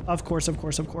course.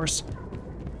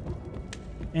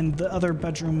 And the other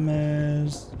bedroom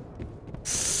is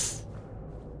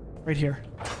right here.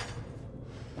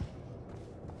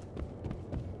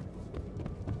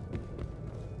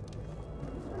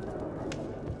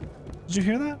 Did you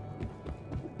hear that?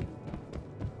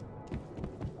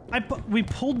 We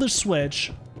pulled the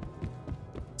switch.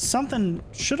 Something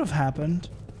should have happened.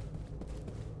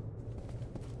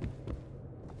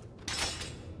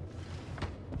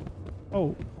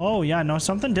 Oh yeah, no,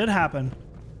 something did happen.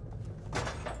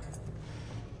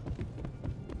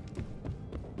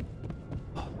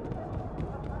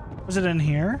 Was it in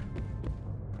here?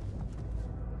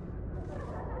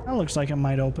 That looks like it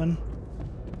might open.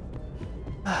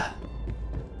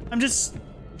 I'm just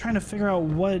trying to figure out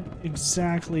what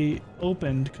exactly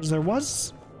opened, because there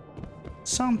was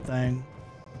something.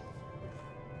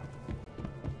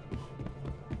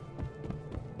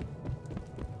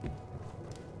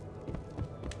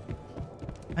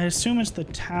 I assume it's the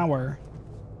tower.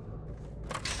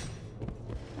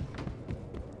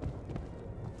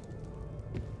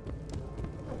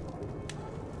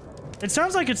 It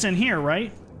sounds like it's in here,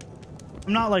 right?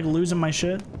 I'm not like losing my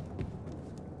shit.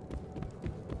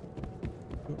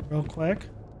 Real quick.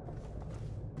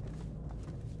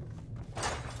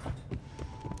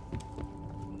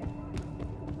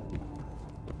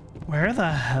 Where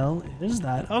the hell is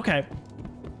that? Okay.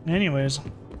 Anyways.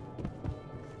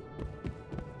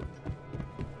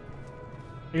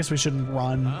 I guess we shouldn't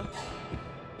run. Huh?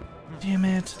 Damn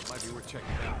it. Might be worth checking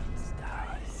out.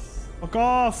 Fuck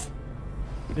off.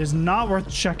 It is not worth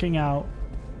checking out.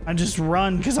 I just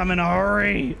run because I'm in a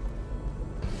hurry.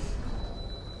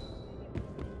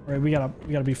 All right, we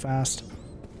gotta be fast.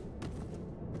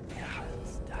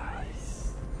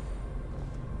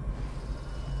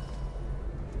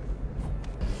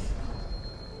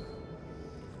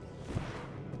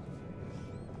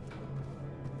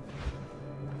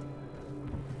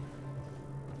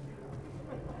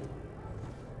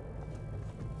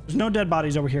 There's no dead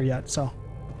bodies over here yet, so.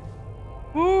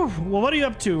 Ooh, well, what are you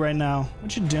up to right now?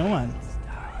 What you doing?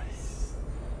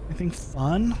 Anything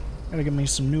fun? Gotta give me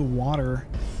some new water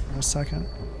for a second.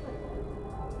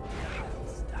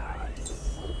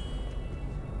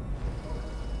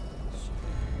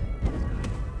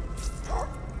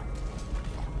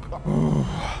 Ooh.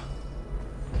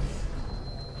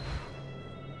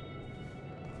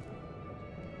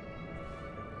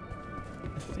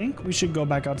 I think we should go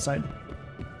back outside.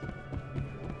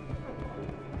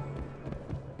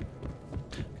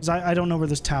 Because I don't know where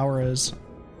this tower is.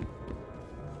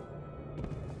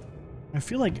 I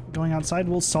feel like going outside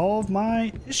will solve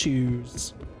my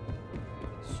issues.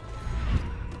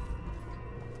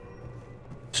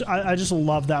 I just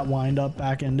love that wind up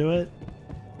back into it.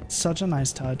 Such a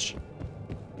nice touch.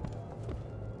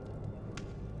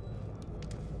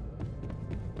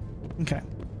 Okay.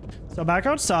 So back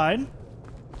outside.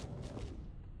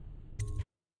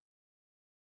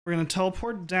 We're gonna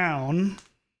teleport down.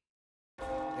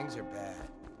 Things are bad.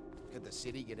 Could the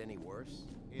city get any worse?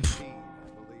 Indeed,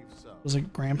 I believe so. Was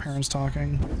it grandparents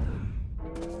talking?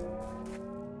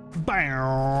 Bam.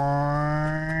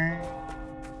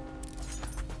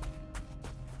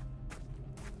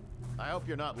 I hope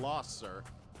you're not lost, sir.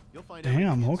 You'll find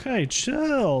Damn, okay,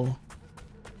 chill.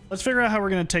 Let's figure out how we're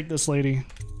gonna take this lady.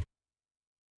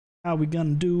 How we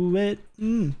gonna do it?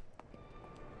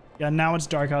 Yeah, now it's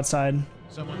dark outside.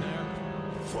 Someone there?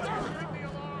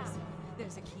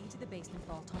 There's a key to the basement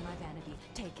vault on my vanity.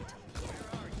 Take it.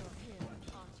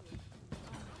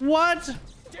 What?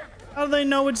 How do they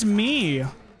know it's me?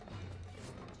 Just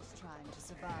trying to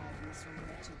survive in this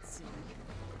wretched city.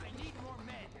 I need more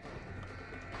men.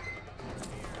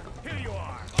 Here you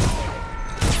are.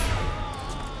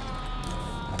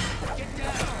 Get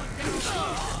down.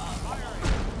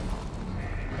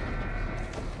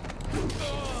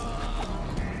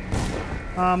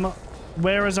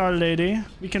 Where is our lady?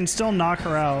 We can still knock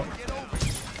her out.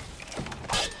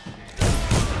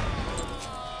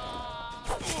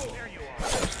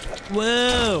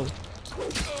 Whoa!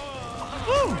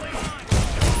 Woo!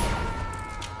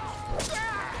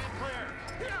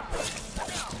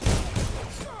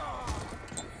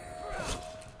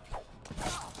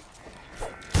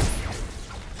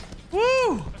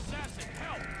 Woo!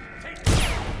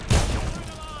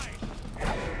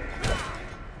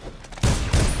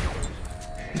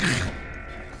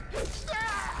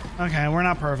 Okay, we're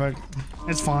not perfect.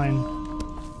 It's fine.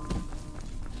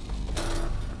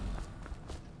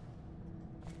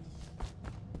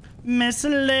 Miss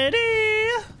Lady!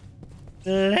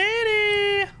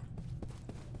 Lady!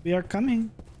 We are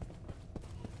coming.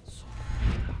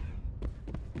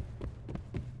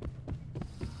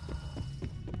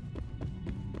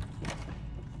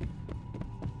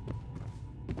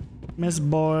 Miss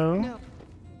Boyle. No.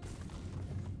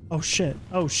 Oh shit.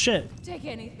 Oh shit. Take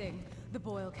anything. The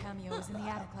Boyle cameo is in the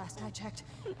attic last I checked.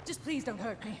 Just please don't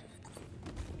hurt me.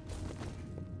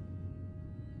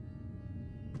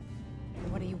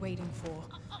 What are you waiting for?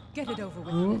 Get it over with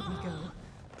and let me go.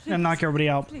 Please, And knock everybody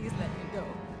out. Please let me go.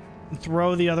 And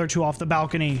throw the other two off the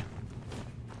balcony.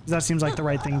 That seems like the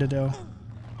right thing to do.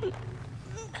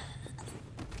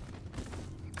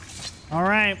 All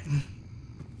right.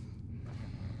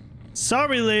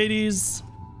 Sorry, ladies.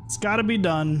 It's gotta be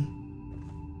done.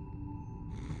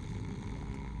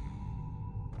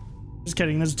 Just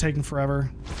kidding, this is taking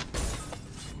forever.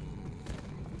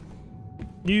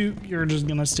 You're just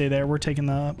gonna stay there. We're taking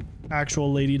the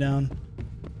actual lady down.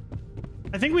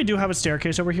 I think we do have a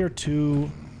staircase over here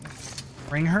to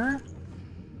bring her.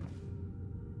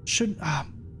 Should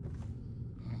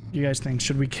you guys think,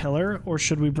 should we kill her or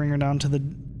should we bring her down to the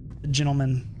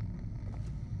gentleman?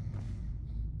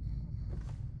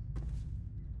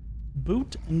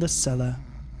 Boot in the cellar.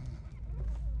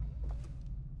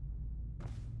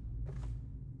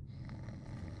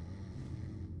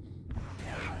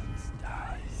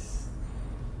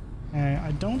 Okay,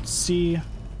 I don't see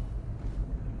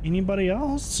anybody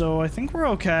else, so I think we're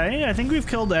okay. I think we've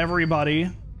killed everybody.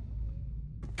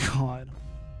 God.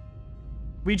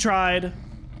 We tried.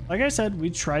 Like I said, we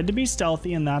tried to be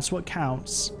stealthy, and that's what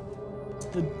counts. It's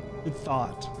the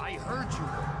thought. I heard you.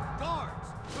 Guards,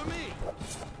 for me.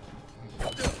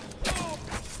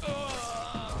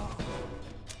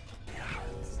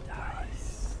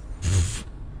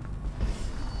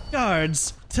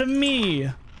 Guards, to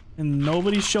me. And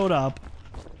nobody showed up.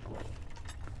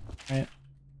 All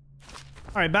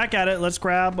right, back at it. Let's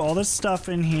grab all this stuff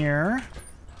in here.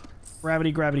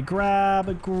 Gravity, gravity,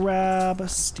 grab.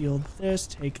 Steal this,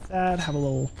 take that, have a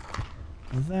little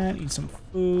of that, eat some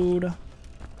food.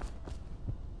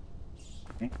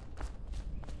 Okay.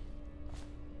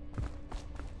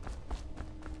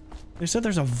 They said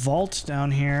there's a vault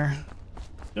down here.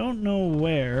 Don't know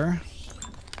where.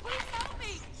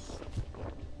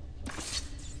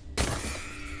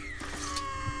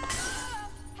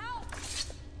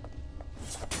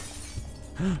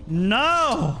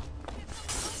 No!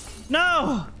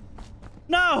 No!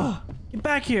 No! Get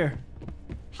back here!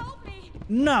 Help me!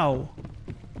 No!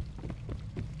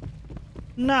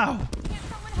 No! Can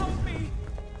someone help me?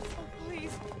 Oh,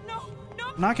 please, no!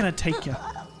 I'm not gonna take you.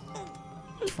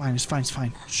 It's fine, it's fine, it's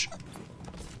fine. Shh.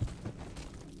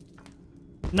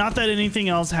 Not that anything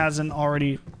else hasn't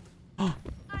already. I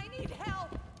need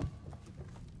help!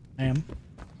 I am.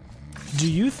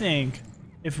 Do you think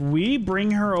if we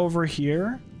bring her over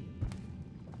here...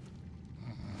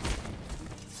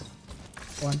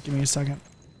 Hold on, give me a second.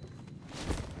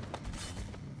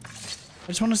 I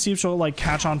just want to see if she'll like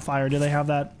catch on fire. Do they have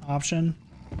that option?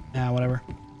 Nah, whatever.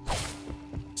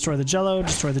 Destroy the jello,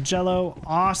 destroy the jello.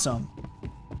 Awesome.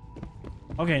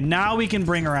 Okay, now we can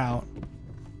bring her out.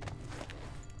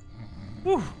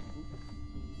 Whew.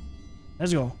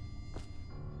 Let's go.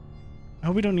 I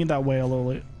hope we don't need that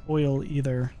whale oil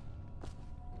either.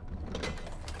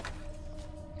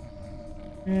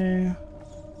 Okay.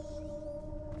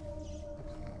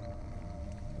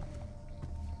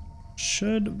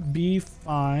 Should be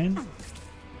fine.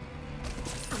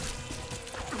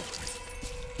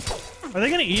 Are they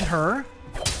gonna eat her?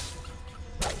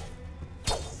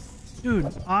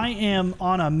 Dude, I am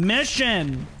on a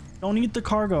mission. Don't eat the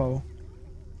cargo.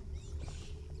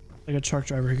 Like a truck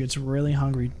driver who gets really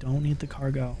hungry. Don't eat the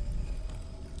cargo.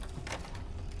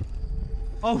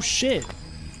 Oh shit.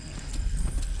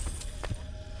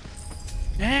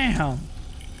 Damn.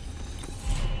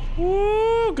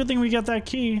 Woo, good thing we got that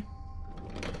key.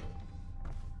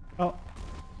 Oh.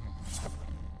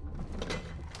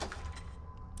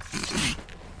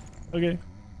 Okay.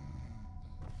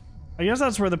 I guess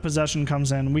that's where the possession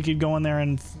comes in. We could go in there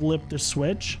and flip the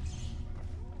switch.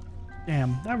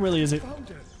 Damn, that really is it.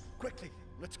 Quickly,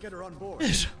 let's get her on board.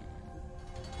 It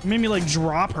made me like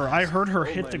drop her. I heard her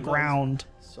hit the ground.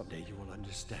 Someday you will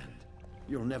understand.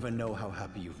 You'll never know how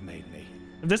happy you've made me.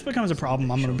 If this becomes a problem,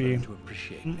 I'm gonna be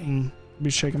be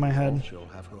shaking my head. She'll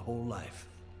have her whole life.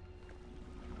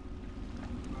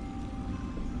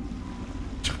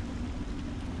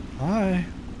 Hi.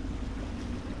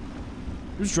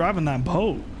 Who's driving that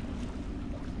boat?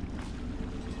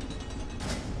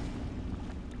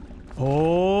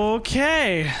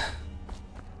 Okay.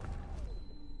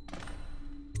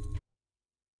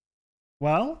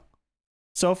 Well,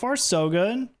 so far so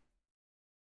good.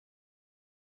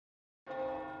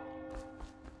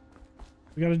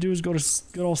 We gotta do is go to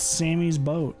good old Sammy's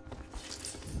boat.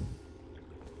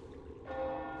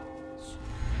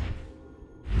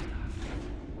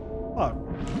 Fuck.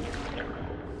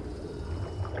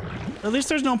 At least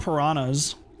there's no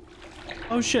piranhas.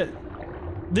 Oh shit.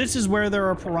 This is where there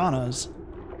are piranhas.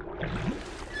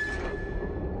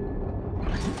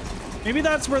 Maybe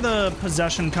that's where the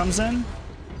possession comes in.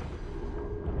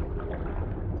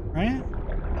 Right?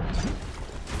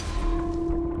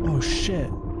 Oh shit.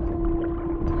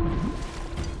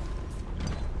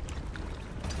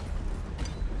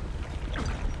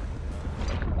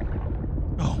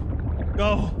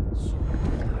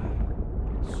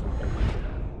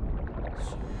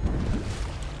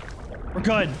 We're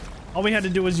good. All we had to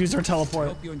do was use our I teleport.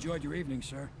 hope you enjoyed your evening,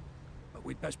 sir. But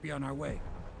we'd best be on our way.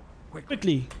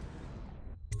 Quickly.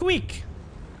 Quick.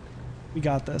 We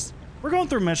got this. We're going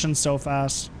through missions so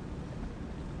fast.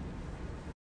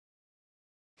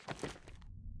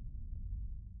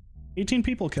 $18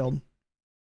 people killed.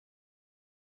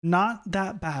 Not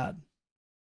that bad.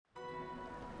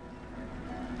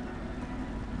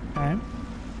 Okay.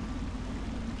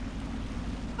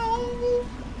 Oh.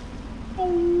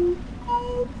 Oh.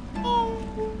 Oh.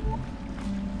 Oh.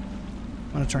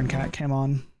 I'm gonna turn cat cam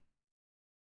on.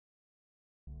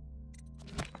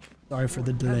 Sorry for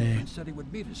the delay. Pendleton said he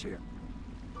would meet us here.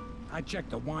 I checked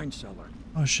the wine cellar.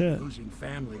 Oh shit. Losing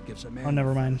family gives a man. Oh,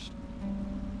 never mind.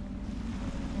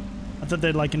 I thought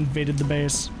they'd like invaded the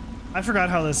base. I forgot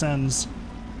how this ends.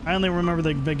 I only remember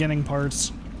the beginning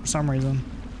parts for some reason.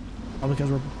 Probably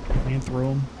because we're playing through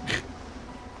them.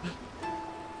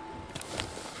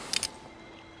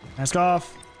 Mask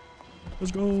off.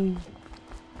 Let's go.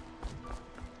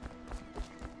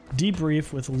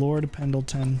 Debrief with Lord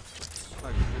Pendleton.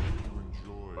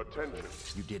 Attention.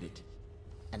 You did it.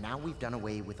 And now we've done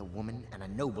away with a woman, and a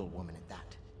noble woman at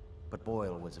that. But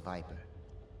Boyle was a viper.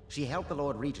 She helped the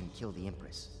Lord Regent kill the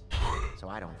Empress. So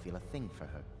I don't feel a thing for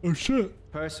her. Oh shit.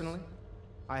 Personally,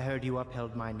 I heard you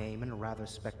upheld my name in a rather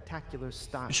spectacular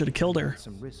style. You should have killed her.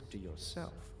 Some risk to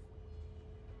yourself.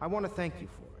 I want to thank you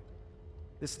for it.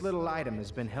 This little item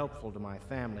has been helpful to my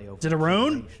family over Is it a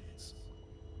rune? generations.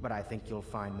 But I think you'll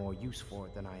find more use for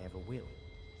it than I ever will.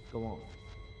 Go on.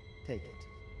 Take it.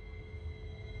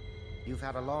 You've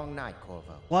had a long night,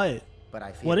 Corvo. What? But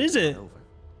I feel What is it's it? not over.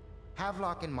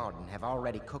 Havelock and Martin have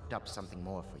already cooked up something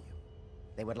more for you.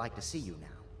 They would like to see you now,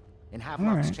 in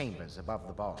Havelock's Alright. chambers above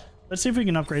the bar. Let's see if we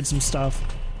can upgrade some stuff.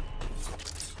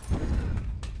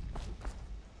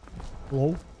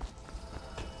 Hello?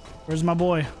 Where's my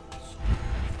boy?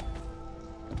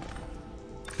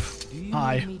 Do you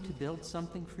Hi. need me to build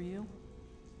something for you?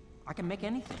 I can make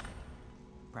anything,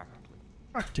 practically.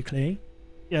 Practically.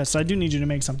 Yes, I do need you to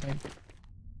make something.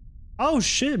 Oh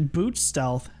shit, boot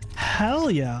stealth.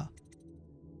 Hell yeah.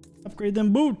 Upgrade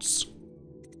them boots.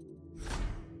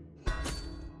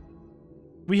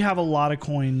 We have a lot of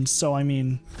coins, so I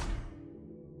mean...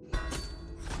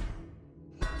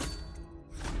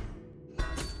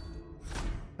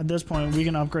 At this point, we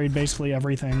can upgrade basically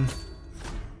everything.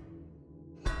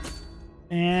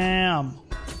 Damn.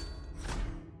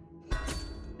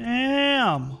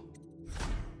 Damn.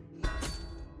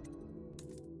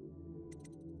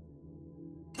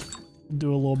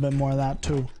 Do a little bit more of that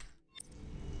too.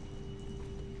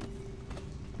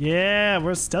 Yeah,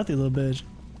 we're a stealthy little bitch.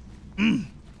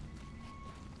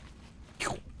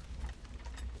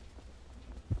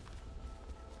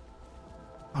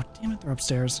 Oh, damn it, they're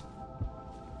upstairs.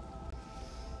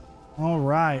 All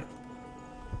right.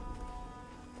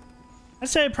 I'd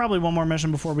say probably one more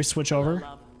mission before we switch over.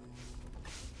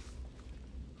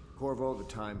 Corvo, the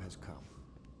time has come.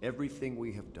 Everything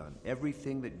we have done,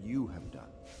 everything that you have done,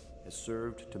 has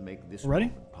served to make this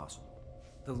moment possible.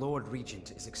 The Lord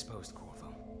Regent is exposed,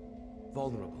 Corvo.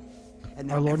 Vulnerable.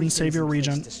 And Our Lord and Savior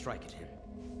Regent. To strike at him.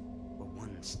 We're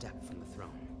one step from the throne.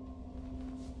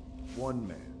 One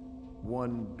man,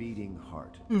 one beating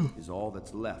heart, is all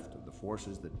that's left of the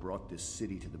forces that brought this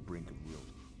city to the brink of ruin.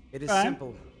 It is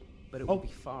simple, but it will be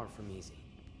far from easy.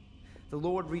 The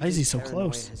Lord Regent's so paranoia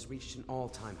close? has reached an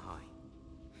all-time high.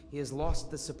 He has lost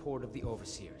the support of the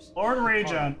overseers, Lord the Regent.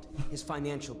 Parliament, his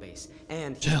financial base,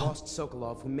 and he lost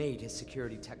Sokolov, who made his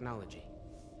security technology.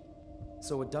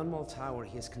 So at Dunwall Tower,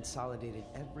 he has consolidated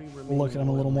every remaining We'll look at him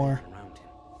a little more. around him.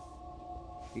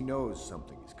 He knows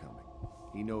something is coming.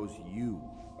 He knows you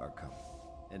are coming.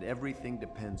 And everything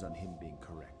depends on him being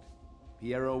correct.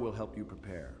 Piero will help you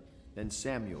prepare. Then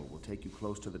Samuel will take you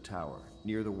close to the tower,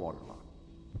 near the waterlock.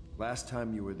 Last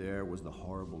time you were there was the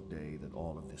horrible day that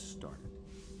all of this started.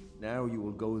 Now you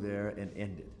will go there and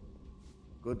end it.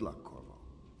 Good luck, Corvo.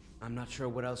 I'm not sure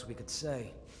what else we could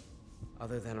say,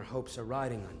 other than our hopes are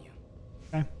riding on you.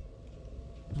 Okay.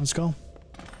 Let's go.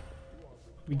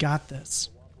 We got this.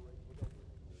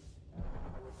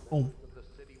 Boom.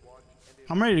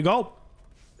 I'm ready to go.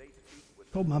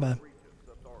 Oh, my bad.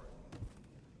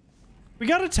 We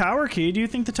got a tower key. Do you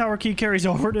think the tower key carries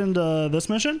over into this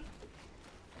mission?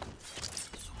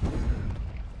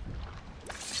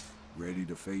 Ready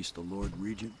to face the Lord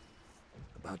Regent?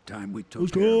 About time we took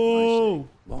Let's care of go. my city.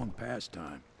 Long past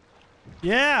time.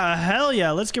 Yeah, hell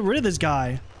yeah. Let's get rid of this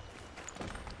guy.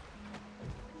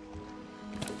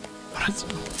 I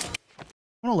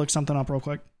want to look something up real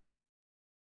quick.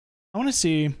 I want to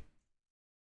see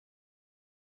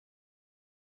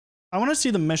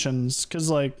the missions, because,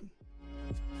 like,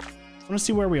 want to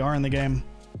see where we are in the game.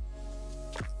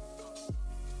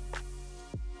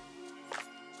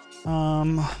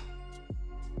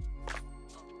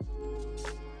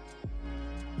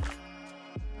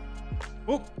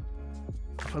 Oh,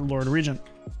 Lord Regent.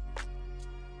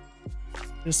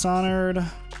 Dishonored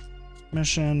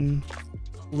mission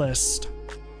list.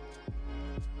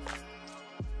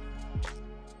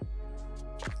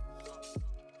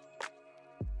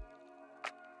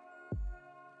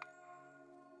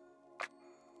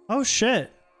 Oh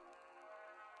shit.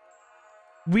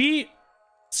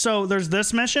 So there's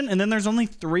this mission and then there's only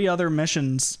 3 other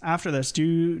missions after this. Do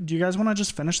you guys want to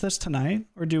just finish this tonight,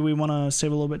 or do we want to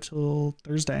save a little bit till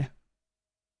Thursday?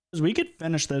 Because we could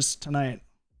finish this tonight.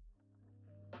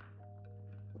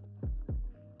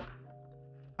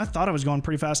 I thought I was going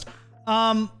pretty fast.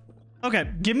 Okay,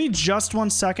 give me just 1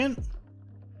 second.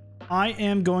 I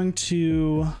am going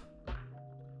to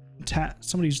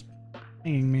somebody's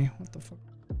pinging me. What the fuck?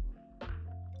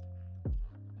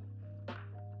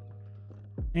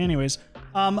 Anyways,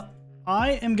 I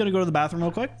am gonna go to the bathroom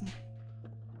real quick.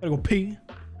 Gotta go pee.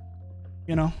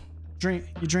 You know, you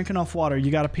drink enough water,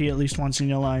 you gotta pee at least once in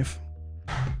your life.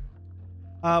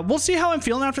 We'll see how I'm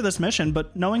feeling after this mission,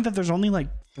 but knowing that there's only like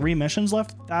 3 missions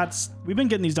left, we've been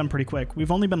getting these done pretty quick.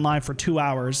 We've only been live for 2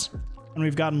 hours, and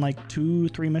we've gotten like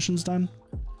 2-3 missions done.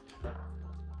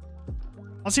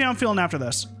 I'll see how I'm feeling after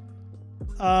this.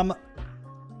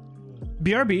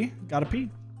 BRB, gotta pee.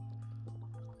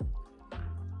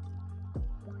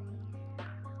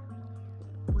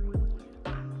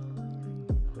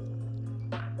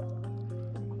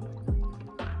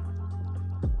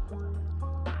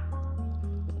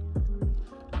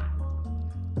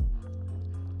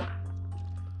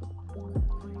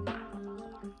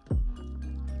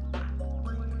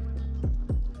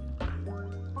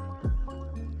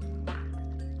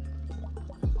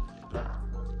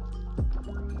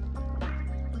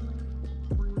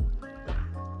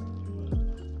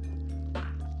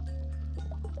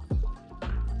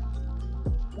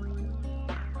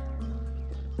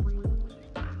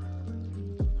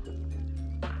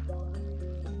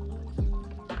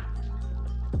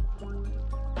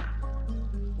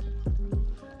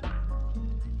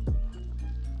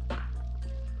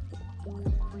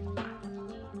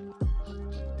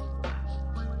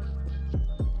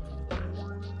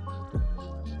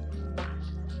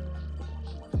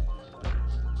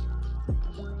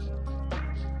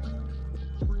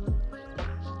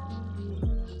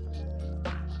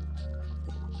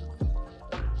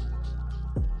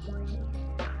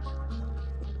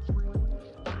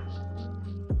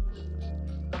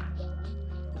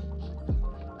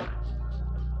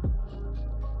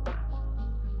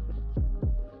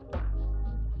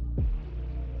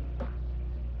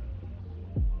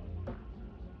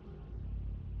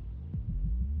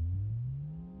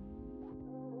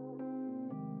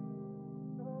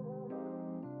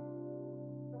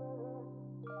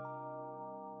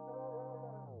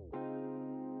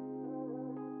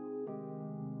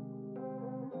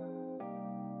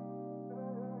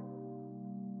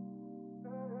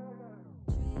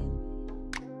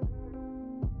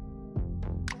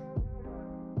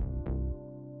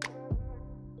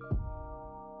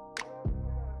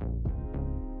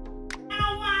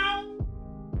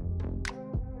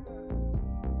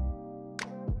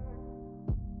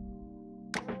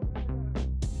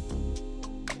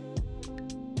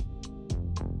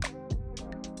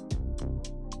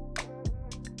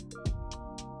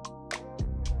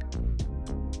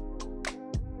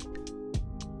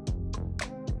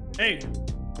 Hey.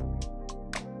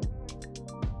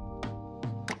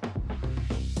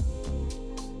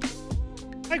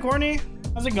 Hi, Courtney.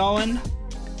 How's it going?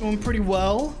 Doing pretty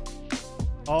well.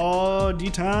 Oh,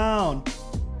 D-Town.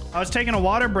 I was taking a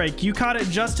water break. You caught it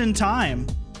just in time.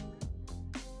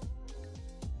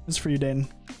 This is for you, Dayton.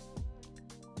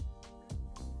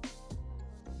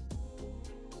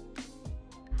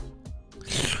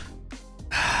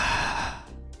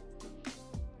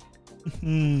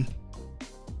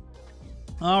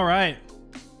 All right.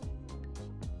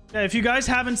 Yeah, if you guys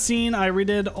haven't seen, I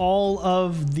redid all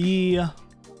of the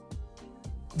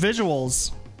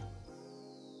visuals.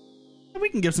 We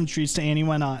can give some treats to Annie,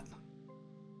 why not?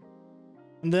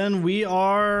 And then we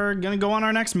are gonna go on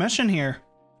our next mission here.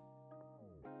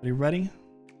 Are you ready?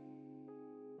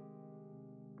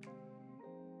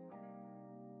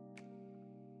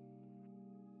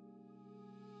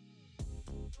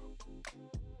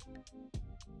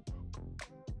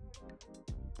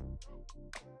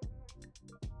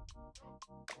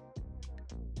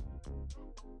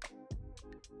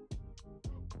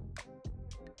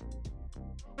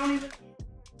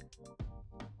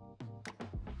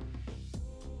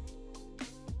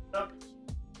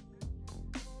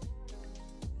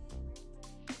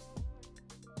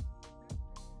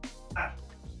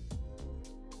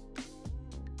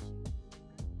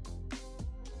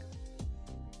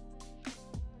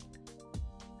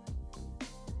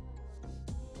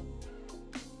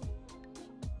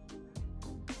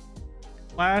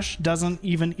 Flash doesn't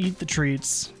even eat the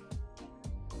treats.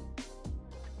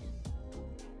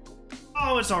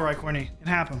 Oh, it's all right, Courtney. It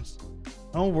happens.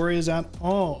 Don't worry, is that?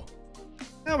 Oh,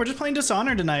 yeah, we're just playing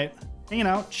Dishonored tonight, hanging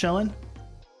out, chilling.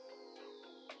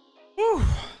 Whew.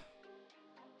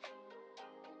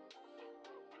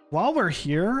 While we're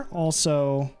here,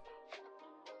 also,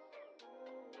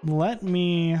 let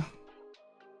me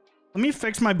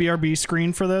fix my BRB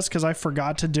screen for this because I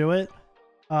forgot to do it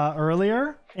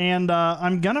earlier, and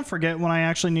I'm gonna forget when I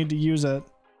actually need to use it.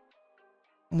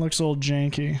 It looks a little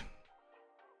janky.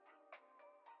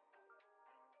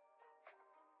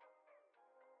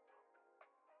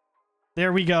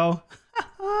 There we go.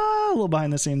 A little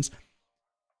behind the scenes.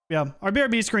 Yeah, our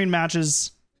BRB screen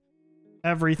matches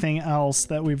everything else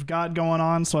that we've got going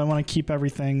on, so I want to keep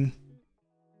everything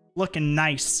looking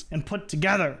nice and put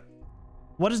together.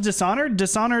 What is Dishonored?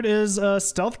 Dishonored is a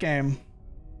stealth game.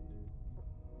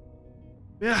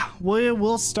 Yeah,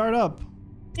 we'll start up.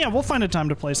 Yeah, we'll find a time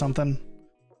to play something.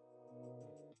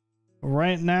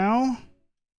 Right now,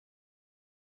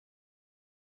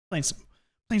 playing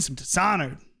some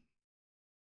Dishonored.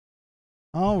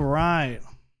 All right,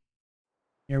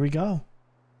 here we go.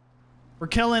 We're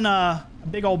killing a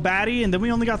big old baddie, and then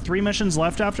we only got 3 missions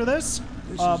left after this.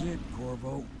 This is it,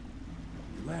 Corvo.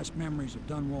 Your last memories of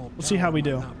Dunwall. We'll see how we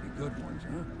do. Might not be good ones,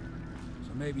 huh?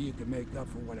 So maybe you can make up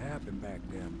for what happened back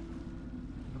then.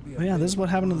 Oh yeah, this is what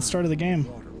happened at the start of the game.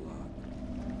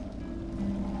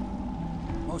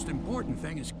 Most important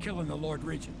thing is killing the Lord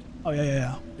Regent. Oh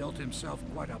yeah. Built himself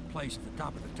quite a place at the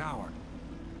top of the tower.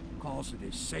 Calls it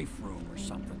his safe room or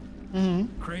something.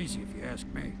 Mm-hmm. Crazy if you ask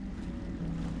me.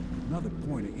 Another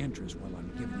point of interest while I'm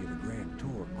giving you the grand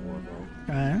tour, Corvo.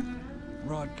 Okay.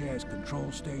 Broadcast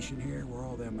control station here where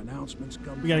all them announcements come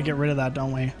from. We gotta get rid of that,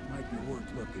 don't we? Might be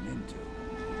worth looking into.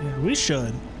 Yeah, we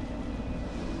should.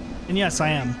 And yes, I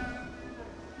am.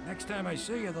 Next time I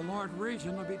see you, the Lord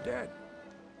Regent will be dead.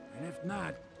 And if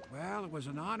not, well, it was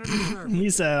an honor to serve.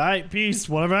 He said, all right, peace,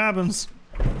 whatever happens.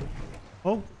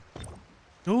 Oh.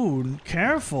 Dude,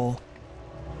 careful.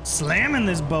 Slamming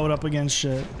this boat up against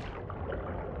shit.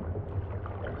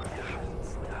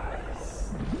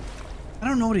 I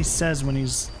don't know what he says when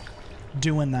he's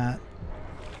doing that.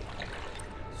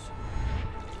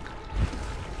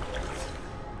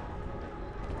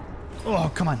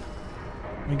 Oh, come on.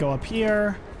 Let me go up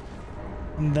here.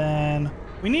 And then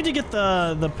we need to get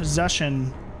the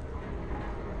possession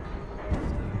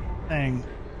thing.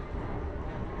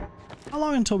 How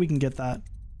long until we can get that?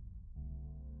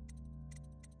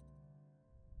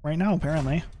 Right now,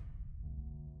 apparently.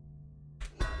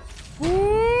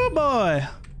 Ooh, boy.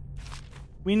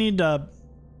 We need to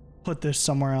put this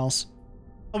somewhere else.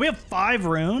 Oh, we have 5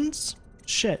 runes?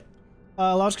 Shit.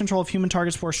 Allows control of human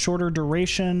targets for a shorter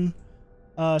duration.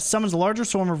 Summons a larger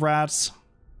swarm of rats.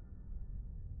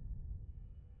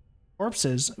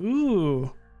 Corpses.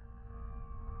 Ooh.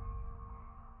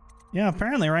 Yeah,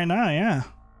 apparently right now, yeah.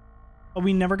 Oh,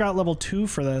 we never got level 2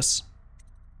 for this.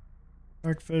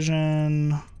 Dark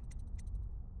vision.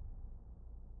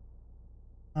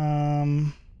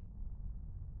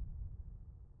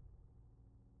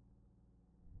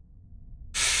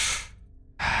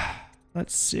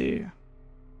 Let's see.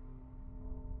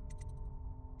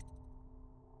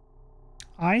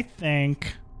 I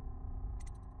think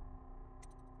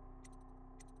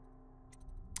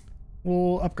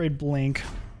we'll upgrade Blink.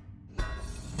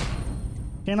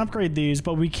 Can't upgrade these,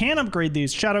 but we can upgrade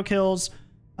these. Shadow kills.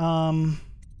 Yeah,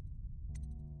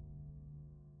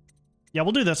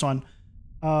 we'll do this one.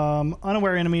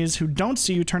 Unaware enemies who don't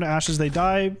see you turn to ashes, they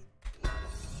die.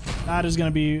 That is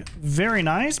going to be very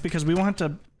nice because we won't have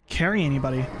to carry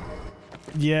anybody.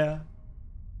 Yeah.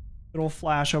 Good old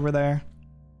Flash over there.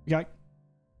 We got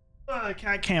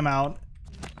cat cam out.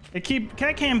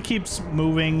 Cat cam keeps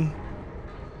moving.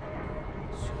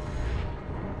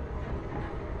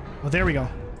 Oh, there we go.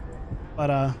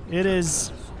 But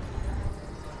it's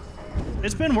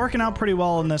been working out pretty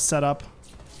well in this setup.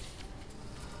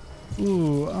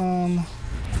 Ooh,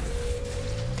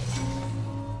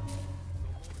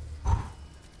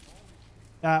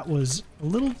 that was a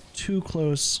little too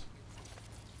close.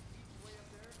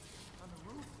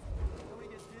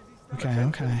 Okay.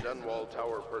 Dunwall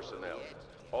Tower personnel.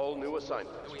 All new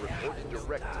assignments reported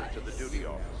directly to the duty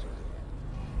officer.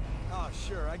 Oh,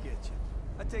 sure, I get you.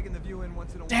 I've taken the view in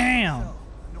once in a while. Damn. Myself.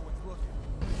 No one's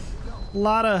looking. A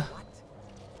lot of.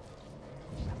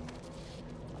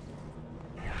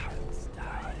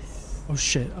 Oh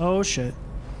shit. Oh shit.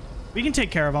 We can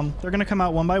take care of them. They're gonna come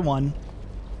out one by one.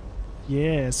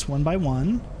 Yes, one by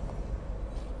one.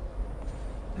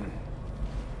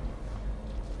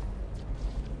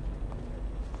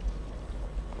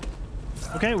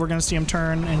 Okay, we're gonna see him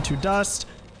turn into dust.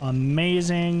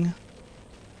 Amazing.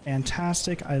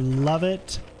 Fantastic. I love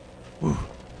it. Woo.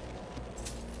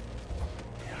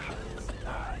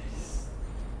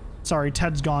 Sorry,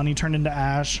 Ted's gone. He turned into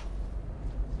ash.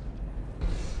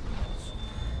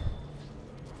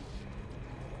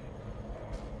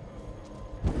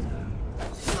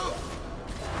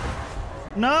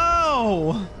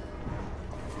 No!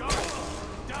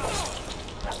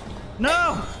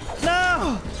 No!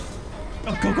 No!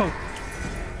 Oh, go, go.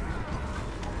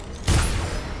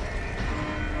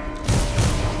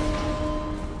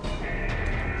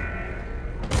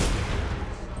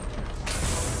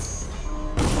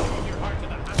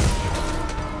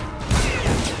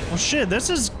 Oh shit, this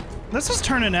is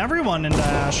turning everyone into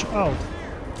ash. Oh.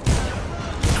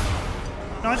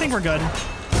 No, I think we're good.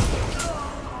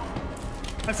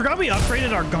 I forgot we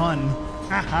upgraded our gun.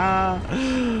 Haha.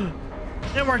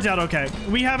 It worked out okay.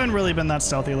 We haven't really been that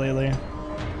stealthy lately.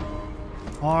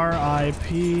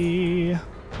 R.I.P.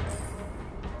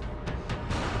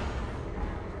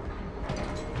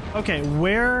 Okay,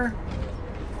 where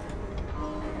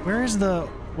is the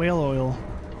whale oil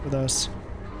for this?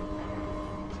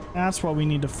 That's what we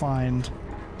need to find.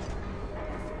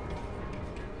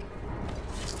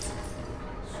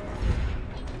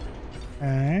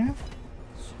 Okay.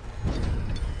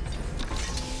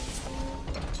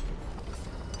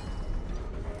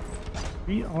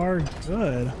 We are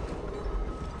good.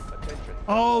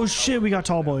 Oh shit, we got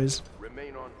tall boys.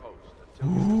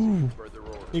 Ooh,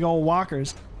 big old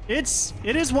walkers. It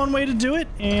is one way to do it,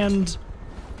 and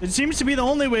it seems to be the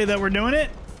only way that we're doing it,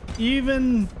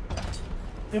 even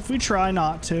if we try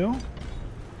not to.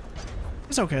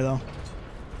 It's okay though.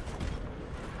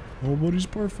 Nobody's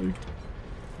perfect.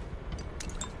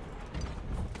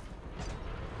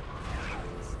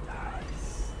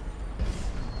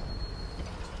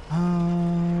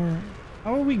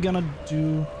 How are we gonna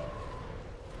do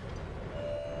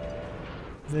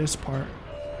this part?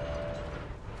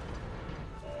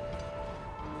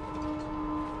 Don't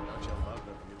you love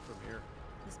the view from here?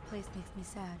 This place makes me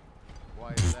sad.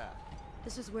 Why is that?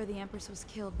 This is where the Empress was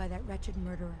killed by that wretched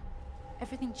murderer.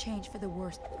 Everything changed for the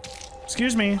worse.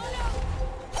 Excuse me.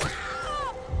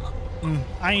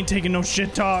 I ain't taking no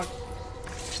shit talk.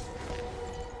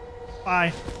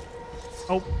 Bye.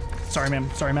 Oh, sorry, ma'am.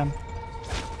 Sorry, ma'am.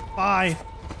 Bye.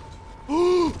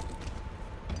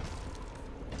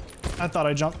 I thought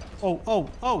I jumped. Oh.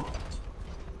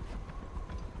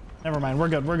 Never mind. We're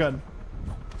good. We're good.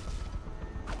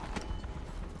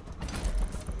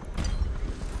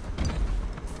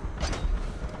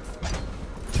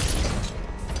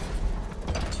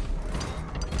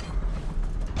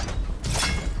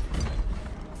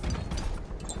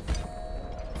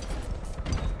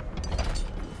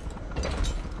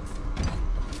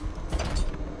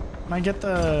 Can I get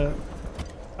the...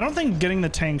 I don't think getting the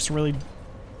tanks really...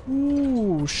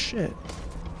 Ooh, shit.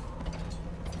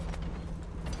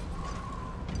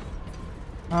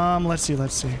 Let's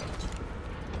see.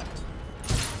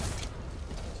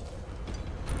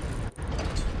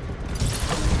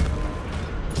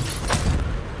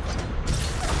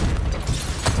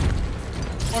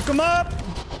 Fuck him up!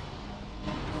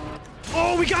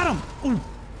 Oh, we got him! Ooh.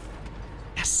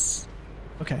 Yes!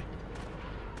 Okay.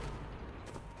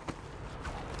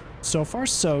 So far,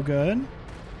 so good.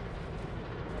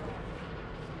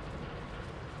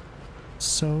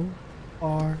 So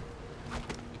far,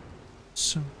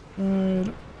 so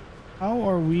good. How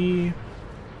are we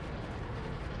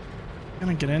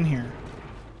gonna get in here?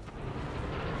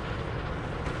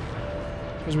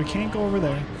 Because we can't go over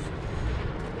there.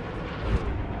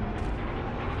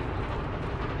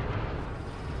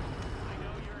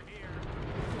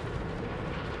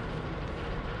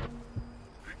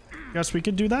 Guess we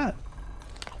could do that.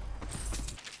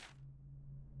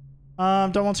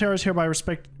 Dunwall Tower is hereby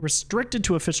restricted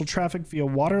to official traffic via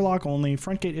waterlock only.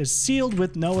 Front gate is sealed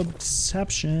with no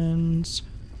exceptions.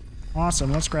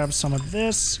 Awesome. Let's grab some of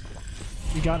this.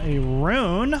 We got a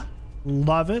rune.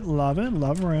 Love it. Love it.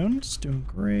 Love runes. Doing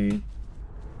great.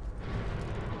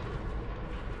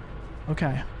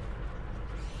 Okay.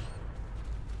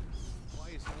 Why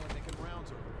is someone making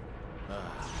rounds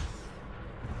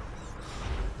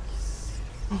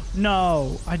over?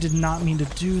 No, I did not mean to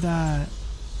do that.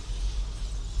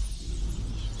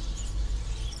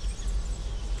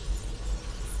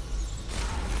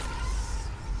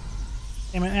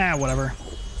 Damn it. Whatever.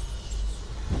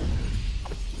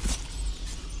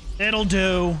 It'll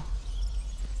do.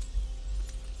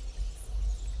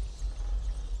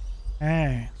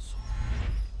 Hey.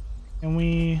 Can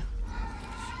we...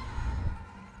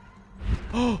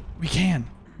 Oh, we can.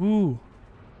 Ooh.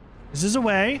 This is a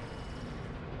way.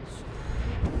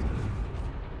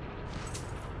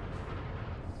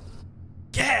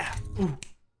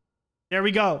 There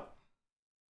we go.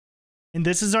 And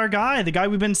this is our guy, the guy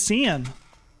we've been seeing.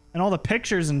 And all the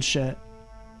pictures and shit.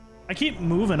 I keep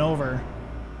moving over.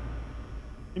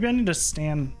 Maybe I need to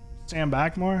stand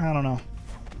back more? I don't know.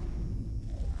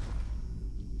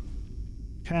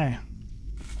 Okay.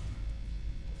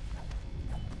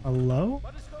 Hello?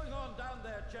 What is going on down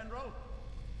there, General?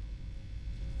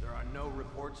 There are no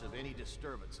reports of any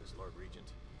disturbances, Lord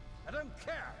Regent. I don't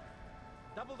care.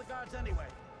 Double the guards anyway.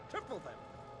 Triple them.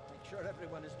 Make sure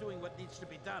everyone is doing what needs to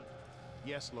be done.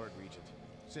 Yes, Lord Regent.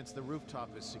 Since the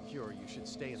rooftop is secure, you should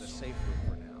stay in the safe room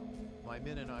for now. My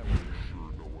men and I will be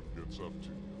sure no one gets up to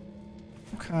you.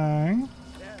 Okay.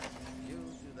 Yeah, you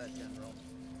do that, General.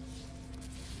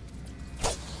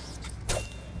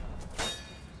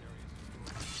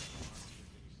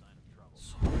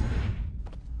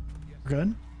 We're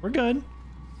good. We're good.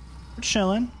 We're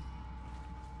chilling.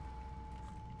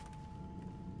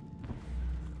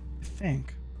 I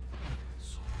think.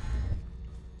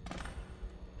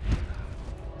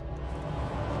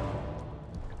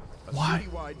 Why?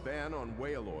 Ban on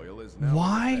whale oil is now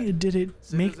Why did it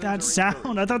make that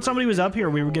sound? I thought somebody was up here.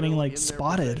 We were getting like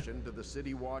spotted. to the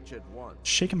city watch at once.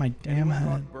 Shaking my damn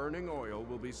head. Burning oil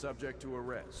will be subject to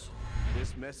arrest.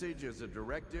 This message is a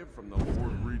directive from the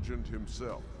Lord Regent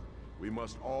himself. We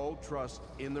must all trust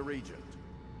in the Regent.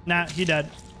 Nah, he dead.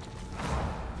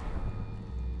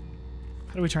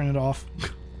 How do we turn it off?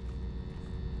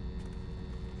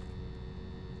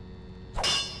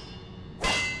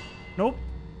 Nope.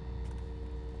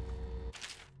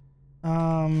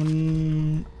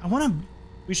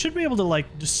 We should be able to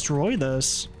like destroy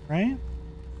this, right?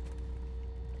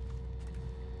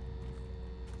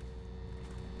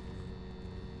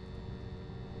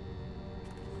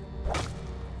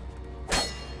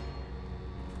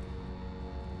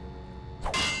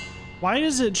 Why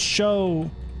does it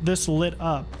show this lit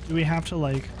up? Do we have to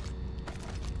like...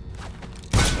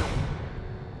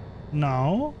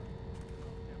 No.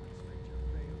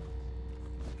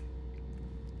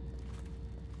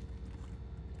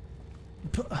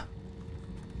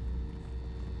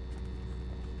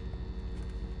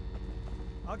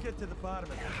 I'll get to the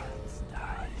bottom of it.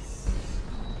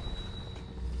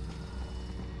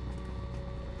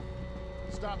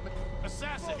 Stop it.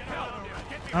 Assassin, help!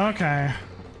 Okay.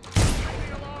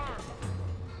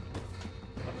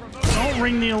 Don't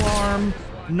ring the alarm.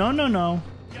 No, no, no.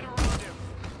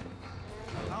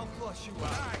 I'll flush you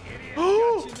out.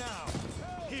 Oh! Got you now.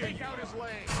 Here, take out his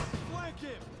leg. Flank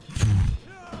him.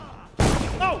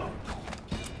 Oh!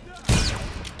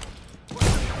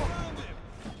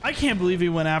 I can't believe he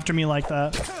went after me like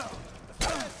that.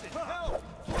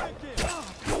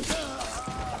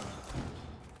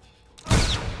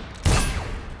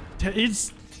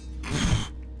 It's...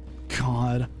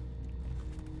 God.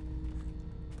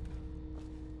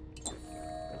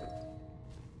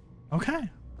 Okay.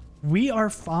 We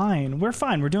are fine. We're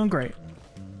fine. We're doing great.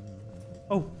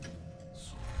 Oh.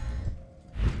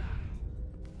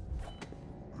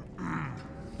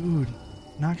 Dude.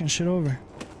 Knocking shit over.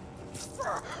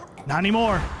 Not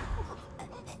anymore.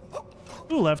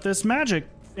 Who left this magic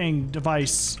thing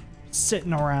device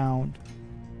sitting around?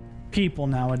 People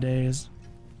nowadays.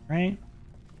 Right?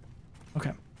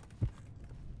 Okay.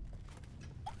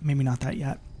 Maybe not that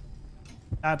yet.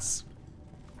 That's...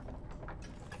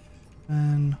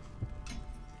 And...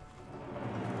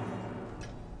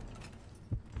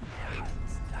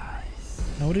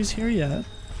 Nobody's here yet.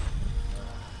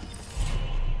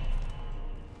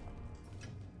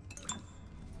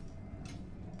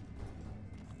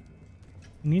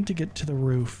 We need to get to the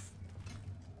roof.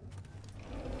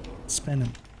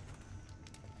 Spinning.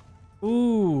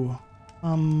 Ooh.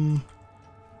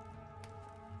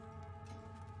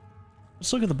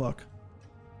 Let's look at the book.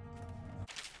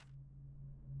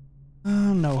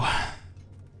 Oh, no.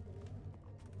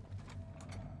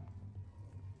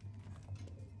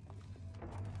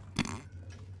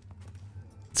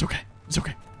 It's okay. It's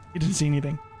okay. He didn't see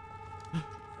anything.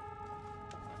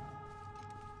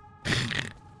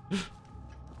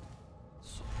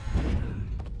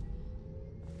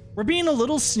 We're being a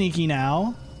little sneaky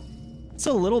now. It's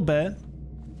a little bit.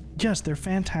 Yes, they're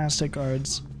fantastic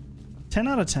guards. 10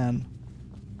 out of 10.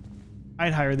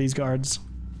 I'd hire these guards.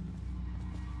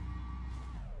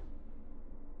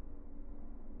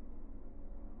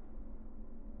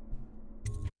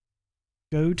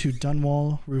 Go to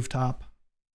Dunwall Rooftop.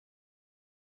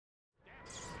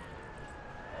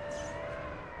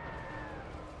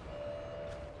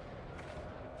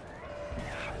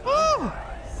 Woo!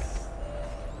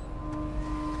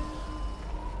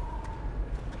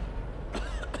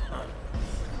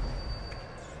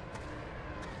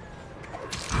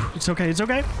 It's okay, it's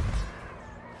okay.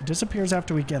 He disappears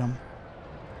after we get him.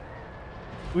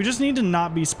 We just need to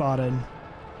not be spotted.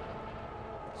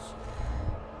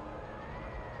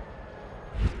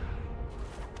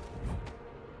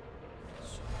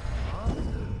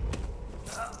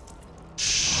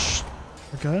 Shh.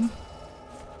 We're good?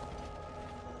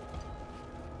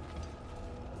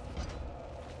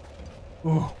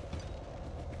 Oh.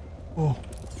 Oh.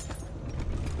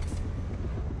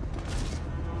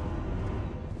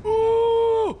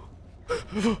 Oh.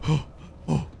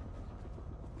 Oh.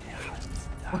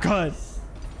 We're good.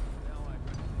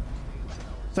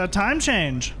 It's that time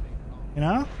change, you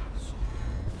know?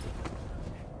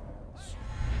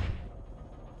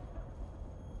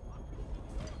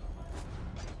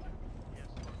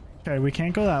 Okay, we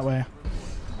can't go that way.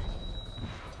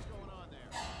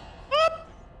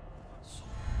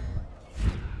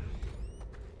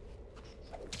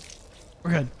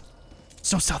 We're good.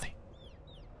 So stealthy.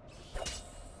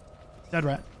 Dead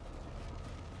rat.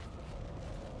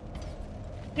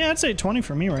 Yeah, I'd say 20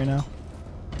 for me right now.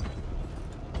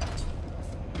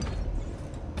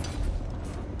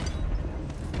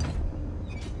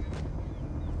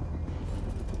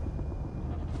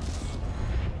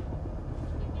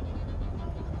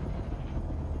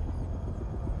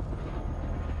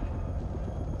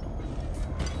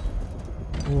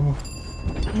 Ooh.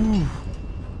 Ooh.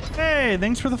 Hey,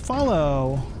 thanks for the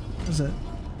follow. What is it?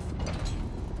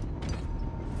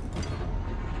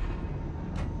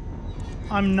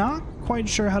 I'm not quite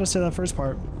sure how to say that first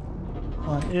part.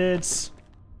 It's...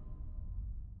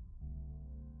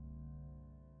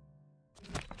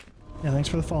 Yeah, thanks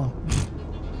for the follow.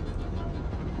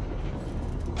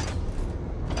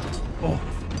 Oh.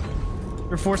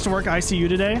 You're forced to work ICU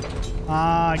today?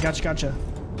 Ah, gotcha, gotcha.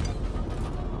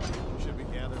 Should we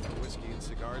gather for whiskey and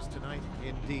cigars tonight?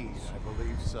 Indeed, I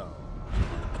believe so.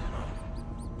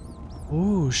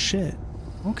 Oh, shit.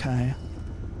 Okay.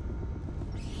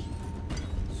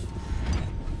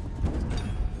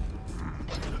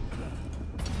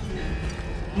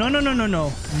 No, no, no, no,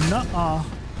 no. Nuh-uh.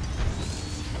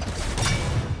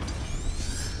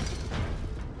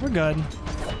 We're good.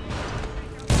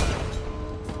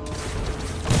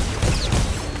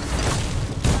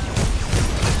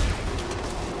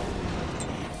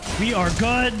 We are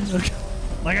good.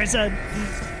 Like I said.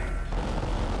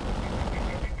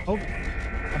 Oh,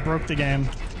 I broke the game.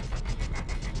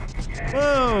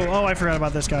 Whoa. Oh, I forgot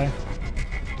about this guy.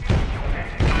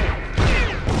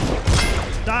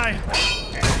 Die.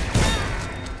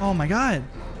 Oh my god.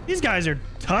 These guys are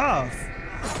tough.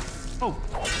 Oh.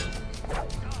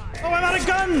 Oh, I'm out of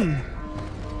gun.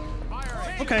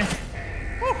 Okay.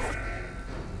 Woo.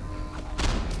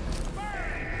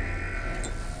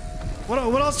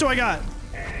 What else do I got?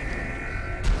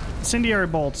 Incendiary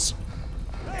bolts.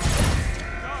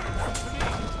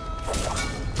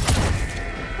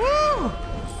 Woo!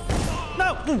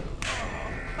 No! Ooh.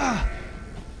 Ah.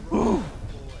 Ooh.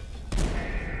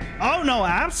 Oh no,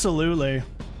 absolutely.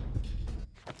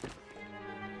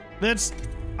 That's...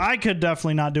 I could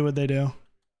definitely not do what they do.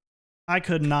 I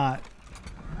could not.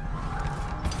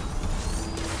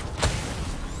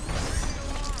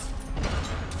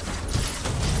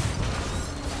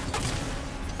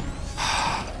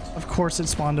 Of course it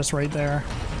spawned us right there.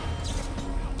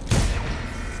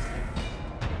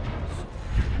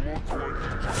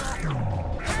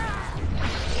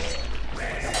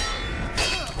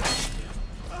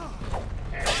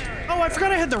 Oh, I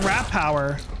forgot I had the rat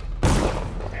power.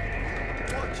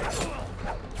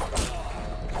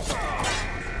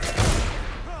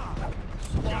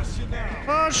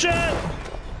 Oh shit!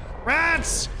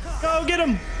 Rats! Go get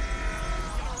him!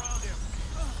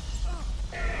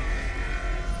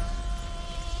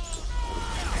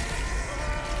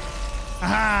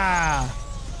 Aha!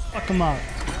 Fuck him up.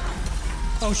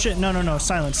 Oh shit, no, no, no.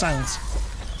 Silence, silence.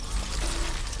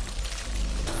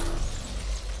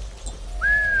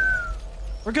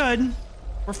 We're good.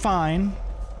 We're fine.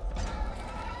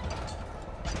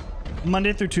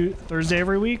 Monday through Thursday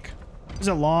every week? Is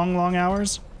it long, long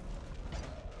hours?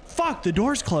 Fuck, the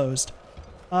door's closed.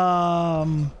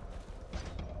 ER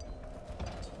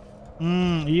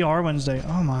Wednesday.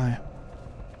 Oh my.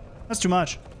 That's too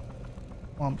much.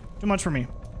 Well, too much for me.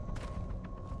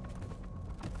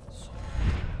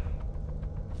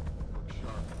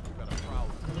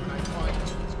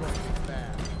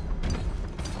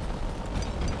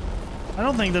 I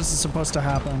don't think this is supposed to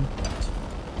happen.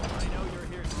 I know you're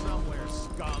here somewhere,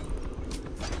 scum.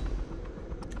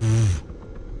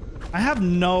 I have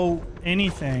no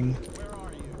anything.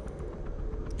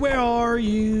 Where are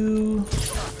you?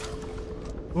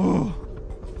 Ooh.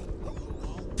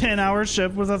 10-hour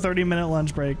shift with a 30-minute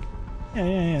lunch break.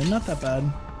 Yeah, not that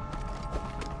bad.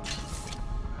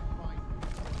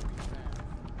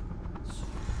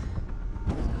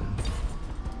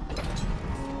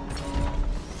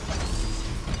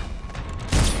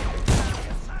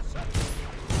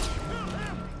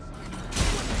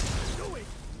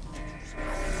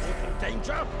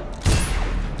 soldier!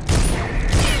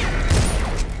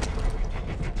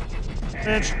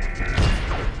 Bitch.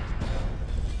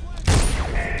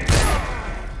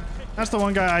 That's the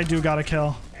one guy I do gotta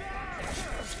kill.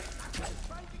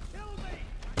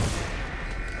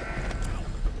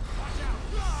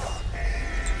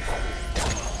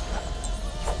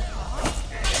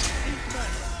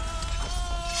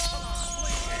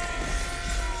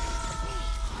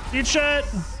 Eat shit!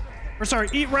 Or sorry,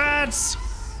 eat rats!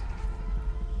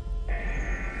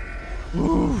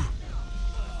 Ooh.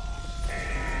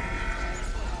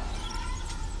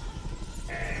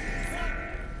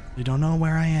 You don't know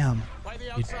where I am.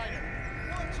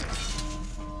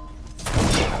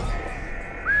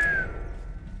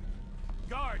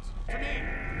 Guards, to me!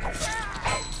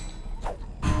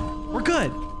 We're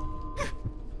good.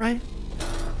 Right?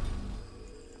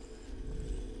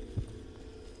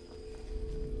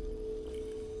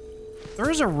 There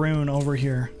is a rune over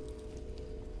here.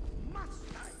 Must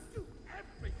I do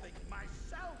everything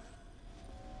myself?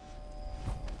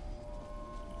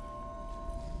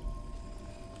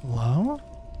 Hello?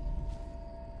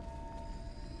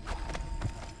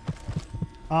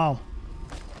 Oh.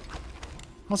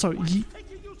 Also, Taking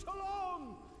you so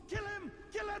long! Kill him!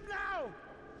 Kill him now!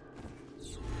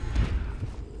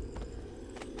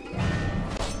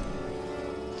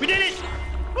 we did it!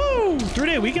 Woo!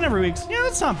 3-day weekend every week. Yeah,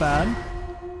 that's not bad.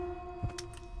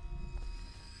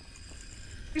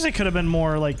 I guess it could have been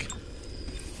more like,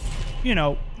 you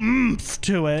know, oomph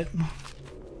to it.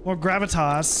 More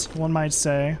gravitas, one might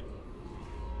say.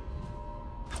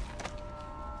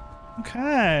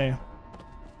 Okay.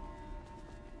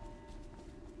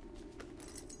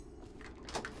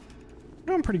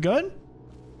 Doing pretty good.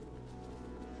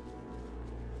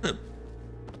 Good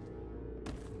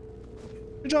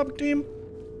job, team.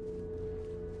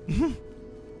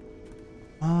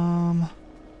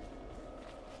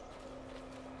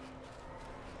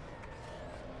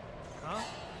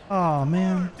 Oh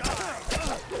man.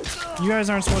 You guys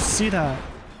aren't supposed to see that.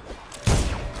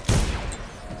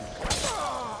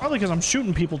 Probably because I'm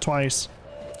shooting people twice.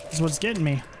 Is what's getting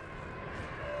me.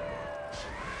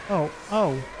 Oh,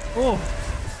 oh, oh.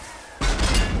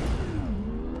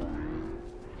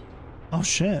 Oh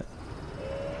shit.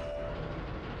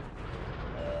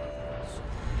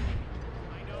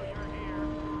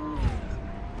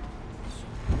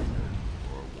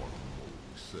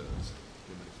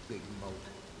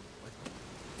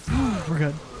 We're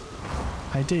good.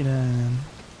 Hi, Dayton.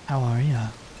 How are ya?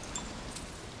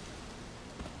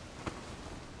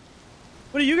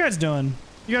 What are you guys doing?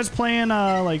 You guys playing,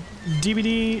 like,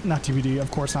 DVD? Not DVD,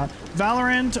 of course not.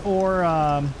 Valorant or,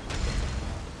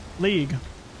 League?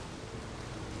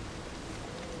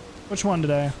 Which one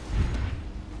today?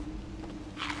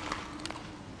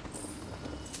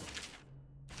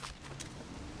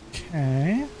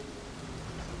 Okay.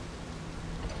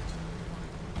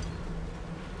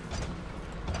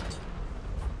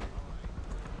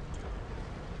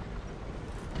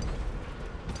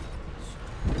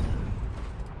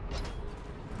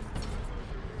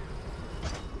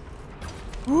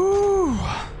 Woo!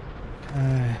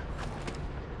 Okay.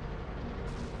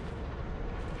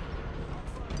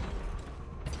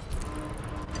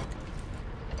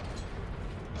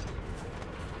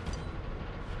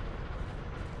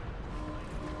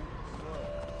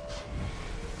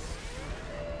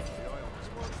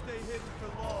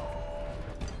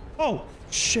 Oh,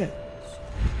 shit.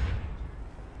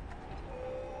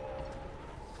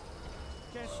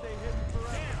 Can't stay hidden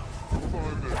forever.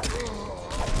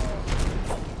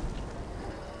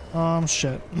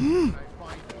 Shit.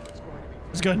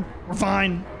 It's good. We're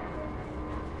fine.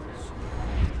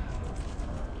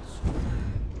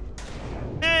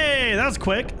 Hey, that was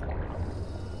quick.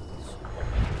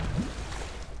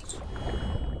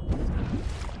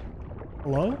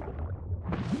 Hello?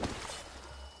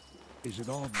 Is it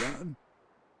all done?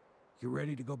 You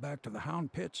ready to go back to the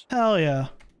Hound Pits? Hell yeah.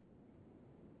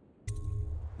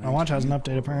 My watch has an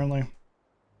update apparently.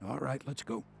 All right, let's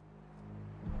go.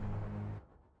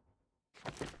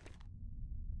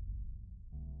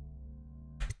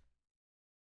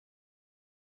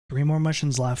 Three more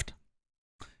missions left.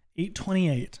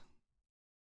 8:28.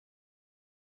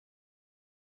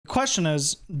 The question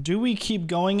is, do we keep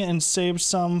going and save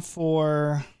some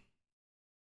for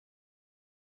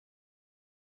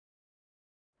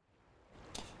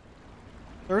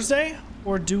Thursday?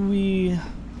 Or do we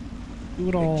do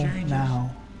it all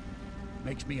now?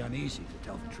 Makes me uneasy, to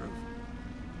tell the truth.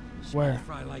 A Where? small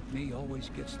fry like me always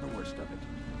gets the worst of it.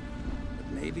 But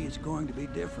maybe it's going to be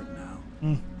different now.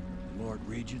 The Lord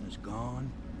Regent is gone.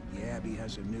 The Abbey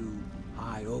has a new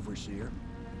High Overseer.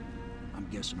 I'm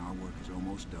guessing our work is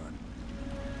almost done.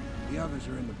 The others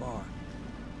are in the bar.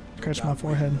 Scratch my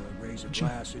forehead. Raise a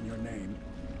glass in your name.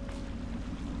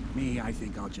 Me, I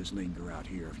think I'll just linger out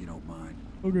here if you don't mind.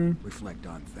 Okay. Reflect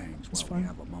on things That's while we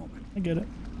fine. have a moment. I get it.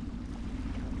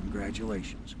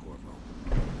 Congratulations, Corvo.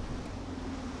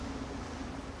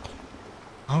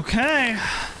 Okay.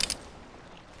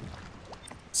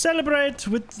 Celebrate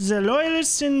with the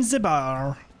loyalists in the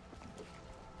bar.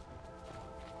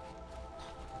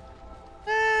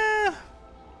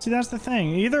 See, that's the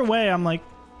thing. Either way, I'm like,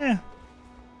 eh.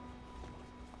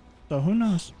 So who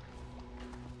knows?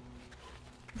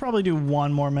 Probably do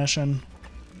one more mission.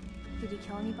 Did he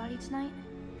kill anybody tonight?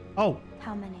 Oh.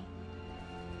 How many?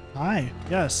 Hi.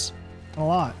 Yes. A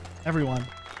lot. Everyone.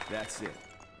 That's it.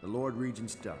 The Lord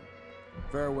Regent's done.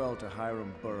 Farewell to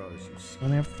Hiram Burroughs, you see.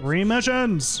 Only have 3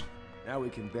 missions. Now we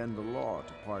can bend the law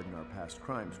to pardon our past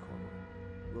crimes, Corvo.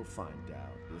 We'll find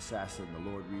out the assassin the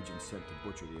Lord Regent sent to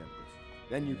butcher the Empress.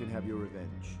 Then you can have your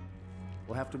revenge.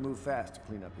 We'll have to move fast to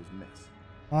clean up his mess.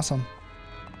 Awesome.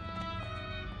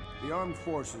 The armed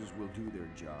forces will do their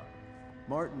job.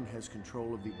 Martin has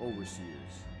control of the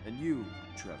overseers, and you,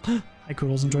 Trevor. Hi,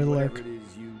 Koodles. Enjoy the whatever lurk. it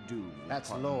is you do.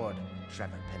 That's Lord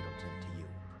Trevor Pendleton to you.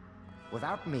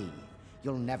 Without me,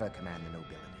 you'll never command the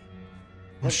nobility.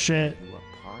 Oh, shit.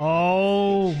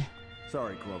 Oh.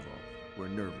 Sorry, Corvo. We're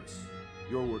nervous.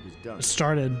 Your work is done. It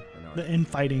started. The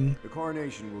infighting. The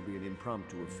coronation will be an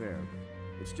impromptu affair.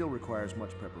 It still requires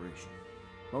much preparation.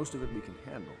 Most of it we can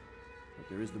handle, but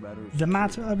there is the matter of The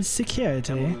matter of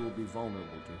security. Emily will be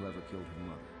vulnerable to whoever killed her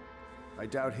mother. I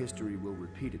doubt history will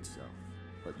repeat itself,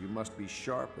 but you must be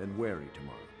sharp and wary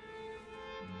tomorrow.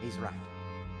 He's right.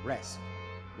 Rest.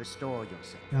 Restore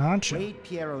yourself. Gotcha. Raid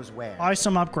Piero's wares. Buy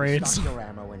some upgrades. Stock your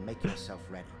ammo and make yourself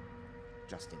ready,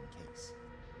 just in case.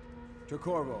 To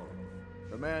Corvo,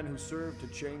 the man who served to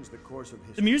change the course of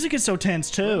history. The music is so tense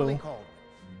too.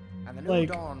 And the new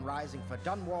Like, dawn rising for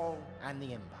Dunwall and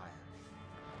the Empire.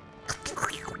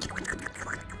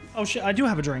 oh shit, I do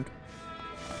have a drink.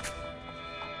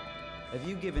 Have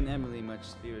you given Emily much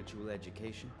spiritual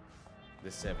education? The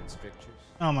 7 strictures?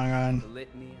 Oh my god. The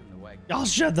litany and the wag. Y'all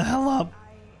shut the hell up.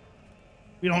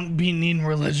 We don't be needing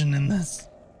religion in this.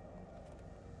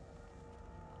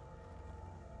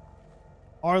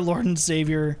 Our Lord and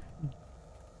Savior,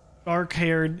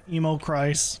 dark-haired emo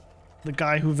Christ, the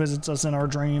guy who visits us in our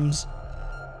dreams.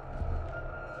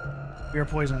 We are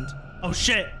poisoned. Oh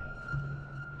shit!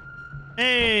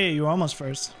 Hey, you were almost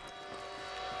first.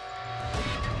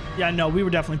 Yeah, no, we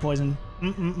were definitely poisoned.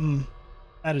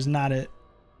 That is not it.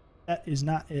 That is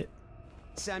not it.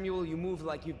 Samuel, you move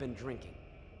like you've been drinking.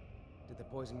 Did the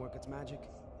poison work its magic?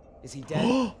 Is he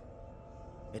dead?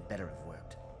 It better have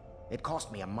worked. It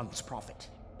cost me a month's profit.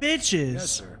 Bitches!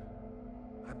 Yes, sir.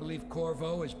 I believe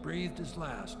Corvo has breathed his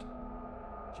last.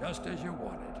 Just as you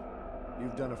wanted.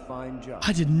 You've done a fine job.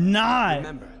 I did not!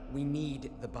 Remember, we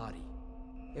need the body.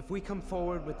 If we come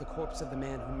forward with the corpse of the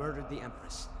man who murdered the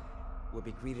Empress, we'll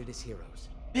be greeted as heroes.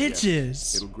 Bitches!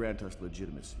 Yes, it'll grant us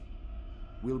legitimacy.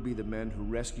 We'll be the men who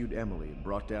rescued Emily and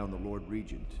brought down the Lord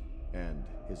Regent and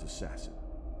his assassin.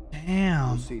 Damn.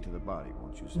 You'll see to the body,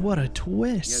 won't you, sir? What a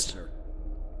twist. Yes, sir.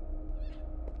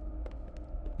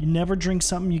 You never drink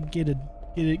something, you get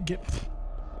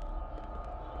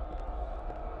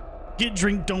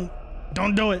drink,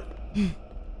 don't do it.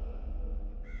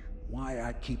 Why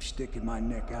I keep sticking my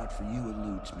neck out for you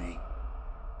eludes me.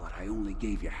 But I only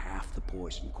gave you half the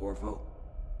poison, Corvo.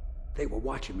 They were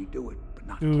watching me do it, but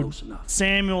not Dude, close enough.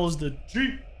 Samuel's the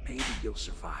G. Maybe you'll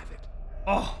survive it.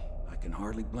 Oh. I can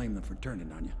hardly blame them for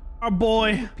turning on you. Our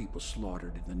boy. People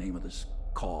slaughtered in the name of this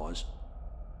cause.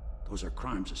 Those are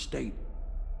crimes of state.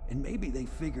 And maybe they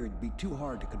figured it'd be too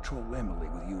hard to control Emily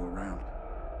with you around.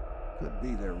 Could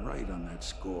be they're right on that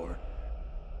score.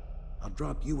 I'll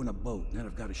drop you in a boat, and then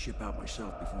I've got to ship out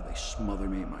myself before they smother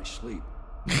me in my sleep.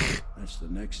 That's the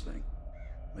next thing.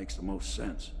 Makes the most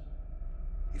sense.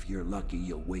 If you're lucky,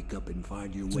 you'll wake up and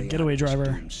find your way getaway out of driver.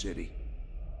 Doom City.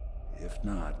 If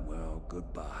not, well,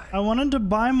 goodbye. I wanted to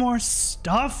buy more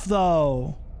stuff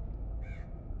though.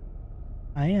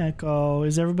 Hi, Echo.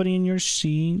 Is everybody in your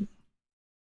seat?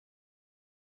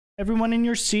 Everyone in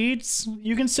your seats?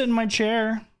 You can sit in my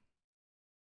chair.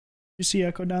 You see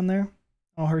Echo down there?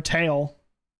 Oh, her tail.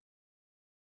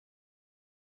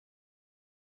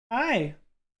 Hi.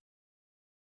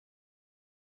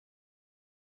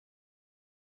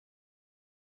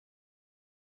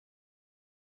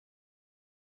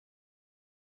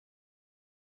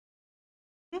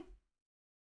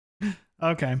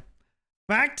 Okay.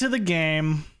 Back to the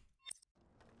game.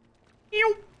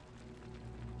 Ew.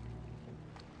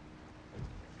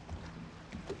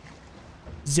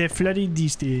 The flooded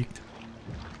district.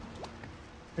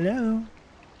 Hello?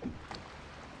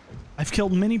 I've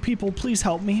killed many people. Please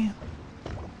help me.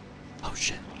 Oh,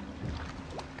 shit.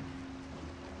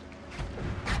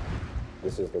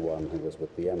 This is the one who was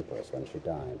with the Empress when she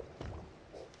died.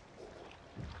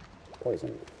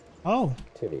 Poisoned. Oh.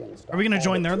 Tivian Are we going to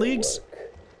join their leagues?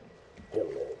 He'll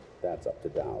live. That's up to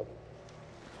Dowd.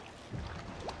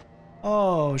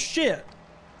 Oh, shit.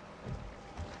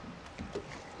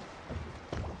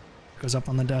 Goes up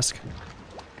on the desk.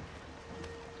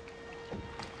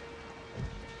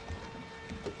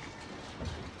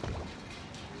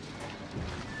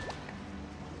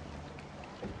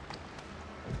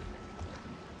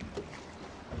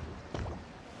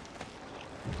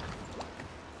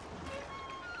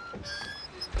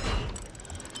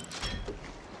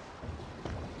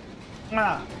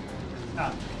 Ah.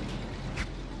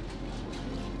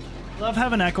 Love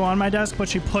having Echo on my desk, but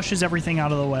she pushes everything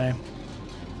out of the way.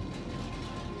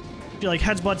 She like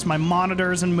headsbutts my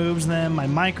monitors and moves them, my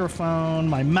microphone,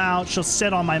 my mouse. She'll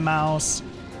sit on my mouse.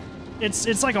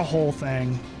 It's like a whole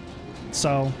thing.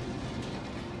 So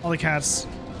all the cats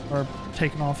are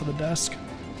taken off of the desk.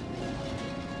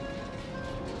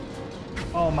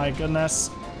 Oh my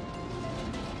goodness.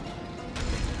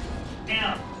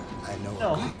 Damn. I know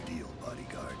a great deal,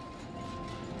 bodyguard.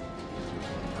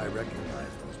 I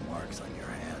recognize those marks on your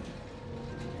hand.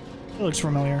 It looks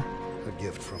familiar. A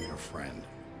gift from your friend.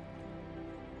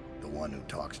 The one who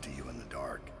talks to you in the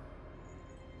dark.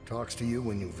 Talks to you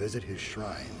when you visit his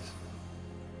shrines.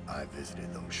 I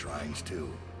visited those shrines too.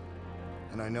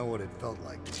 And I know what it felt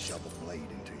like to shove a blade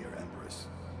into your Empress.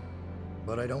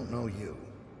 But I don't know you.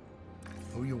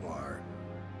 Who you are.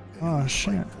 And who you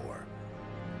fight for.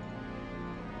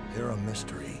 You're a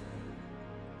mystery.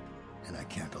 And I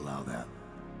can't allow that.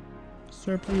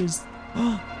 Sir, please.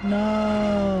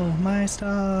 No, my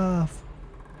stuff.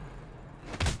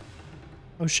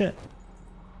 Oh shit.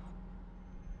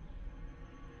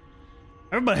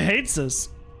 Everybody hates us.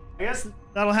 I guess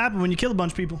that'll happen when you kill a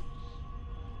bunch of people.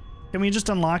 Can we just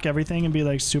unlock everything and be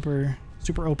like super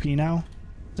OP now?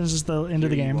 Since it's the end of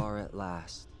the game. You are at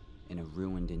last, in a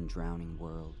ruined and drowning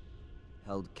world,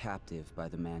 held captive by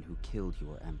the man who killed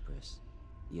your Empress,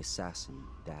 the assassin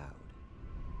Dowd.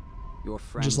 Your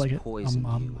friends poisoned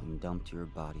you and dumped your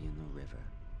body in the river.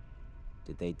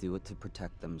 Did they do it to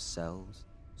protect themselves,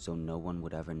 so no one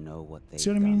would ever know what they'd done? See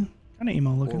what I mean? Kind of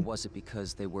emo looking. Or was it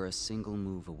because they were a single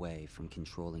move away from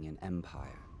controlling an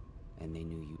empire, and they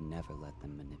knew you'd never let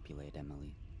them manipulate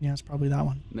Emily? Yeah, it's probably that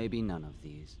one. Maybe none of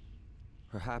these.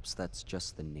 Perhaps that's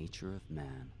just the nature of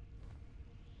man.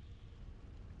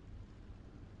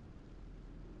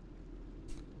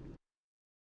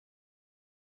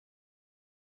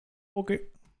 Okay.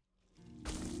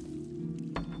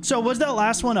 So was that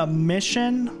last one a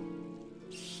mission?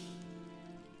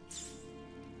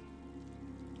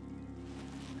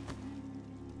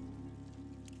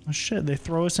 Oh shit, they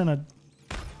throw us in a...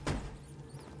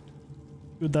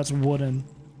 Dude, that's wooden.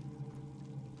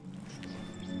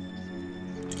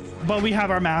 But we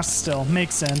have our masks still.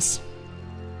 Makes sense.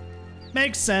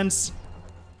 Makes sense.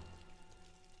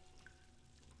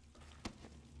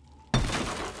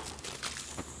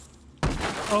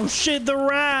 Oh shit, the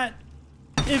rat!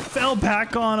 It fell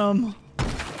back on him.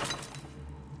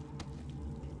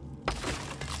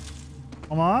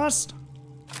 Almost.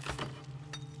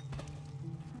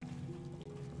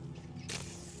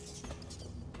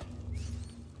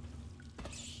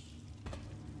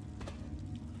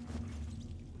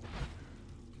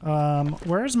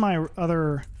 Where's my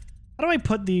other... How do I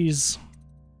put these?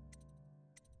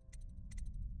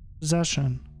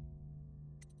 Possession.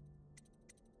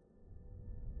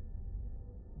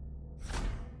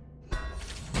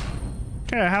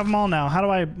 Okay, I have them all now. How do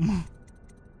I...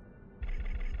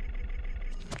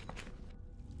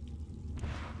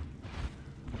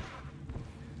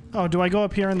 Oh, do I go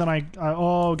up here and then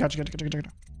oh, gotcha.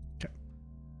 Okay.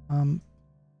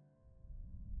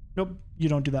 Nope, you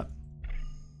don't do that.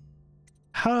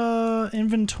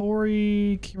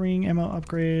 Inventory, keyring, ammo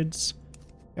upgrades,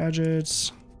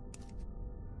 gadgets,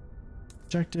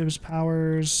 objectives,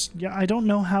 powers. Yeah, I don't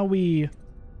know how we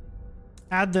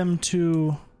add them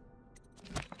to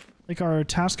like our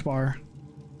taskbar.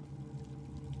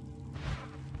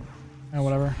 Oh,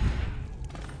 whatever.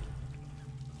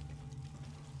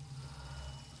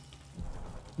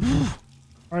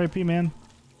 RIP, man.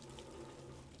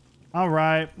 All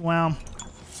right, well.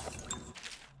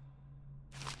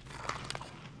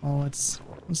 Oh, let's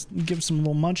give some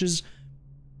little munches.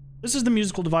 This is the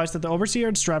musical device that the Overseer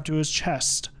had strapped to his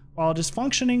chest. While it is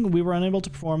functioning, we were unable to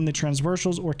perform the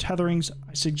transversals or tetherings.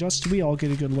 I suggest we all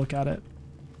get a good look at it.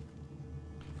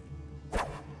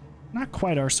 Not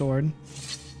quite our sword.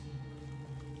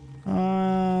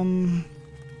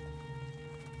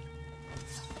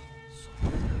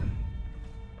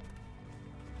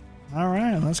 All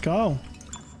right, let's go.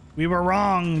 We were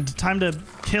wrong. Time to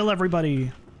kill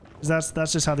everybody. 'Cause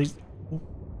that's just how these.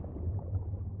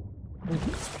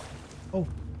 Oh.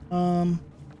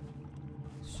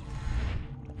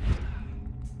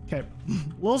 Okay, a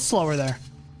little slower there.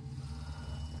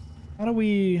 How do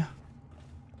we?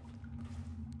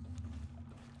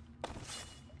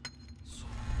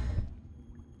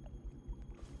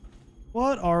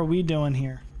 What are we doing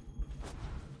here?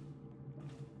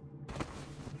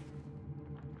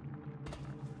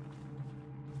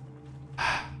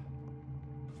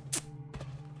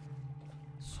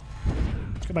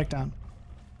 Let's go back down.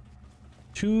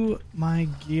 To my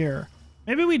gear.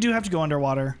 Maybe we do have to go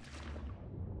underwater.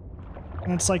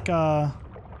 And it's like,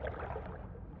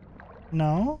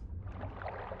 no?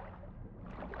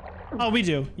 Oh, we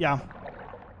do. Yeah.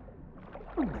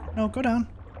 No, go down.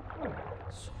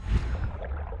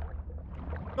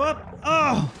 Go up.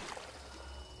 Oh!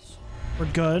 We're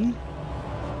good.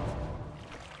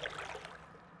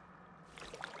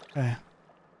 Okay.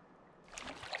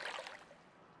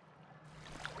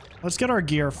 Let's get our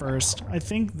gear first. I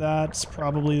think that's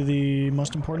probably the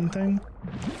most important thing.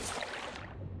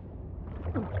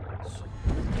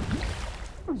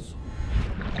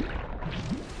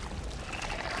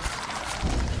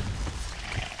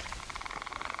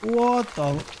 What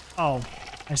the? Oh,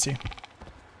 I see.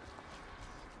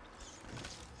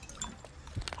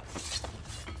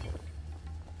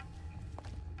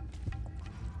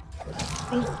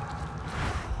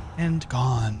 And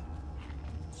gone.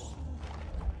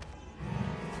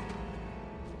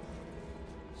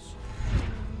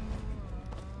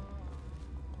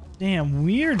 Damn,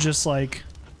 we're just like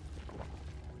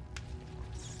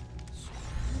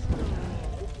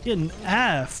getting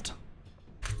effed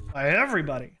by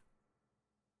everybody.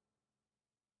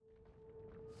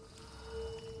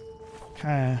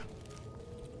 Okay.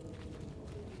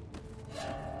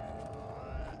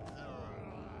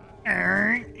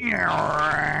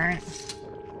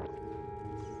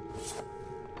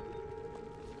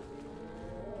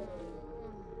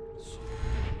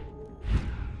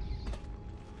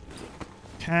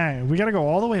 Okay, we gotta go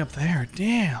all the way up there.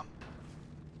 Damn.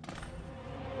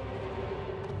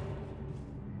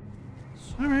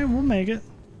 All right, we'll make it.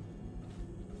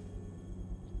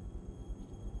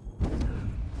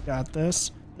 Got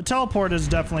this. The teleport has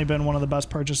definitely been one of the best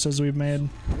purchases we've made.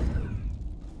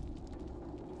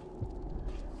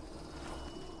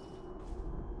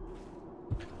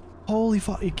 Holy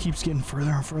fuck, it keeps getting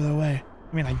further and further away.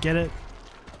 I mean, I get it.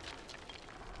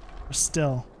 But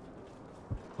still.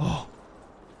 Oh.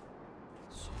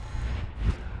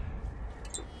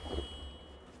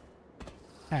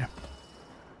 Okay.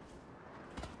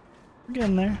 We're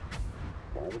getting there.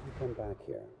 Why would you come back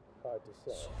here? Hard to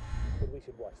say, but we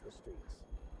should watch the streets.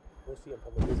 We'll see him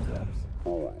from the rooftops.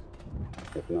 All right.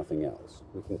 If nothing else,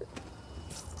 we can.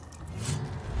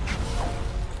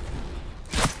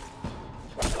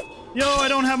 Yo, I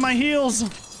don't have my heals.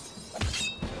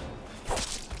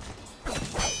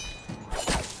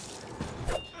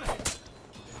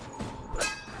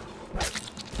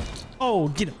 Oh,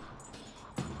 get him.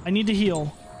 I need to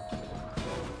heal.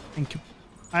 Thank you.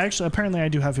 Apparently I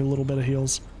do have a little bit of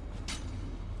heals.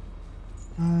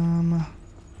 I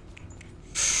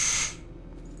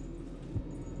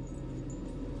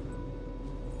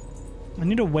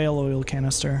need a whale oil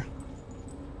canister.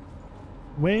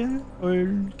 Whale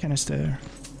oil canister.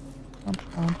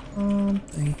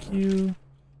 Thank you.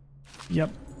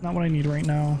 Yep, not what I need right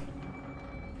now.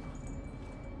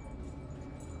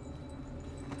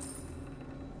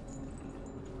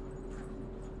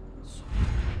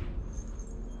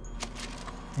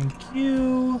 Thank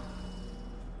you.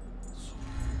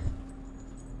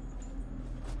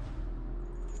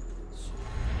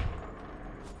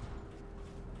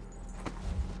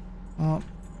 Oh.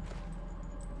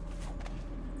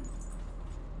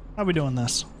 How are we doing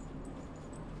this?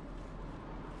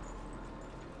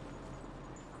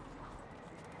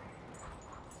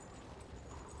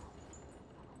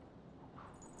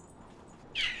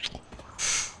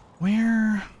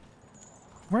 Where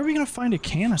are we gonna find a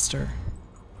canister?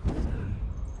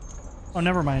 Oh,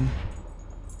 never mind.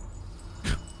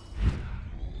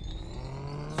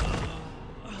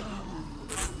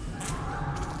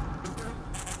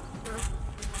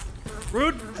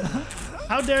 Rude!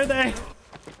 How dare they?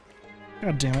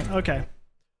 God damn it. Okay.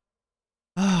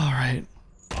 Alright.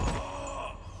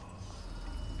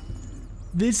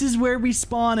 This is where we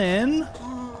spawn in?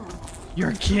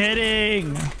 You're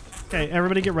kidding! Okay,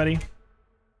 everybody get ready.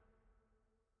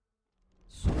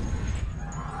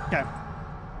 Okay.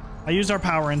 I used our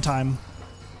power in time.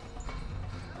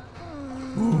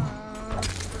 Ooh.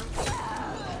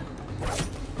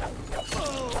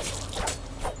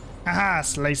 Haha,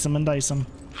 slice them and dice them.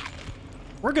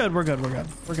 We're good, we're good, we're good,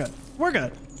 we're good, we're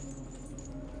good.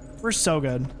 We're so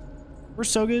good. We're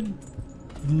so good.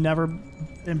 Never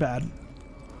been bad.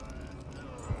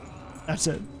 That's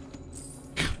it.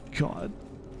 God.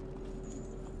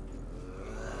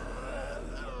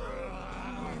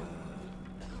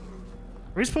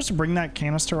 Are we supposed to bring that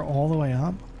canister all the way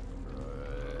up?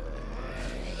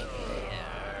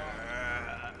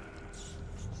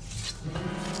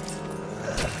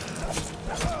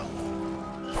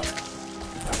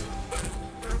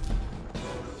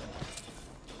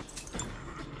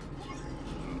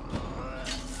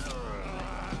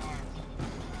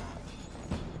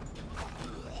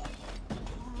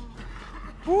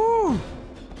 Woo!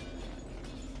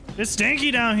 It's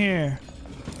stinky down here.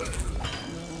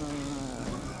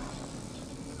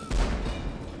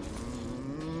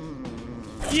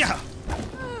 Yeah.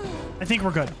 I think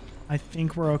we're good. I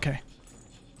think we're okay.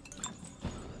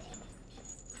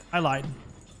 I lied.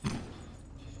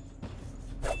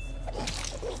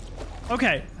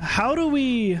 Okay, how do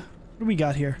we... What do we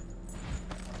got here?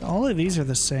 All of these are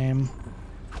the same.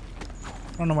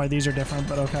 I don't know why these are different,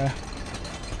 but okay.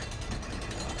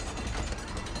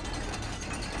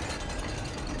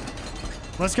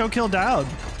 Let's go kill Dowd.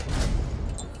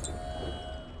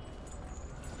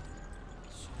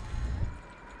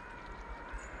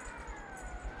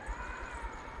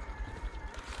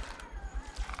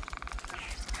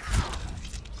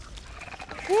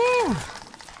 Woo!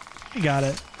 You got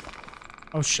it.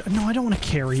 Oh, no, I don't want to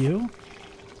carry you.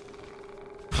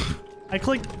 I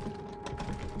clicked.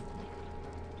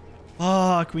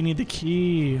 Fuck, we need the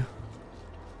key.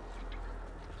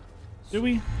 Do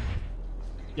we?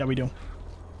 Yeah, we do.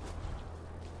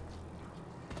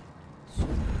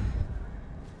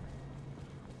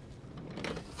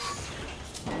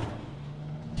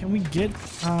 Can we get,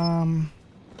 I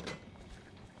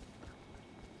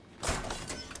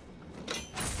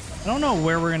don't know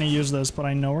where we're going to use this, but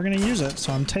I know we're going to use it,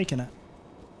 so I'm taking it.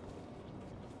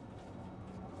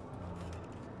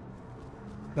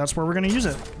 That's where we're going to use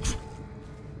it.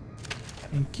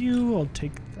 Thank you. I'll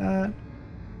take that.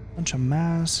 Bunch of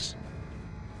masks.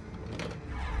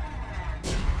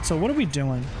 So what are we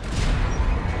doing?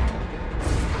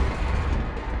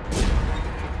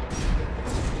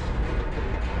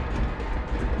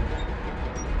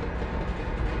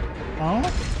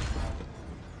 Oh?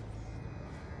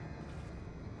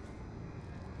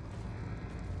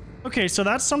 Okay, so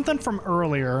that's something from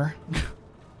earlier.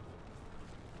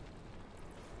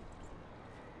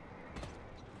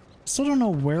 Still don't know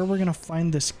where we're gonna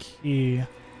find this key.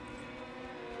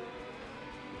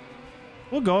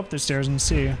 We'll go up the stairs and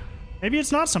see. Maybe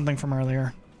it's not something from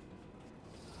earlier.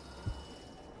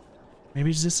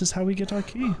 Maybe this is how we get our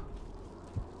key.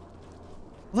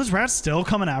 Well, this rat's still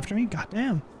coming after me? God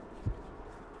damn.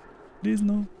 Please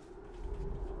no.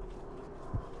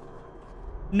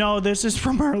 No, this is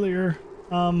from earlier.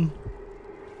 Have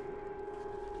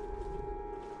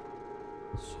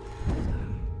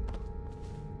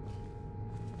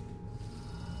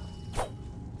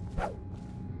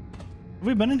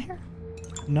we been in here?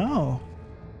 No.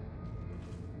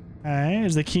 Okay,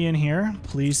 is the key in here?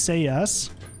 Please say yes.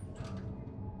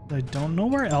 I don't know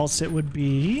where else it would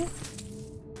be.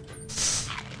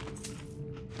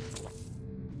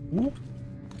 Ooh.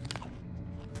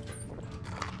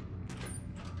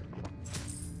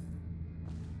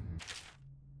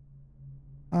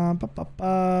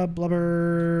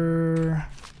 Blubber.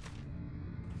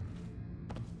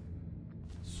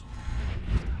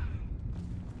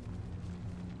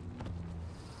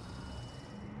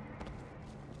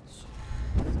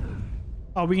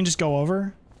 Oh, we can just go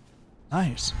over?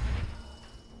 Nice.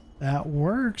 That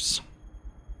works.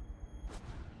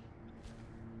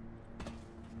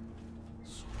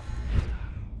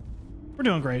 We're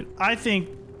doing great. I think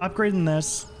upgrading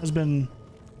this has been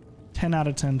 10 out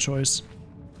of 10 choice.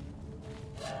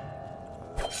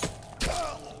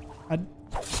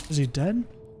 Is he dead?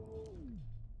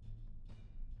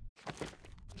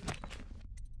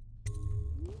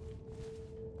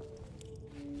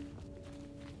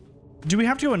 Do we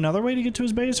have to go another way to get to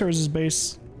his base, or is his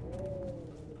base...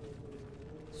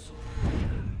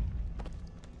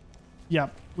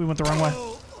 Yep, we went the wrong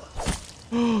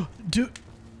way. Dude.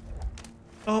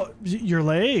 Oh, your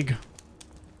leg.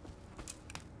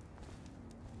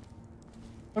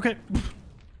 Okay.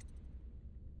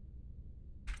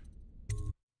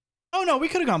 Oh no, we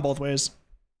could have gone both ways.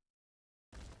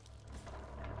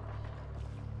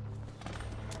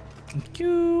 Thank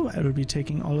you. I will be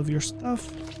taking all of your stuff.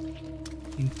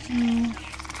 Thank you.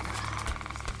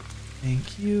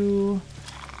 Thank you.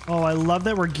 Oh, I love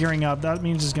that we're gearing up. That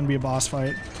means it's going to be a boss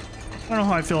fight. I don't know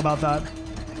how I feel about that.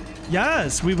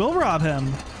 Yes, we will rob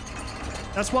him.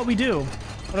 That's what we do.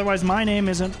 Otherwise, my name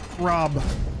isn't Rob.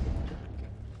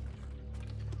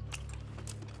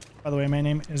 By the way, my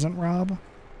name isn't Rob.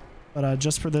 But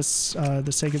just for this,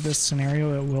 the sake of this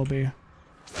scenario, it will be.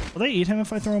 Will they eat him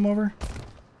if I throw him over?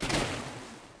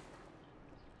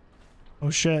 Oh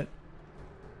shit.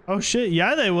 Oh shit,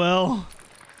 yeah they will.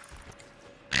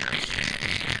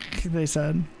 They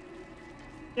said.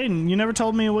 Aiden, you never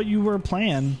told me what you were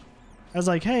playing. I was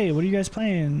like, hey, what are you guys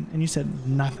playing? And you said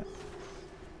nothing.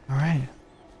 Alright.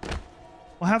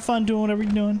 Well, have fun doing whatever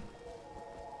you're doing.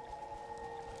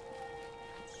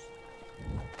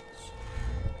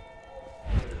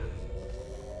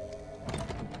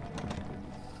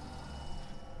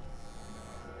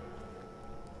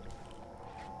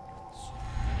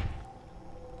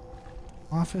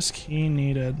 Office key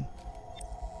needed.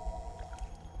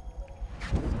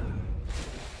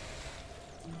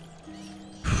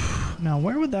 Now,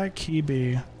 where would that key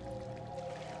be?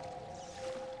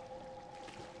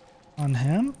 On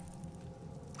him?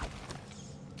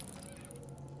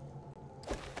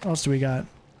 What else do we got?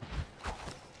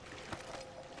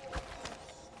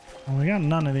 Well, we got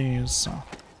none of these, so.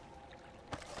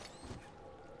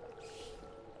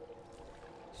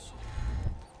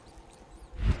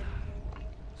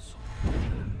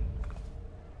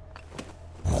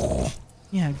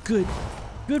 Yeah, good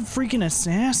freaking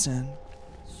assassin.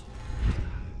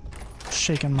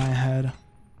 Shaking my head.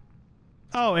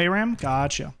 Oh, ARAM?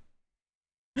 Gotcha.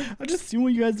 I just see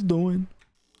what you guys are doing.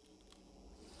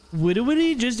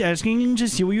 Witty, just asking to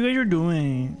see what you guys are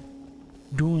doing.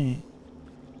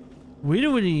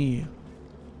 Witty.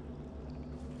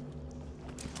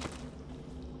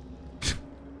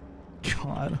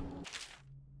 God.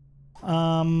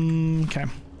 Okay.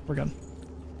 We're good.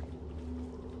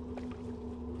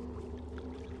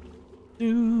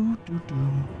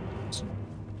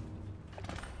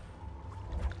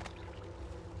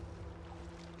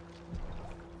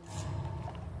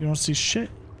 You don't see shit.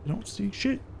 You don't see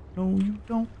shit. No, you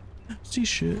don't see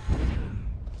shit.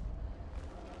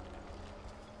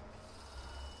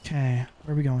 Okay,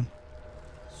 where are we going?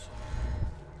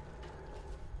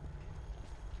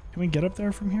 Can we get up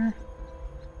there from here?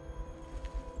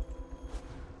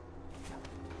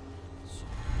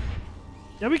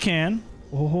 Yeah, we can.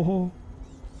 Oh.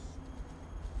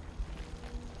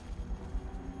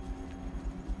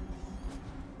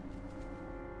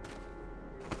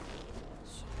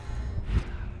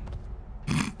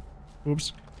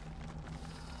 Oops.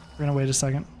 We're gonna wait a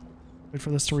second. Wait for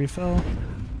this to refill.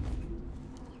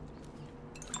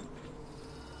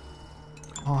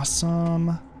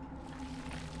 Awesome.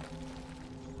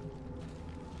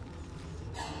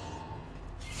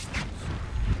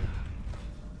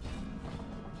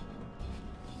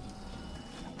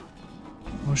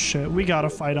 Oh shit, we gotta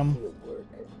fight him.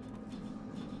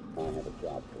 I have a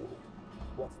job tonight.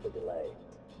 What's the delay?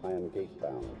 I am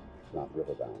gate-bound, not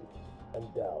river-bound.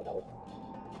 Endowed hope.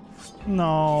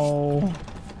 No.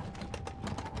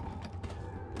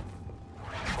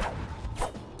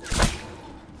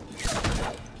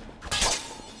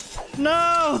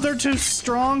 No, they're too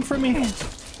strong for me.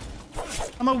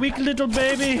 I'm a weak little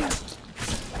baby.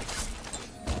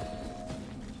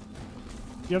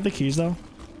 You have the keys though?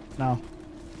 No.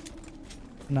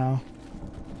 No.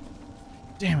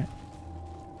 Damn it.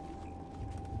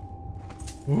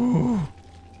 Ooh.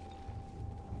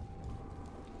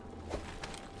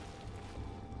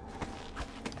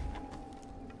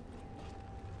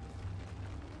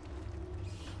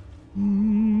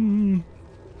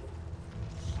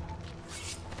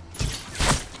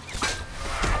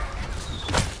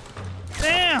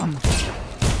 Damn!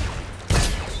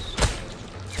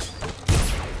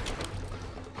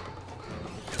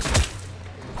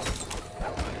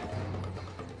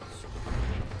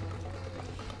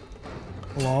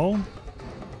 Hello?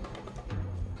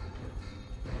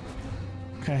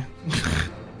 Okay.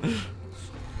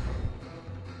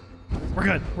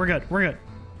 We're good.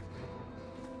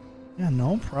 Yeah,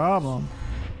 no problem.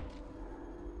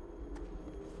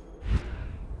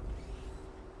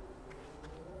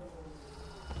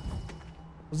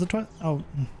 Was the toilet? Oh,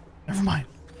 never mind.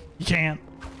 You can't.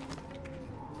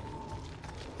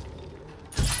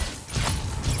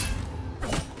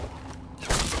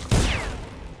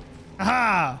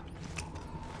 Aha!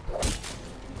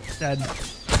 Dead.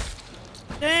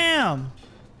 Damn!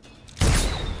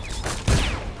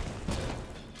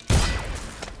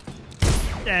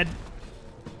 Dead.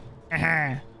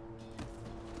 Aha.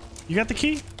 You got the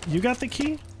key? You got the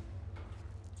key?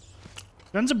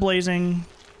 Guns a-blazing.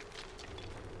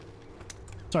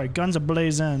 Sorry, guns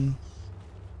a-blazing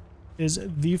is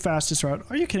the fastest route.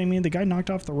 Are you kidding me? The guy knocked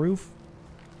off the roof?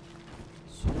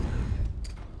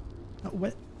 Oh,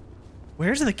 what?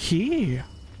 Where's the key?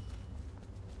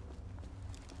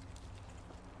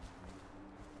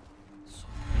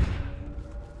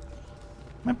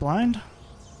 Am I blind?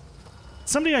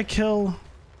 Somebody I kill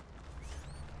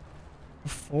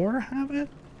before have it?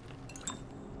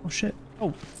 Oh shit.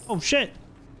 Oh shit.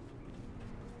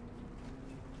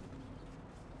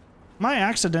 Am I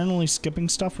accidentally skipping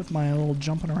stuff with my little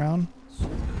jumping around?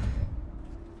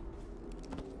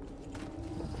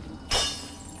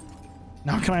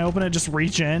 Now can I open it, just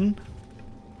reach in?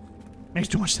 Makes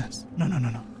too much sense. No.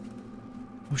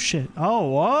 Oh shit. Oh,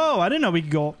 whoa, I didn't know we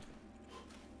could go.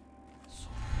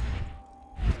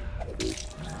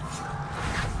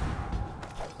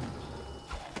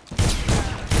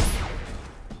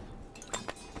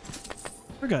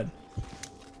 We're good.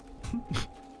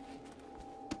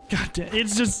 God damn,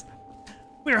 it's just...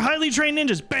 We're highly trained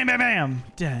ninjas. Bam, bam, bam.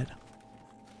 Dead.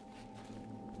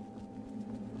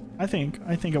 I think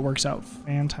it works out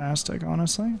fantastic,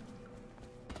 honestly.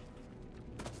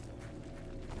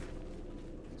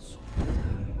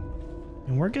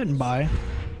 And we're getting by.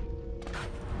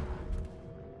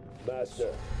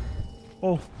 Master.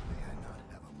 Oh.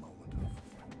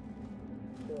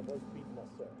 Corvo's beaten us,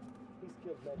 sir. He's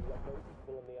killed men who have no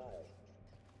equal in the Isle.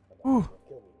 Ooh.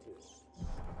 Kill me too.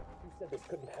 You said this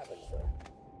couldn't happen, sir.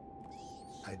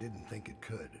 I didn't think it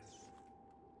could.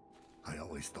 I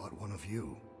always thought one of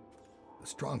you, the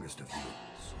strongest of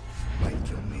you, might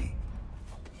kill me.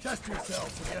 Test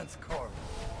yourselves against Corvo.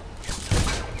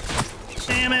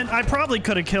 Damn it, I probably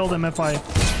could have killed him if I...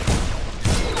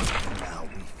 Now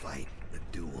we fight the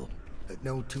duel that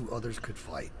no two others could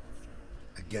fight.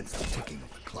 Against the ticking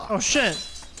of the clock. Oh shit.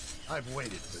 I've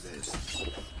waited for this.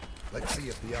 Let's see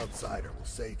if the outsider will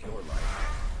save your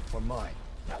life. Or mine.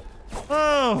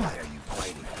 Oh! Why are you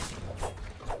fighting?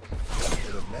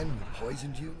 For the men who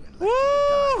poisoned you and left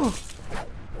Woo! you to die.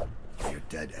 For your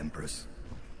dead Empress.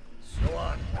 Go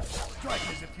on. Strike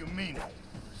as if you mean it.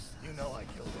 You know I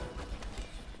killed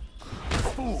her.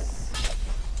 Fool!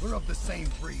 We're of the same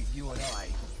breed, you and I.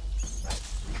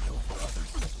 We kill for others.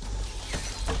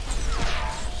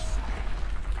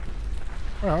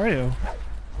 Where are you?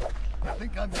 I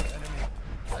think I'm your enemy.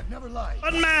 I've never lied.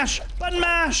 Button mash! Button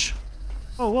mash!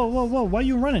 Oh, whoa. Why are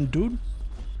you running, dude?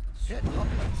 Hit up.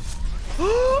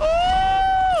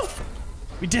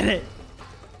 We did it!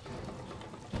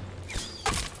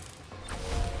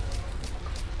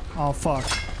 Oh, fuck.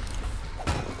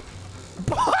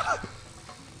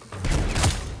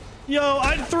 Yo,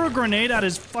 I threw a grenade at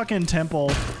his fucking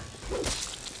temple.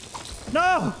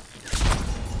 No!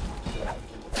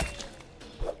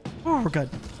 Oh, we're good.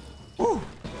 Ooh.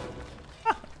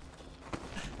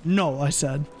 No, I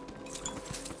said.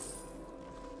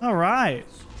 All right.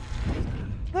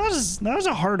 That was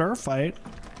a harder fight.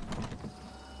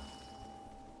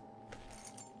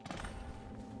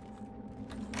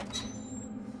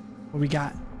 What we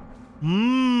got?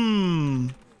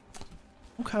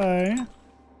 Okay.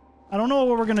 I don't know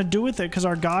what we're gonna do with it because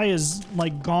our guy is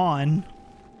like gone.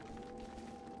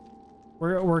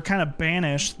 We're kind of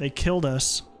banished. They killed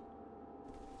us.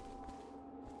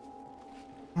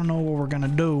 I don't know what we're gonna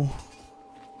do.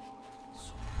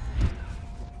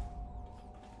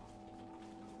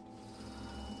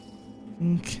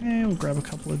 Okay, we'll grab a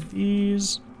couple of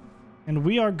these. And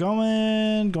we are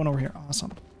going over here.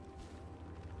 Awesome.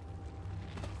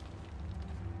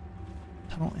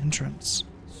 Tunnel entrance.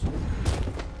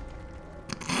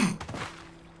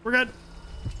 We're good.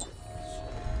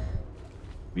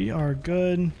 We are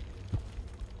good.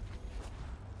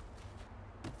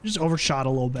 Just overshot a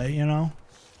little bit, you know?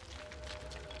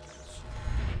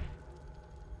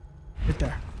 Right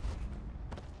there.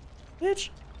 Bitch.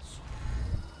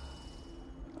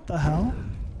 What the hell?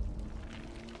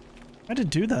 I did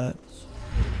do that.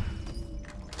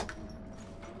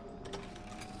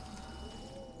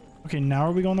 Okay, now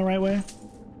are we going the right way?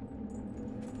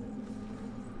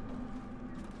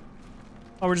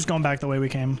 Oh, we're just going back the way we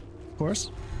came. Of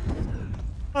course.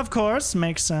 Of course,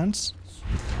 makes sense.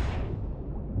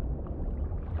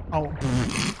 Oh.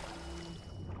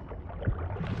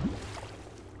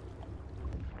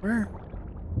 Where?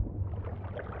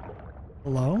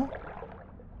 Hello?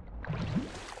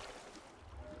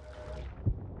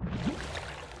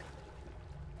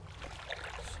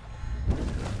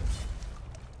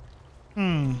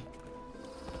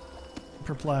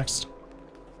 Perplexed.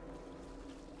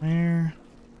 Where?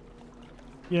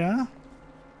 Yeah?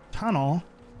 Tunnel?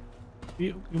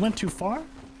 We went too far,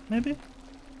 maybe?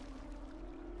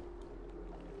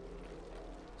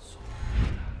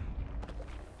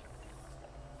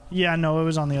 Yeah, no, it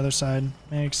was on the other side.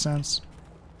 Makes sense.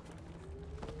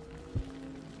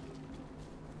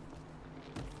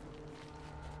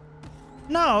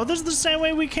 No, this is the same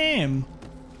way we came.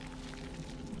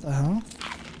 What the hell?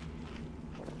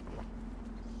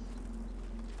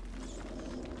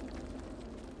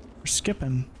 We're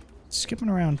skipping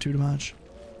around too much.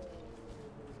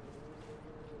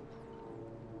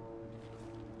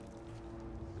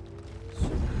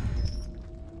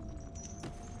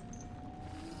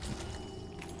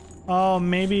 Oh,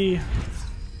 maybe.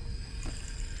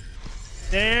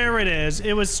 There it is.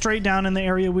 It was straight down in the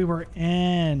area we were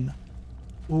in.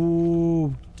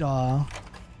 Ooh, duh.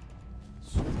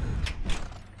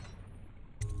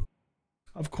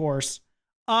 Of course.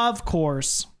 Of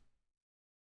course.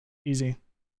 Easy.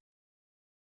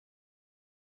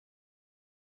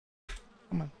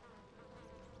 Come on.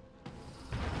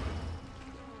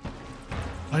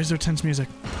 Why is there tense music?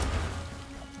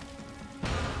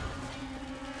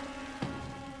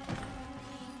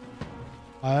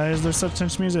 Why is there such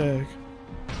tense music?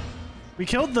 We're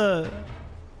killing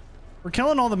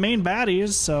all the main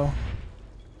baddies, so.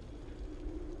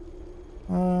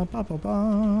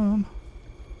 Ba-ba-bum.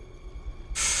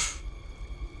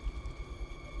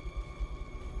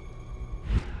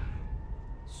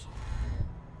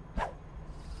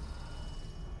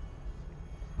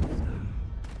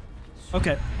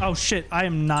 Okay. Oh shit, I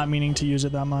am not meaning to use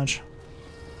it that much.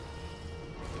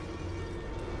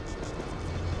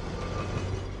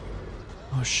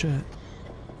 Oh shit.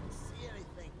 See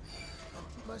anything?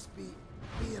 Must be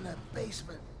in a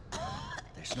basement.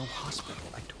 There's no hospital.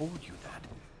 I told you that.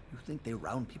 You think they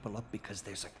round people up because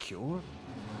there's a cure?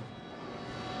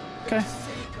 Okay.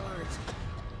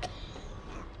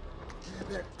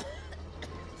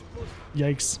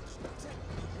 Yikes.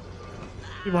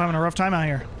 People having a rough time out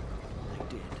here.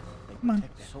 Come on.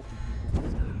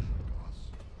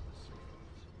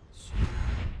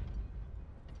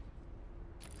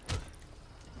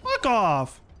 Fuck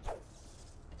off.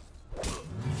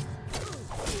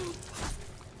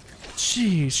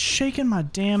 Jeez, shaking my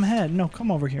damn head. No, come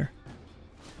over here.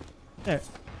 There.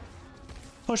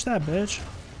 Push that bitch.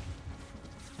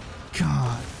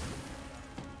 God.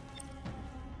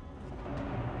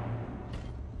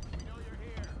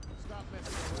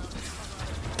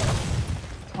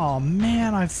 Oh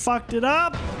man, I fucked it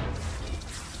up.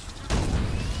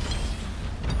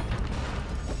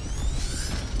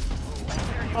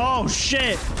 Oh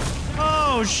shit.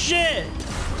 Oh shit.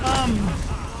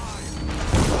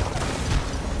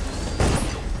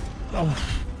 Oh.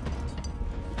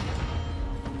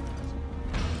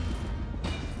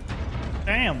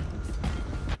 Damn.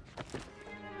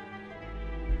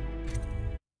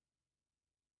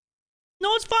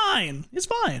 No, it's fine. It's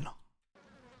fine.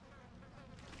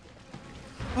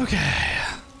 Okay.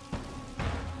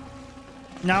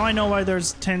 Now I know why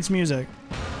there's tense music.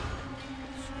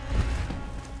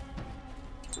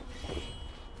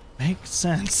 Makes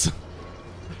sense.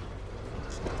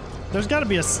 There's got to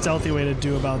be a stealthy way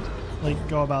to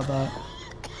go about that.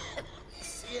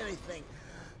 See anything?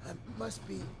 Must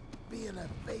be in a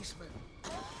basement.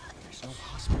 There's no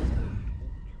hospital.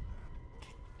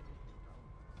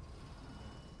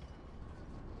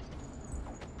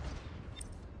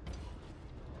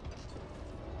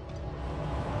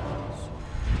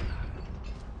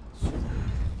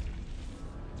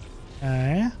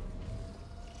 Okay.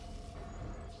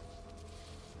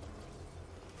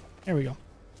 There we go.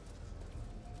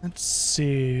 Let's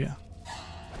see.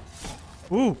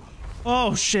 Ooh.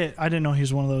 Oh shit. I didn't know he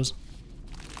was one of those.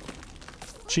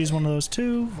 She's one of those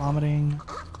too. Vomiting.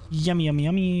 Yummy, yummy,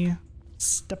 yummy.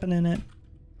 Stepping in it.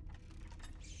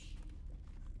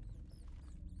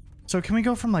 So can we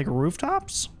go from like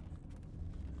rooftops?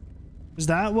 Is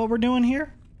that what we're doing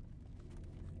here?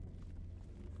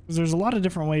 Because there's a lot of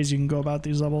different ways you can go about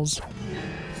these levels.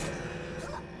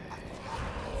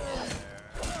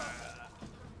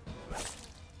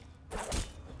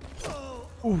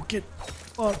 Oh, get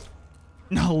up.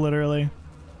 No, literally.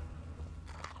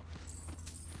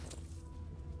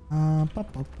 Fuck.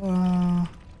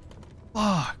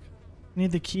 I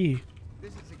need the key.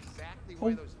 This is exactly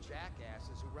why those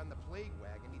jackasses who run the plague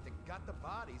wagon need to gut the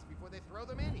bodies before they throw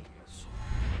them in here.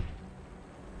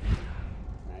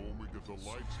 Well, when we get the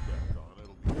lights back on,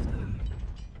 it'll be...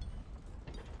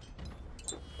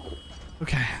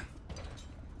 Okay.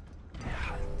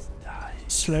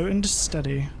 Slow and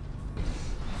steady.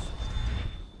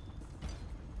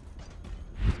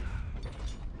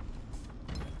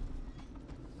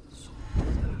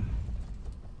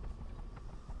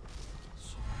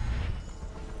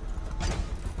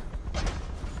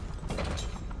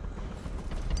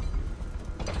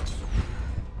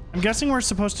 I'm guessing we're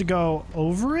supposed to go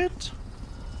over it?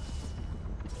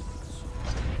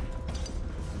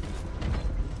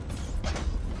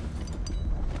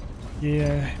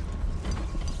 Yeah.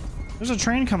 There's a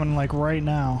train coming like right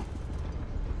now.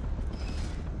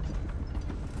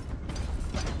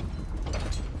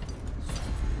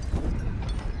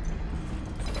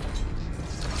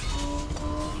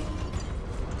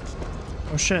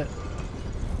 Oh shit.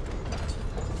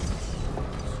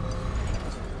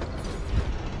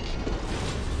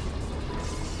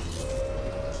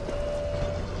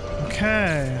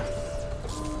 Okay.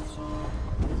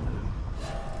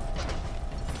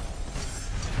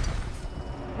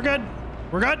 We're good.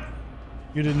 We're good.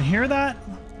 You didn't hear that?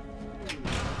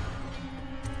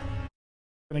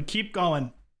 Gonna keep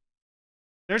going.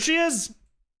 There she is.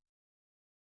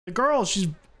 The girl, she's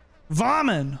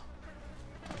vomiting.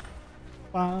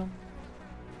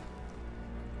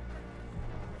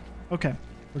 Okay,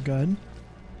 we're good.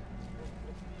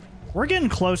 We're getting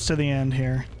close to the end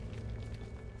here.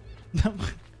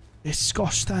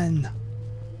 Disgusting.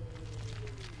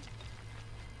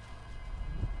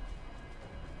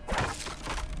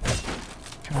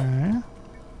 Okay.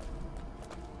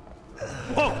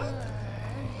 Whoa!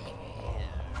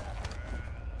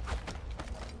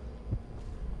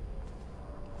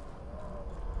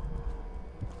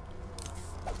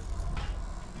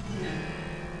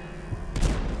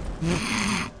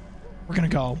 We're gonna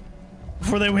go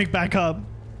before they wake back up.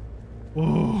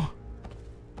 Whoa.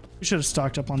 We should have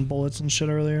stocked up on bullets and shit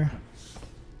earlier.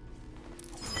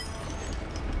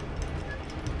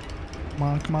 Come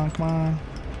on, come on, come on.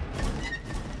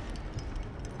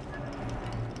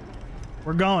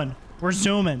 We're going. We're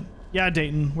zooming. Yeah,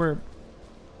 Dayton. We're...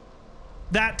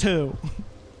 That too.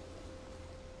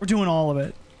 We're doing all of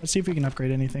it. Let's see if we can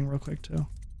upgrade anything real quick too.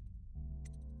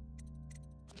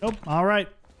 Nope. All right.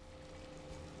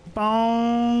 Keep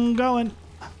on going.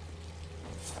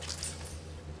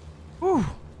 Whew.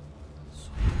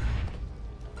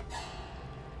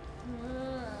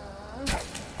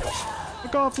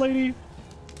 Back off, lady.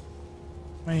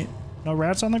 Wait, no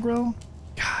rats on the grill?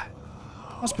 God,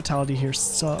 hospitality here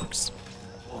sucks.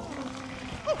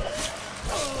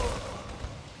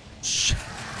 Shh.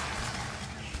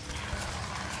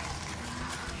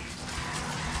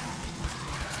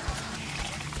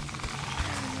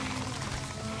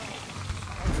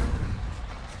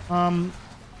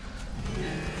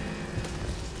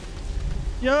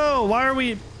 Yo, why are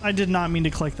we... I did not mean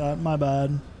to click that. My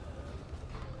bad.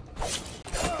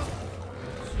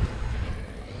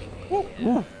 Ooh,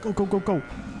 ooh, go, go, go, go.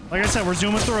 Like I said, we're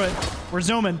zooming through it. We're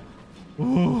zooming.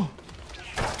 Ooh.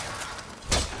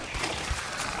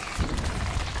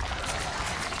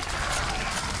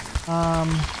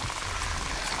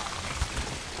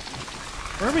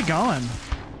 Where are we going?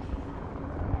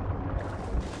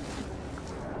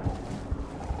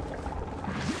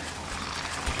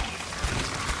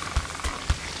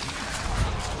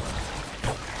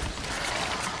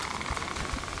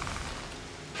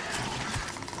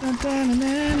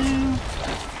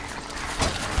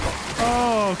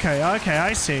 Oh, okay, okay,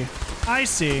 I see. I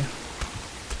see.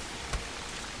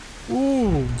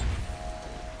 Ooh.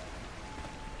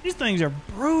 These things are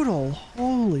brutal.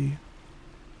 Holy.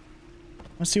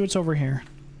 Let's see what's over here.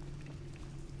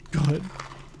 Good.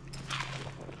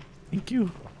 Thank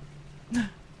you.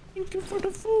 Thank you for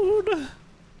the food.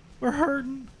 We're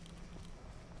hurting.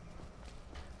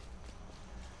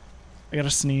 I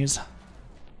gotta sneeze.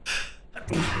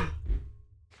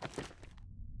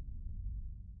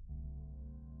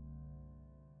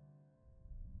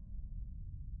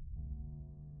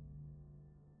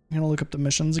 I'm gonna look up the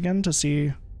missions again to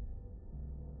see.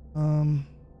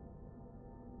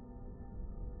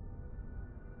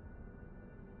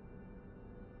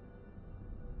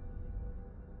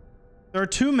 There are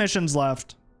 2 missions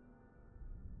left.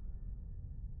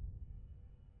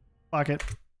 Fuck it.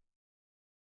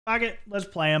 Fuck it. Let's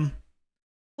play them.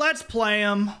 Let's play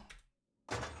them.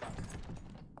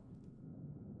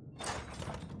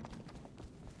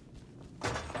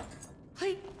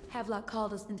 Hey, Havelock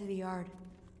called us into the yard,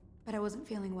 but I wasn't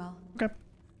feeling well. Okay.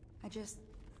 I just...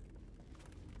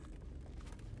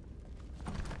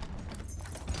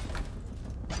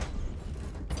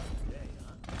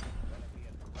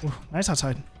 Ooh, nice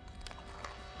outside.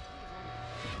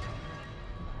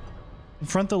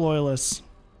 Confront the loyalists.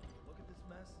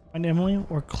 Find Emily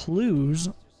or clues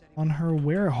on her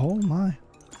where. Oh my.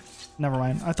 Never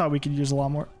mind. I thought we could use a lot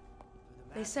more.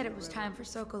 They said it was time for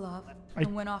Sokolov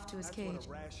and went off to his cage.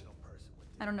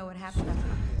 I don't know what happened after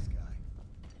this guy.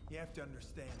 You have to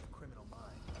understand the criminal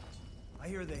mind. I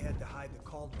hear they had to hide the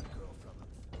Caldwell girl from him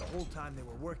the whole time they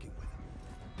were working with him.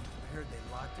 heard they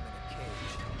locked him in a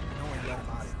cage. No one let him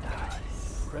out of that.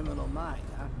 Criminal mind,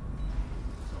 huh?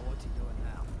 So what's he doing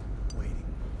now? Waiting.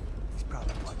 He's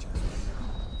probably watching us right now.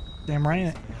 Damn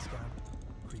right. Mask on,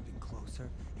 creeping closer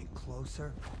and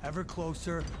closer, ever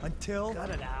closer, until... Cut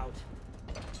it out.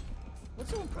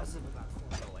 What's so impressive about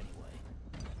Corvo anyway?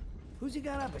 Who's he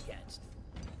got up against?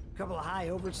 A couple of high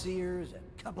overseers,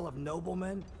 a couple of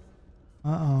noblemen?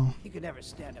 Uh-oh. He could never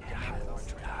stand up to men with our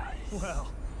trade.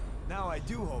 Well, now I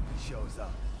do hope he shows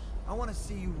up. I want to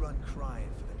see you run crying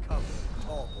for the cover of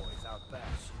tall boys out back.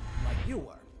 Like you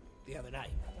were, the other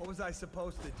night. What was I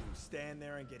supposed to do? Stand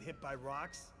there and get hit by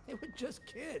rocks? They were just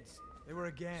kids. They were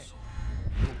a gang.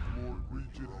 Lord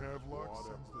Regent Havelock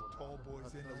sends the tall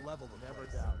boys in to level the never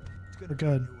doubt. It's gonna We're be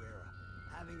good. a new era.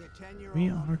 Having a 10-year-old We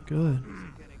are good.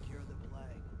 isn't gonna cure the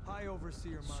plague. High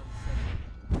Overseer Martin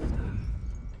said.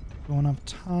 Going up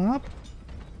top.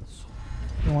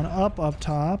 Going up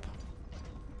top.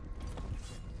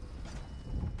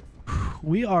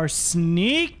 We are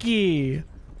sneaky.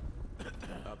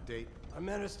 Update. Our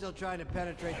men are still trying to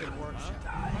penetrate the workshop.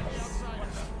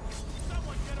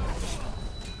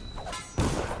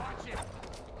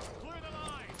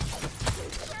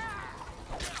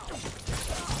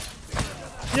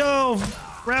 Yo,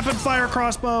 rapid fire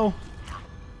crossbow.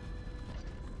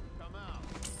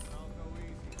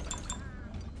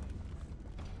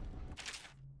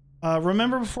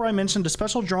 Remember before I mentioned a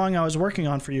special drawing I was working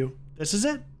on for you? This is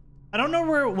it. I don't know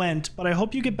where it went, but I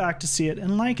hope you get back to see it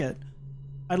and like it.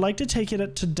 I'd like to take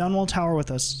it to Dunwall Tower with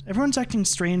us. Everyone's acting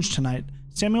strange tonight.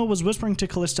 Samuel was whispering to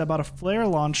Callista about a flare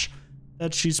launch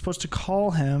that she's supposed to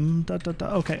call him.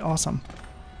 Okay, awesome.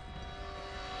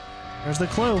 There's the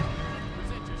clue.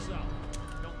 Present yourself.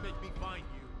 Don't make me find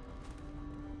you.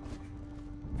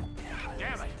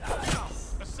 Damn it!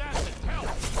 Assassin, help!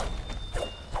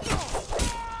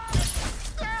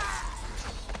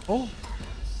 Oh.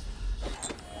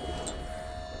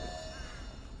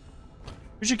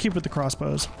 We should keep with the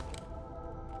crossbows.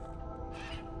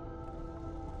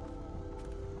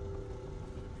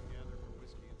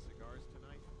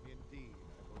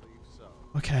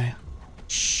 Okay.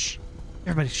 Shh.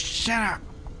 Everybody shut up.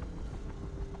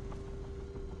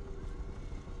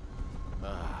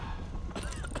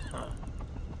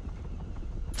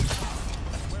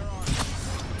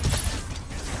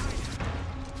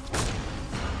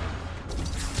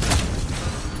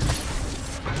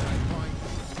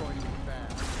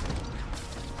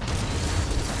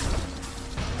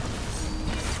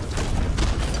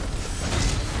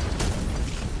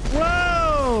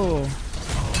 Whoa!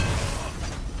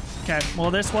 Okay,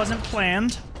 well, this wasn't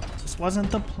planned. This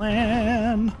wasn't the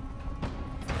plan.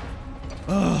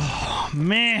 Oh,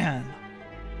 man.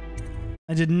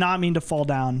 I did not mean to fall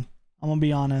down. I'm gonna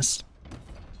be honest.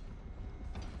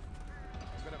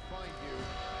 I'm gonna find you,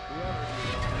 whoever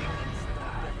you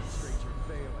are. Demonstrate your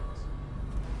failings.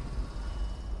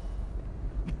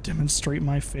 Demonstrate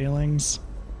my failings.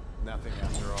 Nothing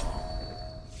after all.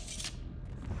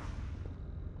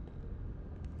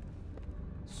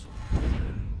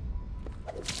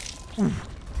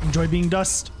 Enjoy being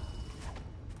dust.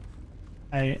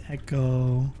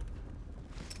 Echo.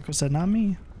 Echo said, not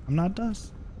me. I'm not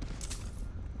dust.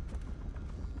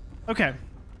 Okay.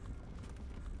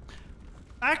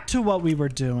 Back to what we were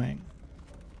doing.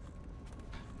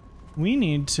 We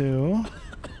need to...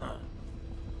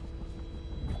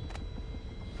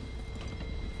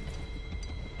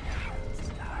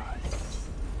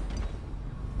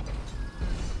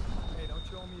 Hey, don't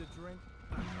you owe me a drink?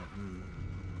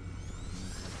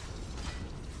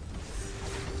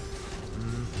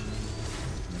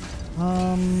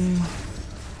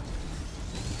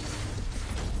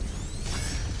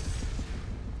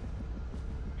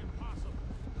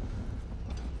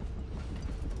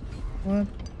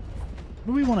 What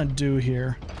do we want to do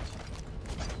here?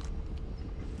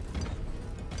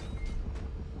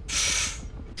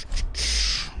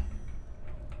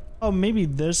 Oh, maybe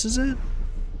this is it?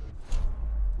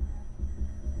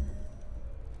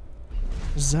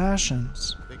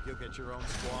 Possessions. Think you'll get your own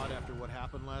squad after what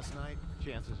happened last night?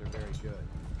 Chances are very good.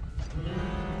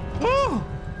 Woo!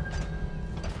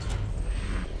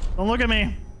 Don't look at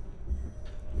me.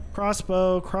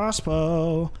 Crossbow,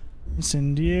 crossbow.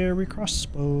 Incendiary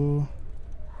crossbow.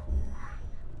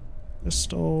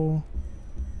 Pistol.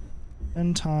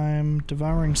 End time.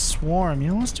 Devouring swarm.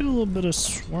 Yeah, let's do a little bit of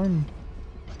swarm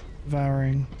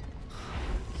devouring.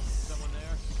 Someone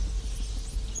there?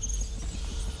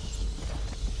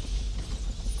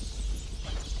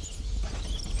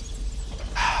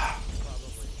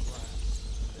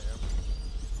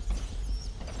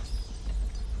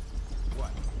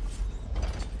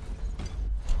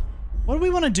 What do we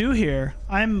want to do here?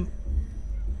 I'm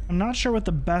not sure what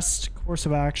the best course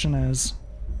of action is.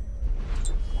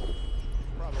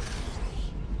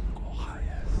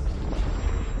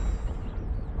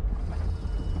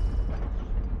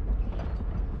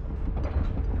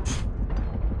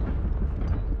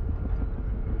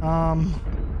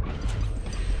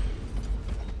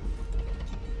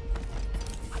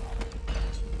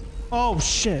 Oh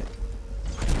shit.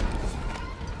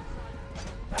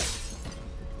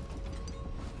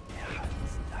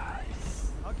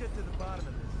 I'll get to the bottom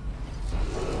of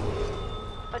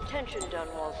this. Attention,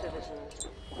 Dunwall citizens.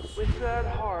 With sad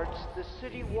hearts, the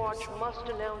City Watch must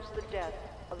announce the death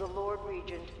of the Lord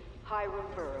Regent, Hiram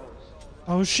Burroughs.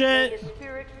 Oh shit. May his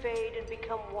spirit fade and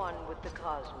become one with the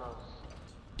cosmos.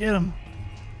 Get him.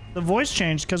 The voice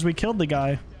changed because we killed the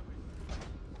guy.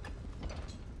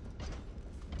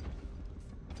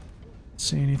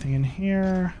 See anything in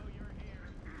here?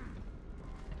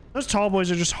 Those tall boys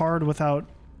are just hard without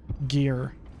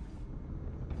gear.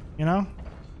 You know?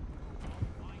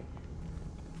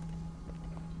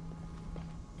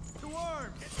 To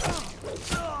arms!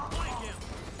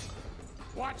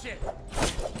 Watch it!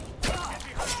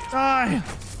 Die!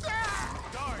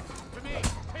 Guards, to me!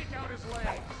 Take out his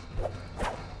legs!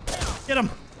 Get him!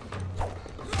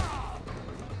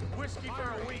 Whiskey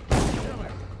for a week! Kill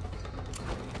him!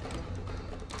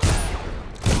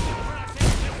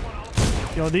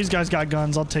 Yo, these guys got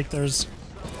guns. I'll take theirs.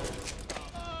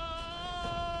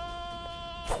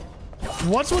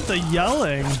 What's with the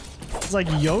yelling? It's like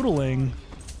yodeling.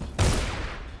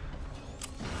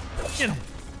 Get him.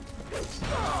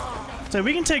 So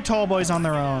we can take tall boys on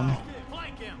their own.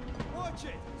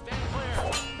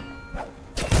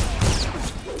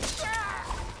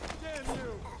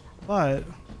 But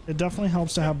it definitely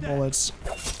helps to have bullets.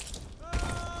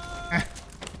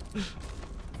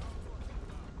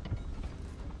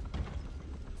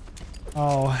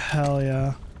 Oh, hell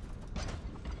yeah.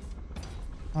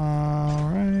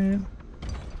 Alright.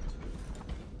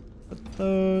 Put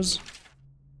those.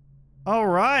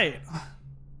 Alright.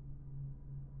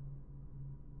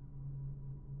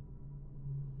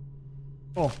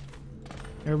 Cool.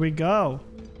 Here we go.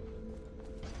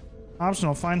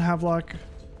 Optional. Find Havelock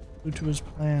due to his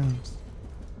plans.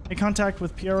 Make contact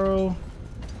with Piero.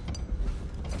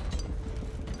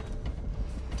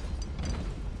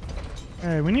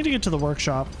 Alright, we need to get to the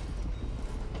workshop.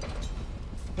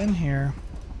 Been here.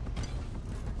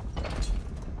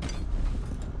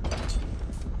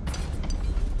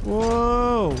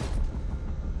 Whoa!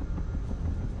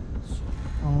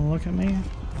 Don't look at me.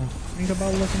 Don't think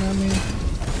about looking at me.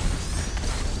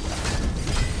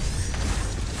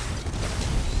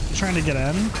 You trying to get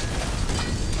in?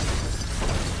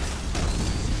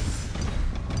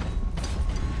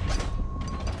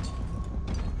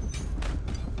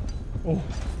 Oh.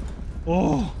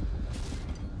 Oh.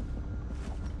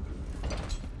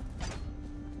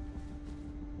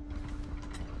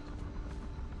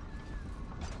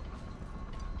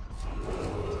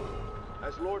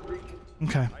 As Lord Regent,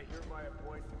 okay. I hereby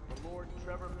appoint the Lord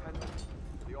Trevor Pendleton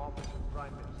to the office of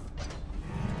Prime Minister.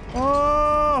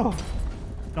 Oh!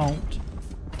 Don't.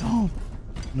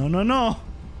 No, no, no.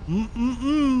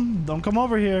 Don't come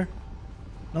over here.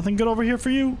 Nothing good over here for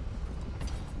you.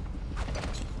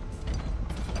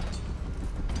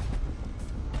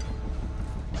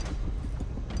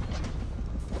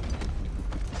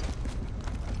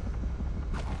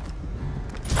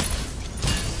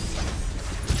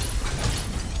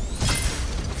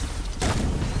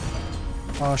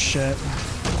 Oh shit.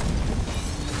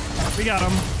 We got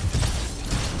him.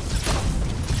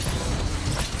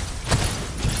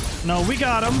 No, we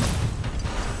got him.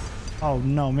 Oh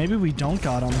no, maybe we don't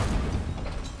got him.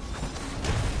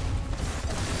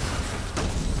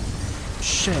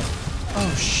 Shit.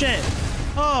 Oh shit.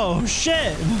 Oh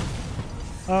shit.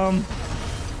 Oh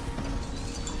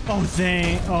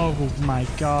dang. Oh my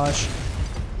gosh.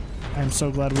 I'm so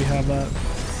glad we have that.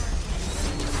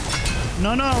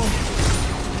 No, no.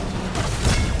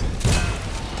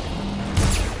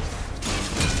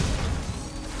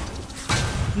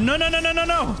 No, no, no, no, no,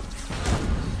 no.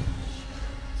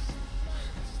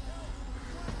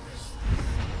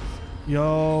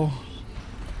 Yo.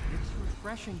 It's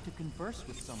refreshing to converse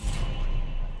with someone.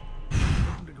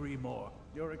 Couldn't agree more.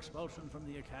 Your expulsion from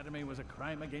the academy was a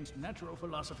crime against natural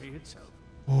philosophy itself.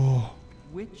 Oh.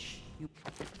 Which you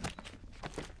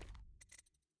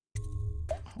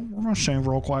We're gonna shave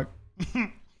real quick.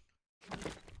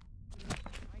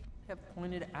 have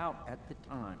pointed out at the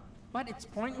time, but it's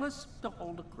pointless to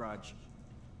hold a grudge.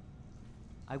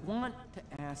 I want to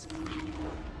ask you.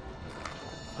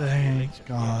 Thank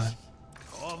God.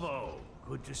 Corvo,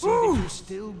 Good to see that you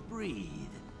still breathe.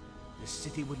 The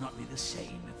city would not be the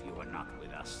same if you were not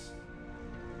with us.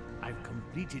 I've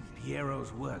completed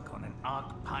Piero's work on an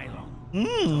arc pylon.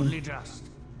 It's only just.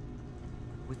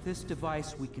 With this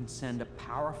device, we can send a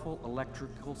powerful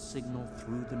electrical signal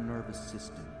through the nervous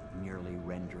system, nearly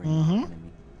rendering our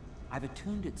enemy. I've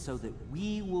attuned it so that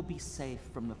we will be safe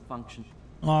from the function.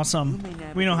 Awesome.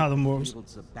 We know how them works.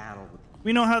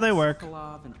 We know how they work.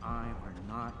 Sokolov and I are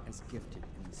not as gifted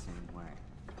in the same way.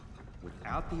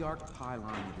 Without the arc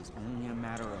pylon, it is only a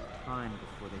matter of time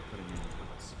before they put an end to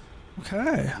us.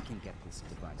 Okay. We can get this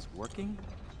device working,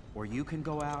 or you can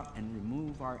go out and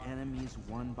remove our enemies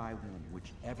one by one,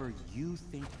 whichever you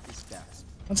think is best.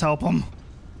 Let's help them.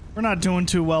 We're not doing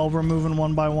too well removing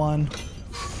one by one.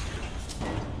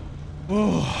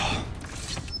 Oh.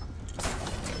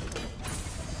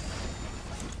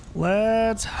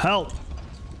 Let's help.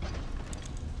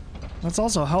 Let's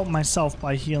also help myself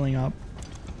by healing up.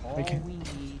 All we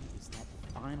need is that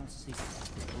final sequence,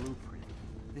 the blueprint.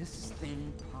 This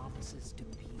thing promises to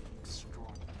be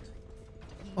extraordinary.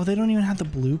 Oh, they don't even have the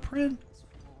blueprint?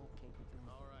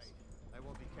 Alright, I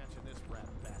won't be catching this rat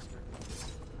bastard.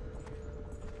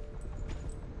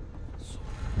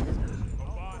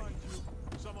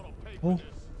 Oh.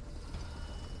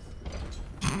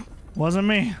 Wasn't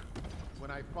me.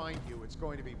 When I find you, it's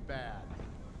going to be bad.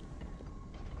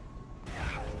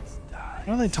 Why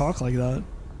do they talk like that?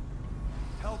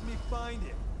 Help me find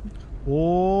it.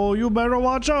 Oh, you better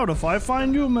watch out if I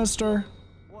find you, mister.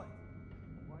 What?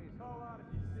 Why you call out if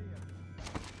you see him?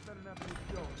 Better not be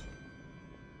a joke.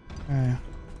 Hey.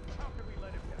 How can we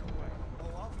let him get away? Oh,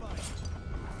 I'll find him.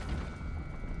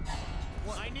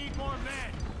 What? I need more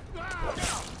men.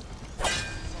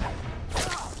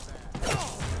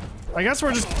 I guess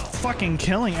we're just fucking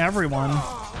killing everyone.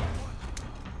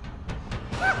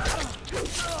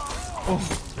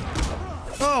 Oh.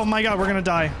 Oh my god, we're gonna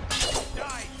die.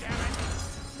 Die, damn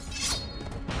it!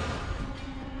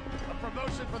 A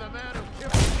promotion for the man who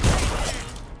killed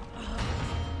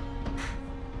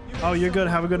me. Oh, you're good.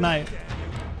 Have a good night.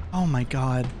 Oh my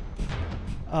god.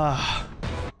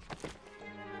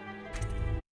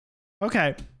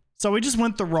 Okay, so we just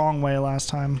went the wrong way last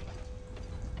time.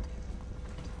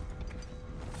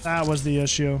 That was the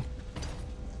issue.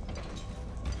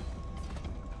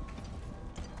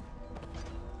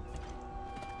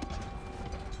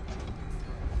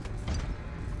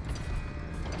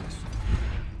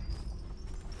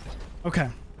 Okay.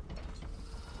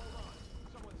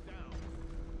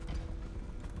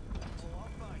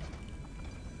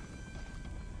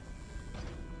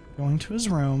 Going to his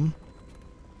room.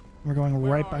 We're going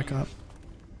right back up.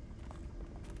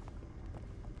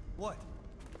 What?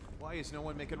 Why is no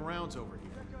one making rounds over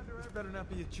here? This better not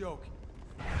be a joke.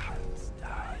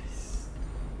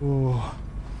 Ooh. I'll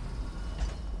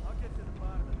get to the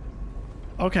bottom of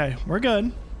this. Okay, we're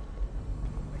good.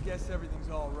 I guess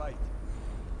everything's all right.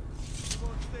 We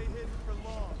won't stay hidden for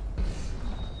long.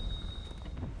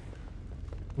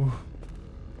 Ooh.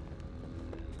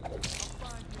 I'll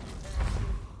find you, you bastard.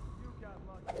 You got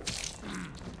lucky.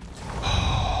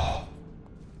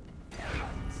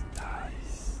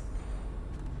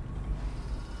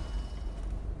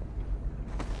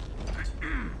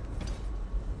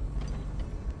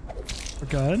 We're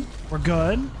good. We're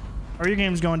good. How are your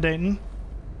games going, Dayton?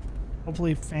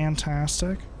 Hopefully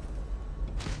fantastic.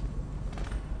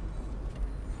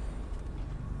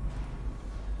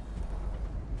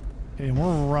 Okay,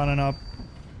 we're running up.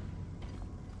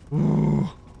 Ooh.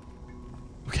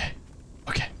 Okay.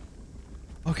 Okay.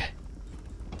 Okay.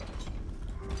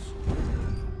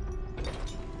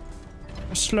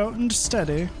 We're slow and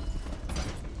steady.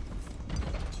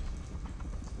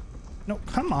 No,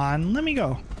 come on. Let me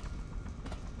go.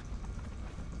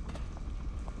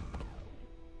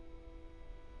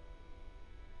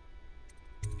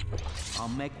 I'll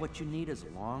make what you need as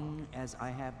long as I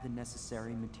have the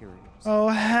necessary materials. Oh,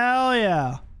 hell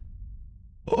yeah.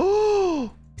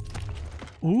 Oh.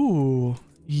 Ooh.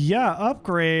 Yeah,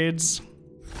 upgrades.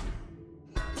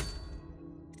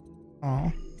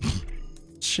 Oh.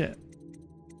 Shit.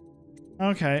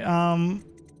 Okay,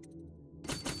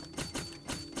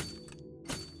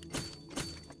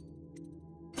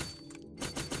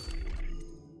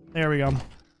 there we go.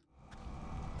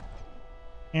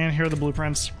 And here are the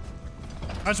blueprints.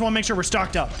 I just want to make sure we're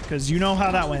stocked up, because you know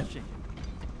how that went.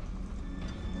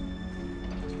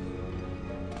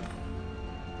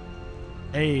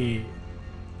 Hey.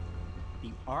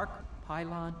 The arc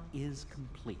pylon is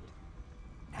complete.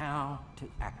 Now to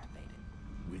activate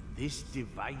it. With this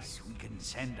device, we can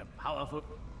send a powerful...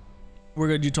 We're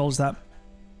good, you told us that.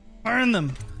 Burn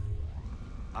them.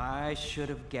 I should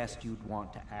have guessed you'd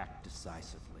want to act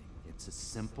decisively. It's a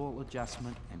simple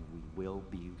adjustment, and we will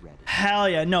be ready. Hell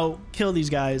yeah. No, kill these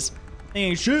guys. They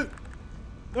ain't shit.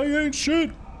 They ain't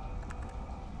shit.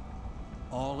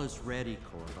 All is ready,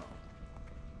 Corvo.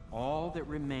 All that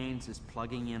remains is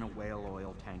plugging in a whale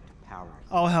oil tank to power it.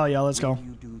 Oh, hell yeah. Let's go.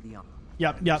 You do the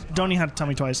Yep. Don't even have to tell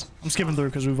me twice. I'm skipping through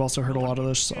because we've also heard a lot of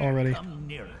this already. Come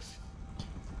near us.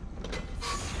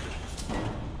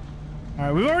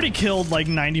 Alright, we've already killed like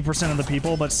 90% of the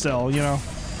people, but still, you know.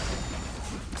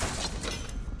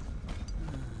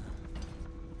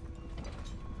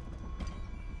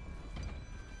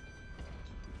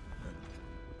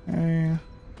 Okay.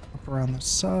 Up around the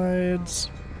sides.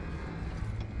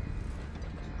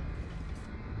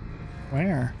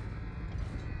 Where?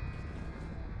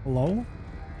 Hello?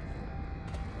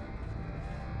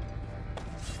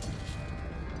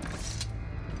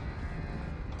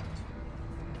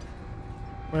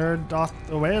 Where doth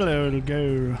the whale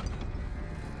go?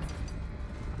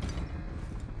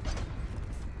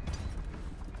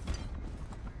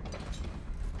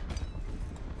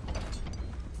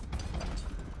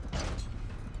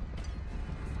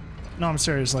 No, I'm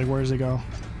serious. Like, where does it go?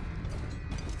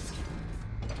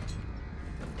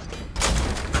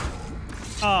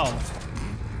 Oh.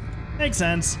 Makes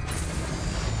sense.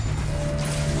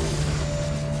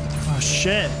 Oh,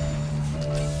 shit.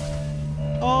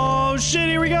 Oh, shit.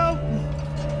 Here we go.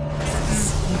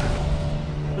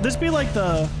 Would this be like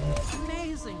the...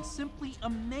 Amazing. Simply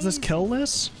amazing. Does this kill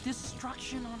this?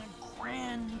 Destruction on a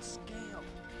grand scale.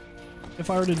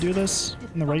 If I were to do this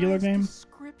in the regular game?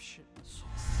 Description.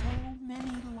 So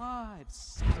many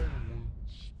lives.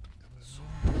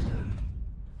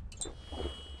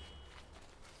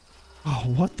 Oh,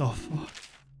 what the fuck?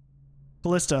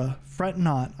 Callista, fret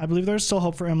not. I believe there is still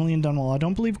hope for Emily and Dunwall. I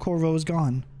don't believe Corvo is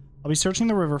gone. I'll be searching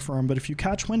the river for him, but if you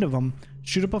catch wind of him,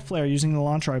 shoot up a flare using the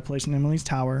launcher I placed in Emily's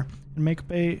tower and make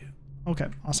up a... Okay,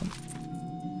 awesome.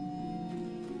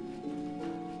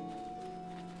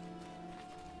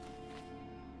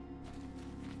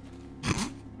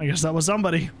 I guess that was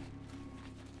somebody.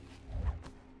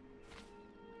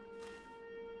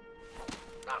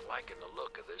 Not liking the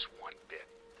look of this one bit.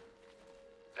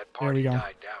 That There we party go.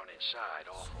 died down inside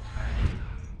awful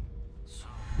fast.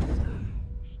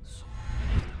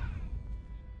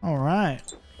 All right.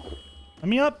 Let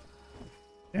me up.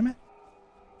 Damn it.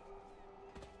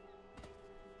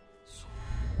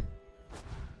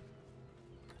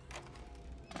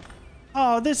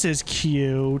 Oh, this is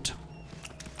cute.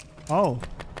 Oh.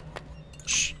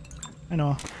 Shh. I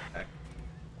know.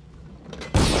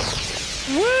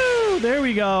 Woo! There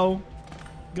we go.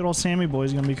 Good old Sammy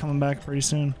boy's gonna be coming back pretty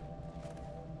soon.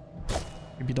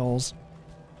 Creepy dolls.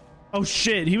 Oh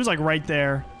shit, he was like right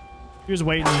there. He was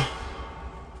waiting.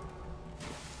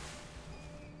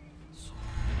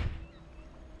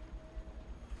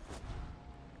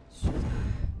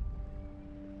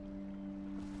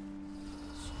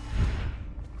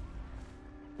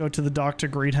 Go to the dock to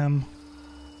greet him.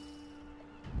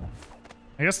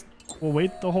 I guess we'll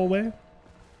wait the whole way.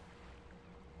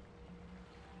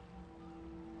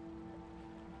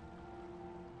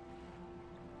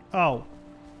 Oh.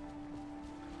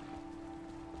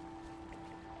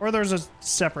 Or there's a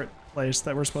separate place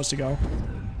that we're supposed to go.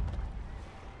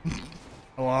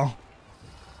 Hello.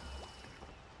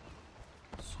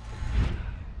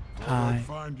 Hi. I'd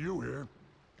find you here.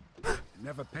 It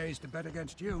never pays to bet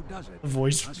against you, does it? The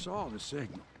voice. I saw the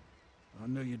signal. I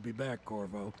knew you'd be back,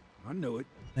 Corvo. I knew it.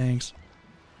 Thanks.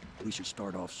 We should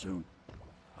start off soon.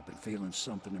 I've been feeling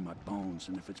something in my bones,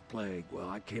 and if it's plague, well,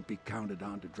 I can't be counted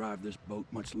on to drive this boat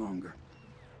much longer.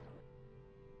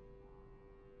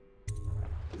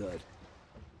 Good.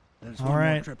 Then it's All one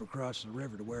right. more trip across the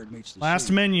river to where it meets the Last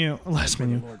sea. menu. Last That's where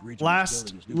the menu. Lord Regent is Last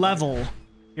building his new level. lighthouse.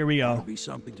 Here we That'll go. be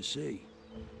something to see.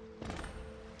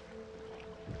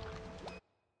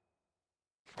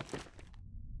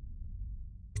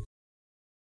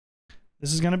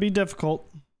 This is going to be difficult,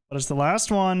 but it's the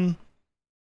last one.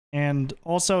 And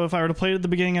also, if I were to play it at the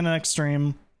beginning of the next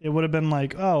stream, it would have been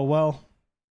like, oh, well,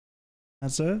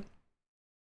 that's it.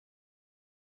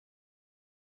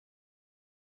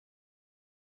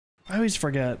 I always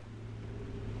forget.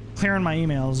 Clearing my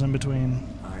emails in between.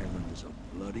 Ireland is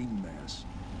a bloody mess.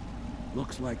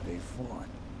 Looks like they fought.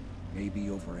 Maybe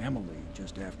over Emily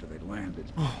just after they landed.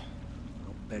 I'll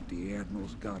bet the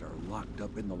Admiral's got her locked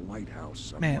up in the lighthouse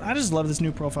somewhere. Man, I just love this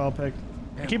new profile pic.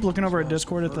 I keep looking over at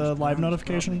Discord at the live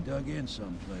notification. Dug in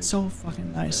someplace. So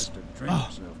fucking nice. Drink Oh.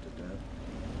 himself to death.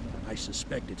 I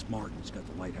suspect it's Martin's got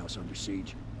the lighthouse under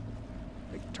siege.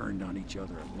 They turned on each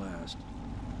other at last.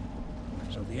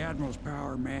 So the Admiral's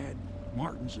power mad,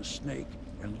 Martin's a snake,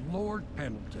 And Lord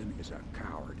Pendleton is a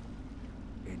coward.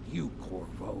 And you,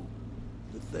 Corvo,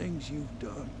 the things you've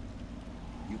done,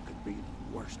 you could be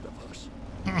the worst of us.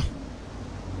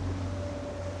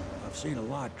 I've seen a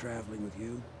lot traveling with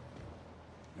you.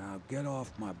 Now get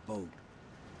off my boat.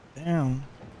 Damn.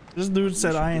 This dude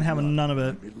said I ain't having none of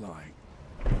it.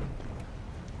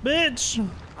 Bitch!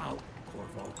 Out,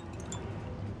 Corvo.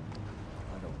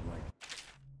 I don't like.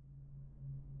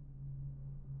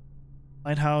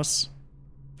 Lighthouse.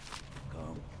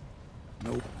 Come.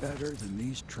 No better than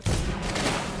these trips.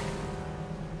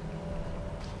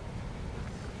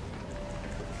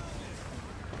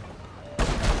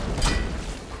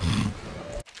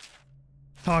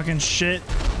 Talking shit.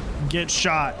 Get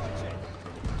shot.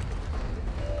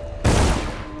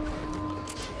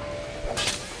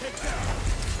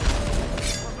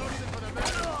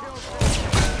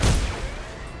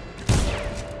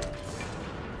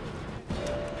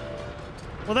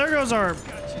 Well, there goes our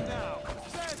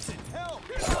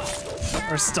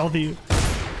stealthy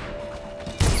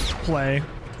play.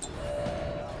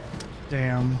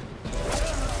 Damn.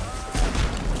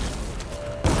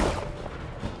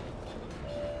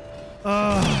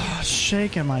 Oh,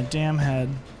 shaking my damn head.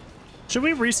 Should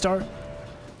we restart?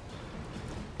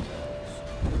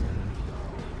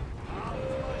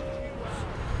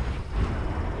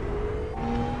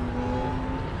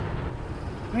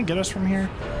 Can I get us from here?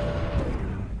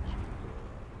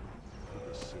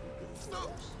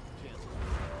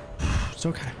 It's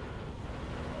okay.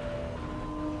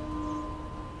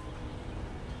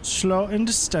 Slow and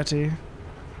steady.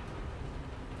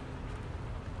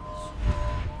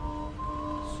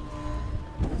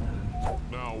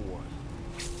 Now what?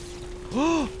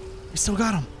 Oh, we still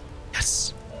got him.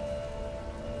 Yes.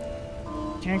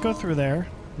 Can't go through there.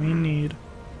 We need.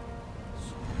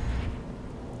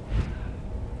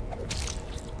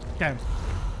 Okay.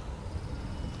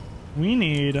 We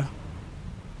need.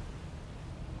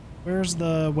 Where's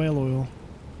the whale oil?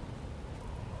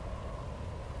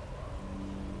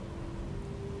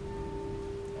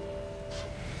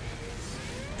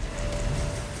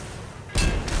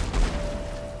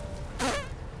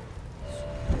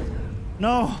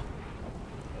 No.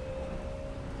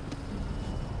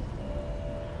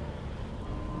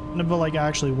 No, but like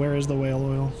actually, where is the whale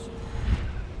oil?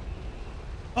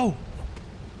 Oh,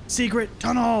 secret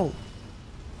tunnel.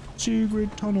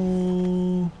 Secret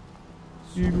tunnel.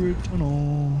 Secret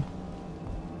tunnel.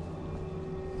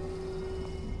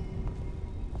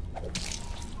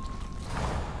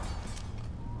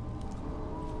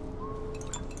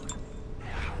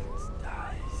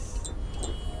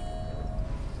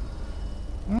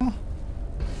 Well,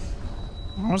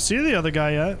 I don't see the other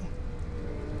guy yet.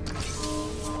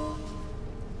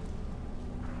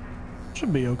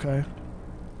 Should be okay.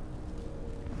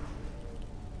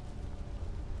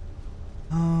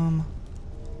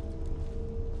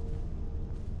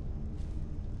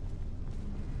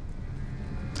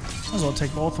 Might as well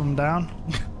take both of them down.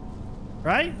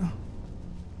 Right?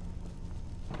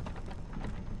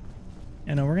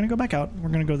 Yeah, no, we're gonna go back out. We're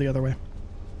gonna go the other way.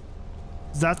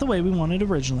 Is that the way we wanted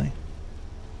originally?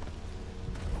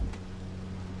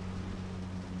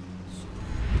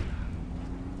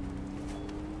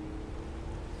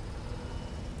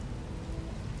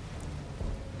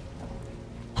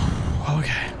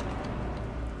 Okay.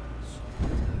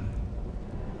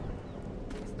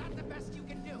 It's not the best you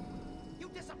can do. You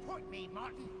disappoint me,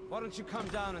 Martin. Why don't you come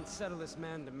down and settle this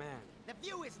man to man? The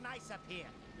view is nice up here.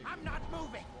 I'm not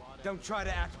moving. Don't try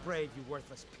to act brave, you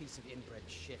worthless piece of inbred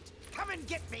shit. Come and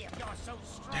get me if you're so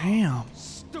strong. Damn.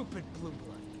 Stupid blue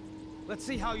blood. Let's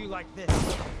see how you like this.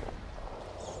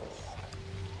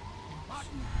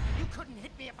 Martin, you couldn't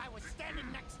hit me if I was standing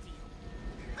next to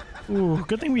you. Ooh,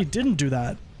 good thing we didn't do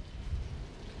that.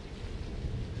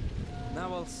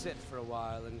 Now I'll sit for a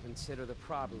while and consider the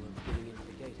problem of getting into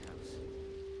the gatehouse.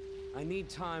 I need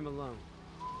time alone.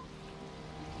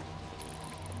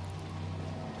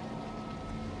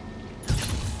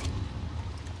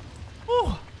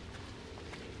 Ooh.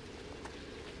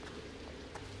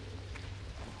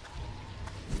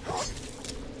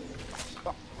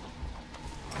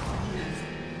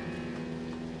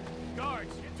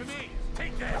 Guards, get to me!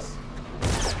 Take this!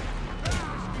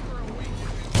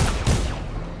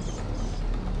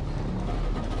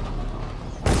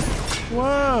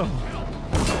 Whoa!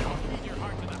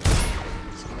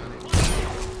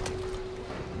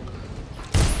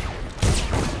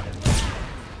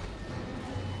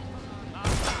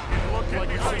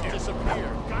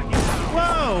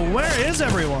 Whoa, where is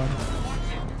everyone?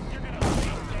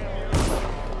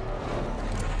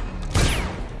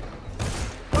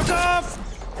 Fuck off!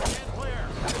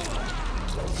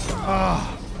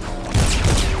 Ah.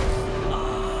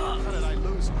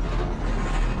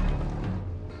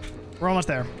 We're almost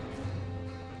there.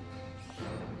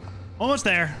 Almost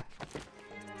there.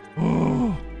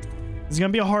 Ooh. It's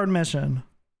gonna be a hard mission.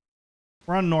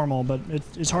 We're on normal, but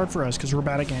it's hard for us because we're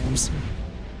bad at games.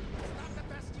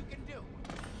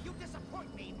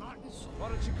 Why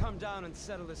don't you come down and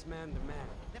settle this man to man?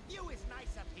 The view is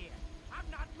nice up here. I'm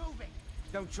not moving.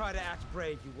 Don't try to act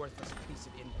brave, you worthless piece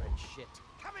of inbred shit.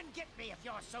 Come and get me if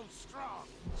you're so strong.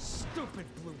 Stupid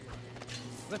blue.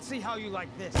 Let's see how you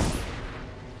like this.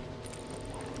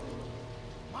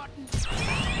 Martin.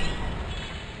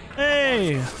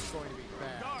 Hey!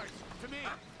 Guards, to me.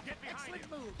 Get behind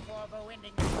Excellent move, Corvo,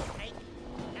 ending this snake.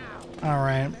 Now. All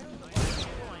right. Now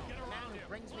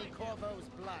brings me Corvo's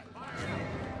blood.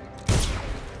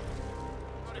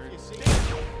 What if you see?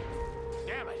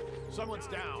 Damn it! Someone's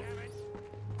down.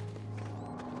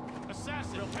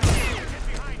 Assassin! Get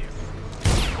behind him!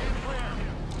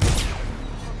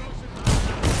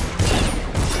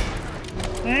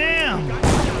 Damn!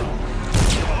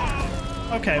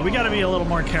 Okay, we gotta be a little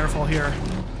more careful here.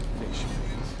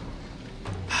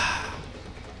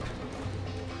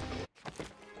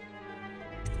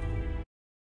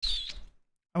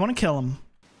 I want to kill him.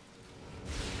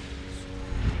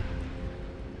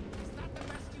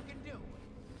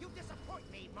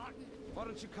 Why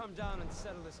don't you come down and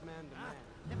settle this man to man?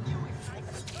 The view is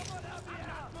nice. Someone help me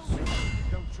out.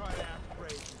 Don't try to act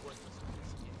brave, you worthless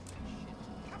piece of shit.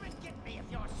 Come and get me if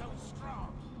you're so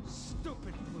strong.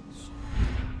 Stupid blues.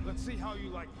 Let's see how you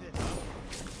like this.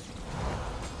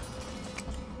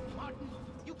 Martin,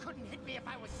 you couldn't hit me if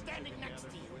I was standing next to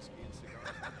you.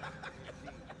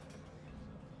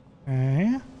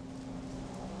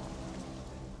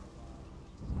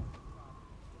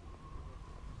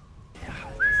 Okay.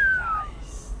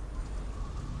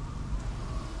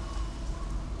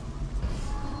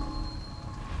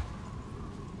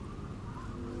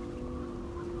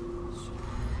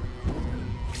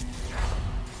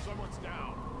 Someone's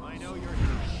down. I know you're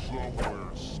here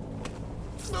somewhere.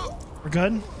 We're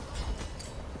good?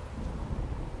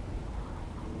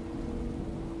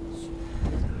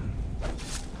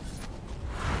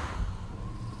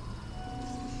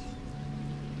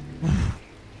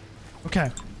 Okay.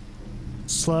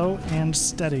 Slow and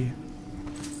steady.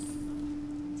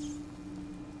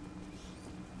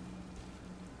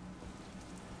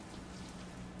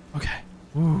 Okay.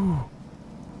 Ooh.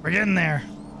 We're getting there.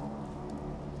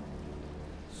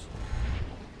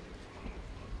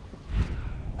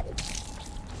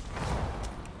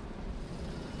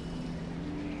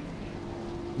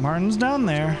 Martin's down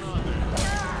there.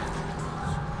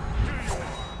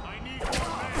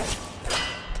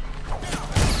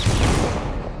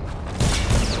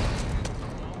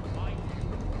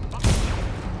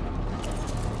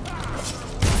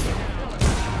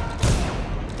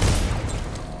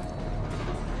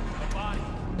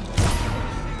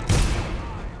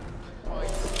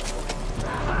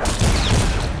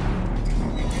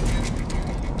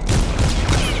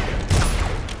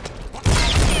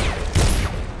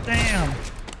 Damn.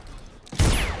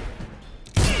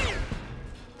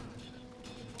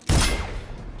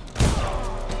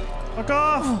 Fuck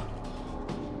off.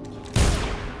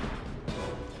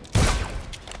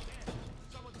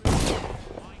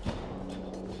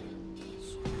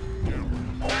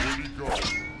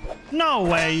 No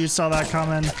way you saw that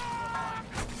coming.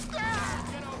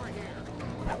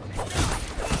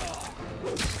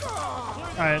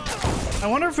 Alright. I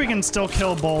wonder if we can still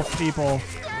kill both people.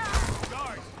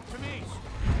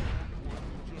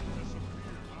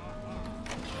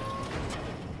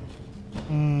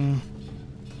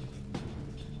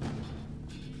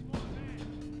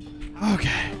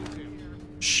 Okay.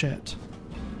 Shit.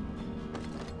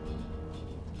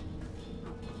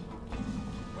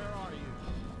 Where are you?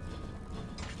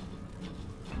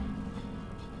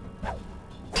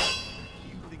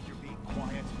 You think you're being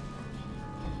quiet?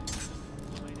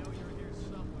 I know you're here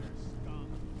somewhere, scum.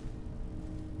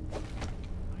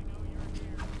 I know you're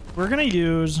here. We're gonna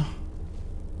use...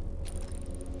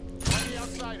 The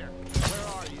outsider. Where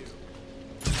are you?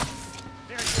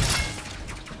 There you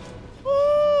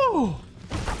Woo!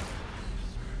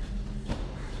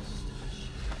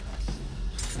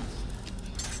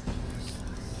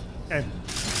 Okay.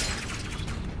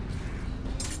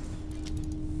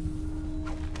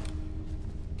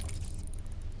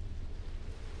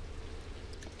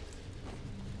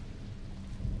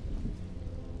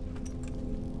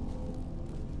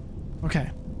 Okay.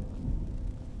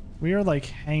 We are like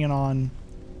hanging on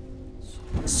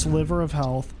a sliver of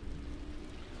health.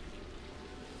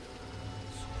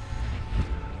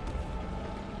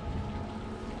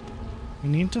 We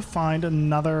need to find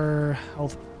another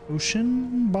health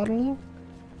potion bottle.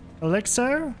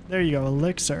 Elixir? There you go,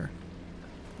 elixir.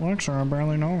 Elixir, I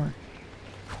barely know her.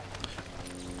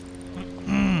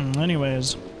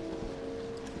 Anyways.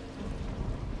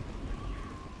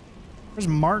 Where's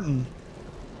Martin?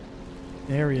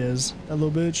 There he is. That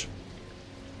little bitch.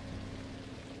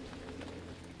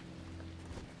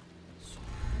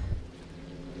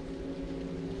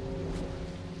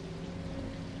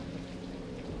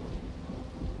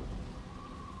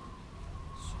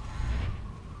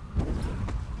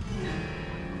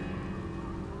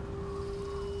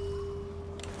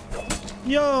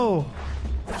 Yo!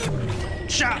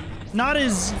 Shot! Not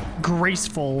as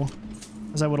graceful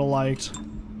as I would have liked.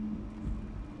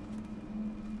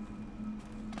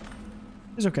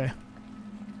 He's okay.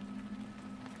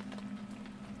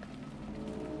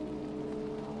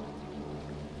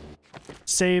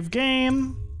 Save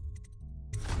game.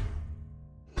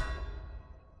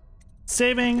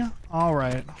 Saving. All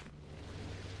right.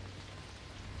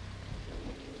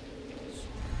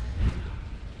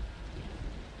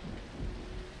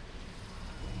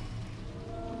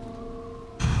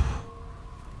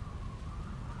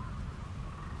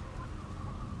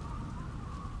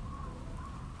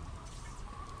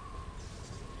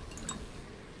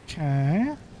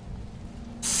 Okay.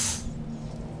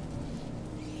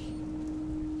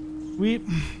 We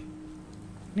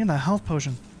need that health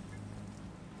potion.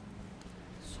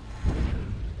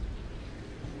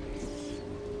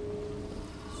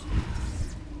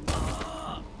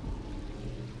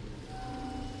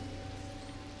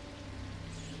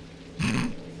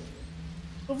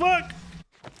 Oh fuck!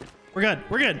 We're good.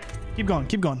 We're good. Keep going.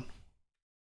 Keep going.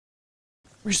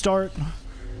 Restart.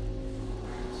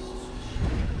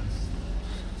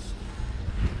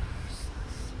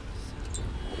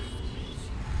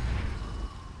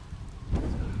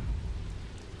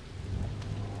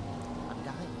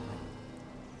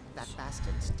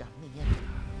 Bastard's done me in.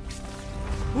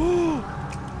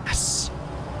 Yes.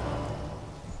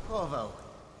 Corvo,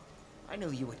 I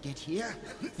knew you would get here.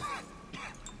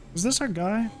 Is this our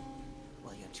guy?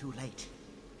 Well, you're too late.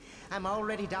 I'm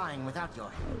already dying without your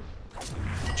help.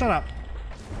 Shut up.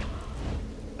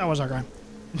 That was our guy.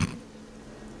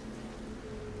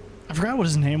 I forgot what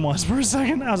his name was for a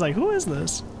second. I was like, who is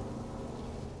this?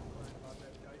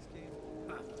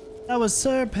 That was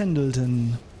Sir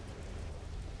Pendleton.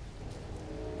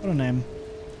 What a name.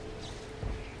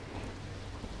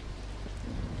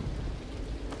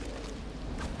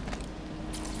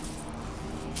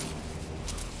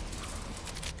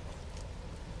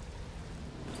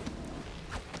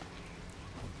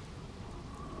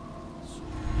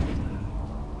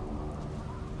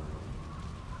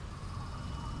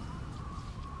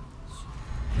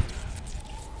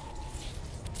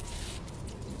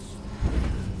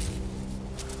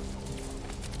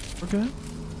 Okay.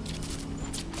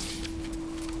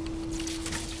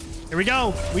 Here we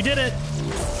go. We did it.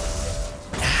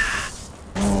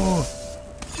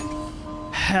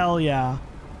 Oh. Hell yeah.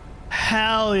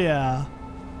 Hell yeah.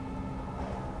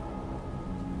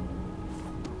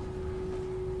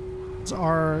 It's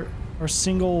our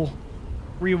single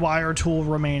rewire tool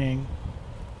remaining.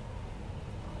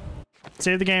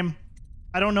 Save the game.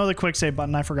 I don't know the quick save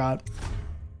button. I forgot.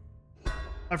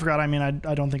 I mean, I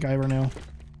don't think I ever knew.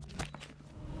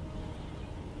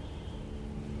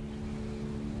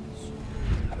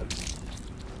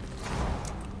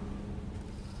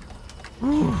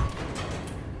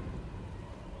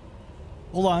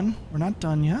 Hold on, we're not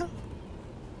done yet.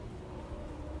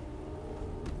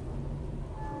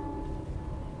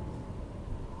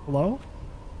 Hello?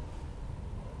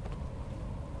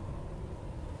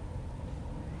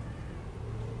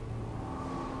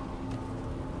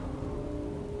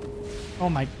 Oh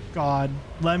my god,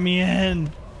 let me in.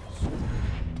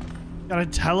 Gotta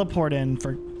teleport in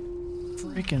for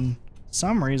freaking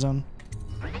some reason.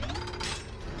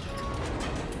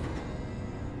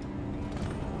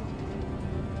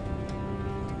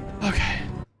 Okay.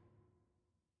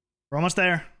 We're almost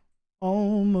there.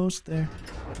 Almost there.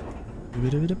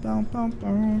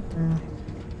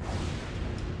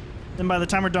 Then by the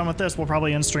time we're done with this, we'll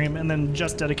probably end stream and then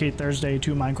just dedicate Thursday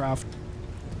to Minecraft.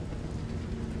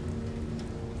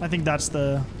 I think that's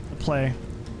the play.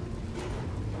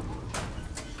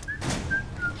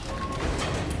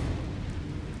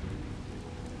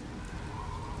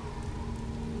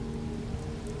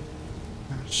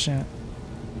 Oh, shit.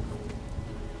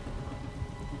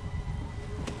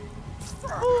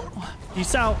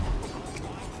 Peace out.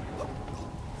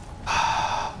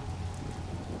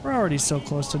 We're already so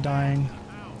close to dying.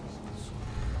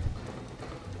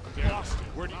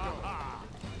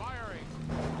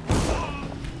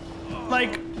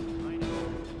 Like,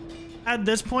 at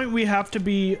this point, we have to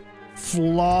be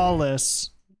flawless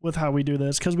with how we do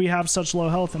this because we have such low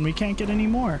health and we can't get any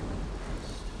more.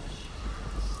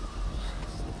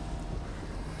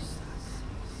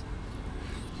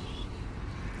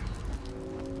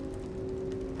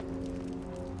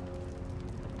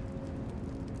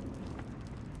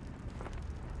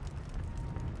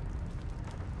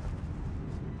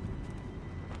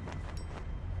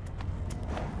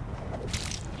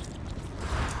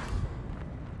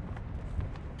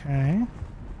 Okay.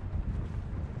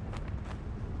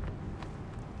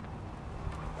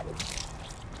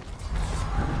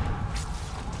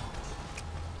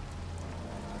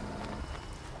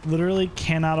 Literally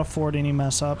cannot afford any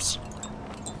mess ups.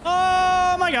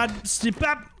 Oh my god.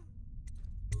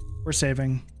 We're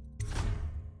saving.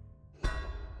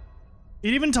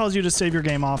 It even tells you to save your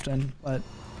game often, but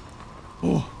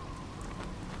oh.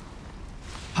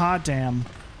 Hot damn.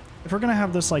 If we're gonna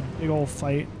have this like big old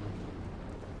fight.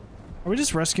 Are we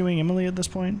just rescuing Emily at this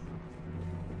point?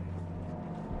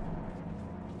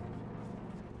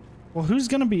 Well, who's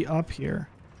gonna be up here?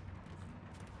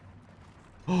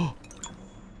 Oh.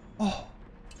 Oh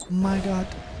my god.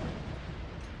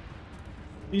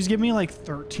 Please give me like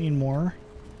 13 more.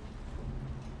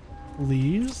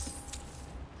 Please?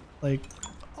 Like,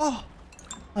 oh,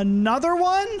 another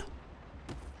one?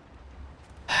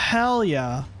 Hell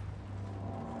yeah.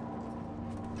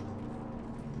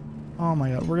 Oh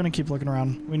my god, we're gonna keep looking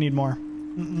around. We need more.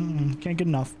 Can't get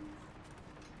enough.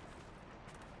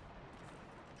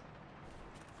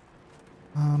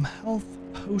 Health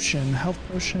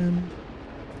potion.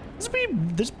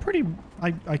 This is pretty,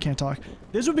 I can't talk.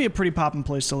 This would be a pretty poppin'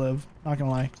 place to live. Not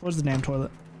gonna lie. Close the damn toilet.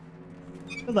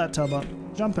 Fill that tub up.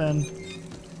 Jump in.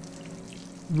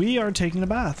 We are taking a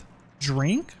bath.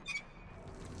 Drink?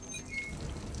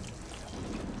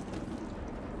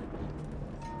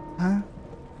 Huh?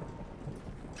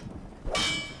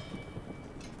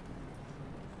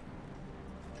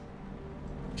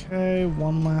 Okay,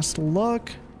 one last look.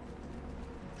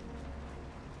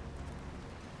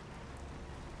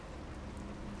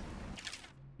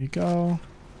 Here you go.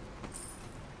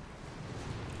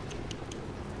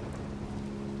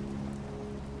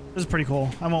 This is pretty cool.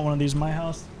 I want one of these in my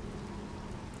house.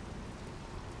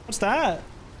 What's that?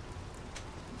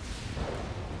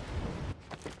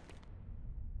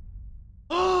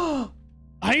 Oh,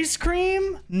 ice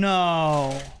cream?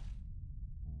 No.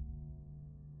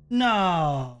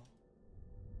 No.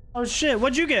 Oh shit,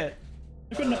 what'd you get?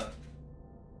 Look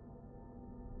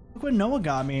what Noah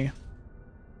got me.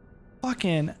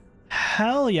 Fucking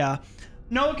hell yeah.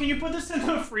 Noah, can you put this in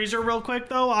the freezer real quick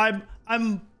though?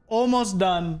 I'm almost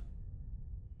done.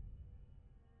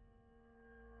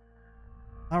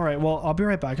 All right, well, I'll be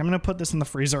right back. I'm gonna put this in the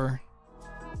freezer.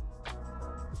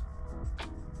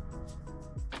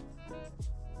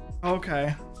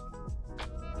 Okay.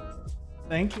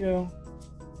 Thank you.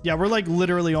 Yeah, we're like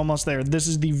literally almost there. This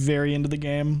is the very end of the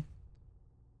game.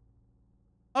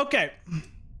 Okay.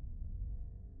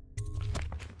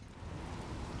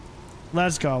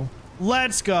 Let's go.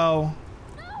 Let's go.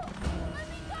 No! Let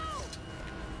me go!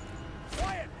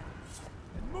 Quiet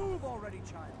and move already,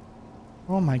 child.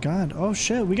 Oh my god. Oh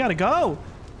shit, we gotta go.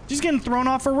 She's getting thrown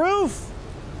off a roof.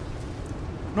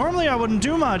 Normally I wouldn't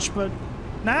do much, but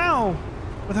now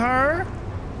with her.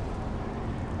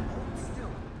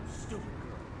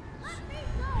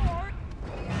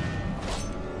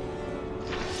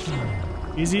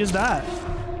 Easy as that.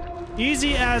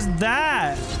 Easy as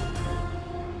that.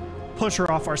 Push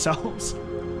her off ourselves.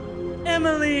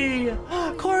 Emily!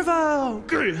 Corvo!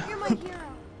 You're my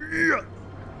hero.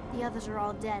 The others are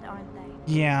all dead, aren't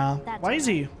they? Yeah. That's why is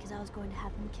he? Because I was going to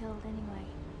have them killed anyway.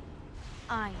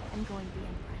 I am going to be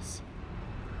Empress.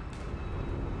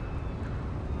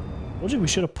 Told you we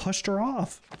should have pushed her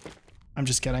off. I'm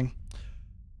just kidding.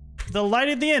 The light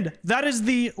at the end. That is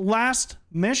the last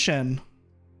mission.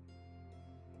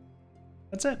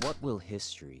 That's it. What will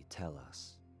history tell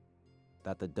us?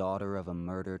 That the daughter of a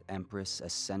murdered empress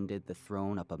ascended the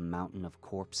throne up a mountain of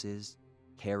corpses,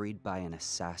 carried by an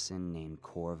assassin named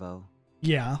Corvo?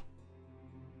 Yeah.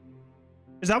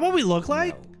 Is that what we look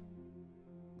like? No.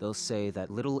 They'll say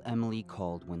that little Emily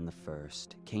Kaldwin I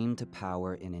came to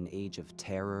power in an age of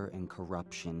terror and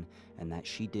corruption, and that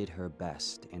she did her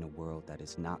best in a world that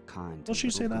is not kind to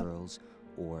little girls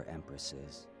or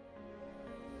empresses.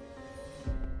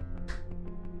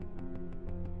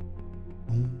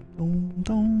 Dum,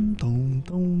 dum, dum,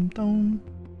 dum, dum.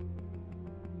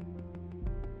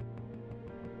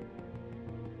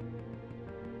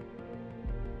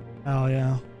 Oh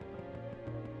yeah.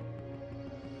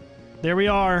 There we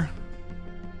are.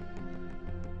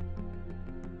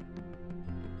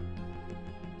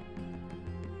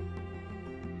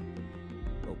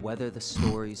 Whether the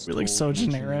stories Really so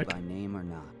generic. by name or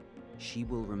not, she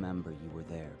will remember you were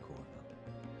there, Corvo.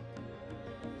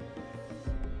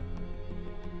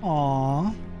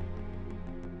 Aww.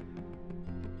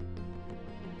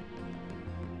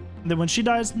 Then when she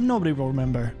dies, nobody will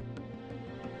remember.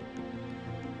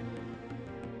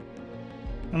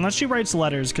 Unless she writes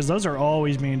letters, because those are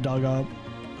always being dug up.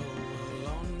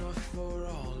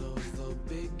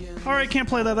 Alright, can't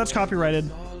play that. That's copyrighted.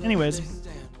 Anyways.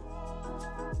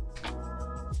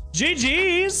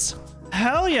 GG's!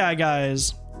 Hell yeah,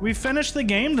 guys. We finished the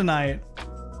game tonight.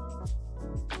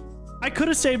 I could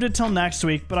have saved it till next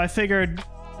week, but I figured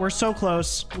we're so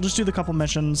close. We'll just do the couple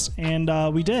missions, and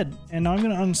we did. And now I'm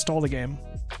going to uninstall the game.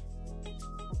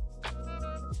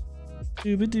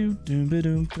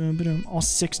 All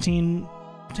 16.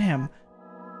 Damn.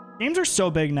 Games are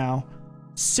so big now.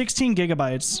 16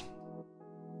 gigabytes.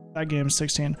 That game's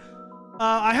 16.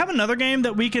 I have another game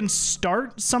that we can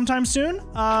start sometime soon.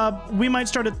 We might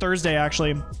start it Thursday,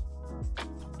 actually.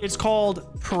 It's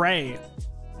called Prey.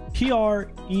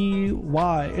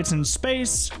 P-R-E-Y. It's in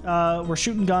space. We're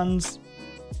shooting guns.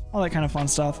 All that kind of fun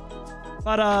stuff.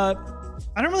 But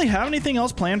I don't really have anything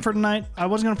else planned for tonight. I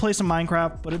was going to play some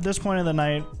Minecraft, but at this point of the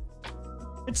night,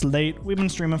 it's late. We've been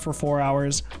streaming for 4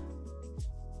 hours.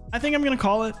 I think I'm going to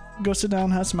call it. Go sit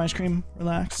down, have some ice cream,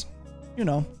 relax. You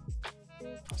know.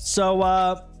 So,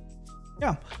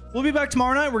 yeah. We'll be back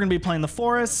tomorrow night. We're going to be playing The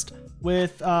Forest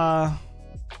with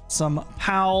some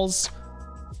pals.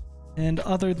 And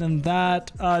other than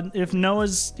that, if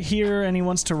Noah's here and he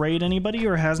wants to raid anybody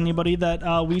or has anybody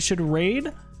that we should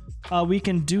raid, we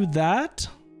can do that.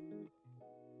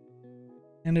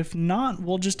 And if not,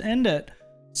 we'll just end it.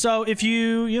 So if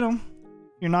you're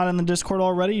not in the Discord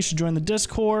already, you should join the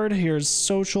Discord. Here's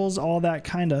socials, all that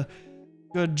kind of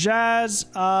good jazz.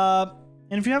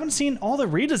 And if you haven't seen all the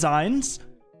redesigns,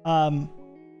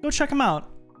 go check them out.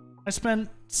 I spent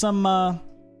some, I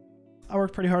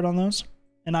worked pretty hard on those,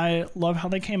 and I love how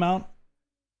they came out.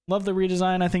 Love the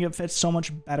redesign. I think it fits so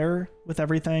much better with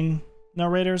everything. No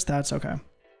raiders, that's okay.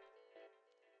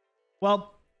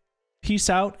 Well, peace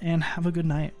out and have a good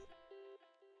night.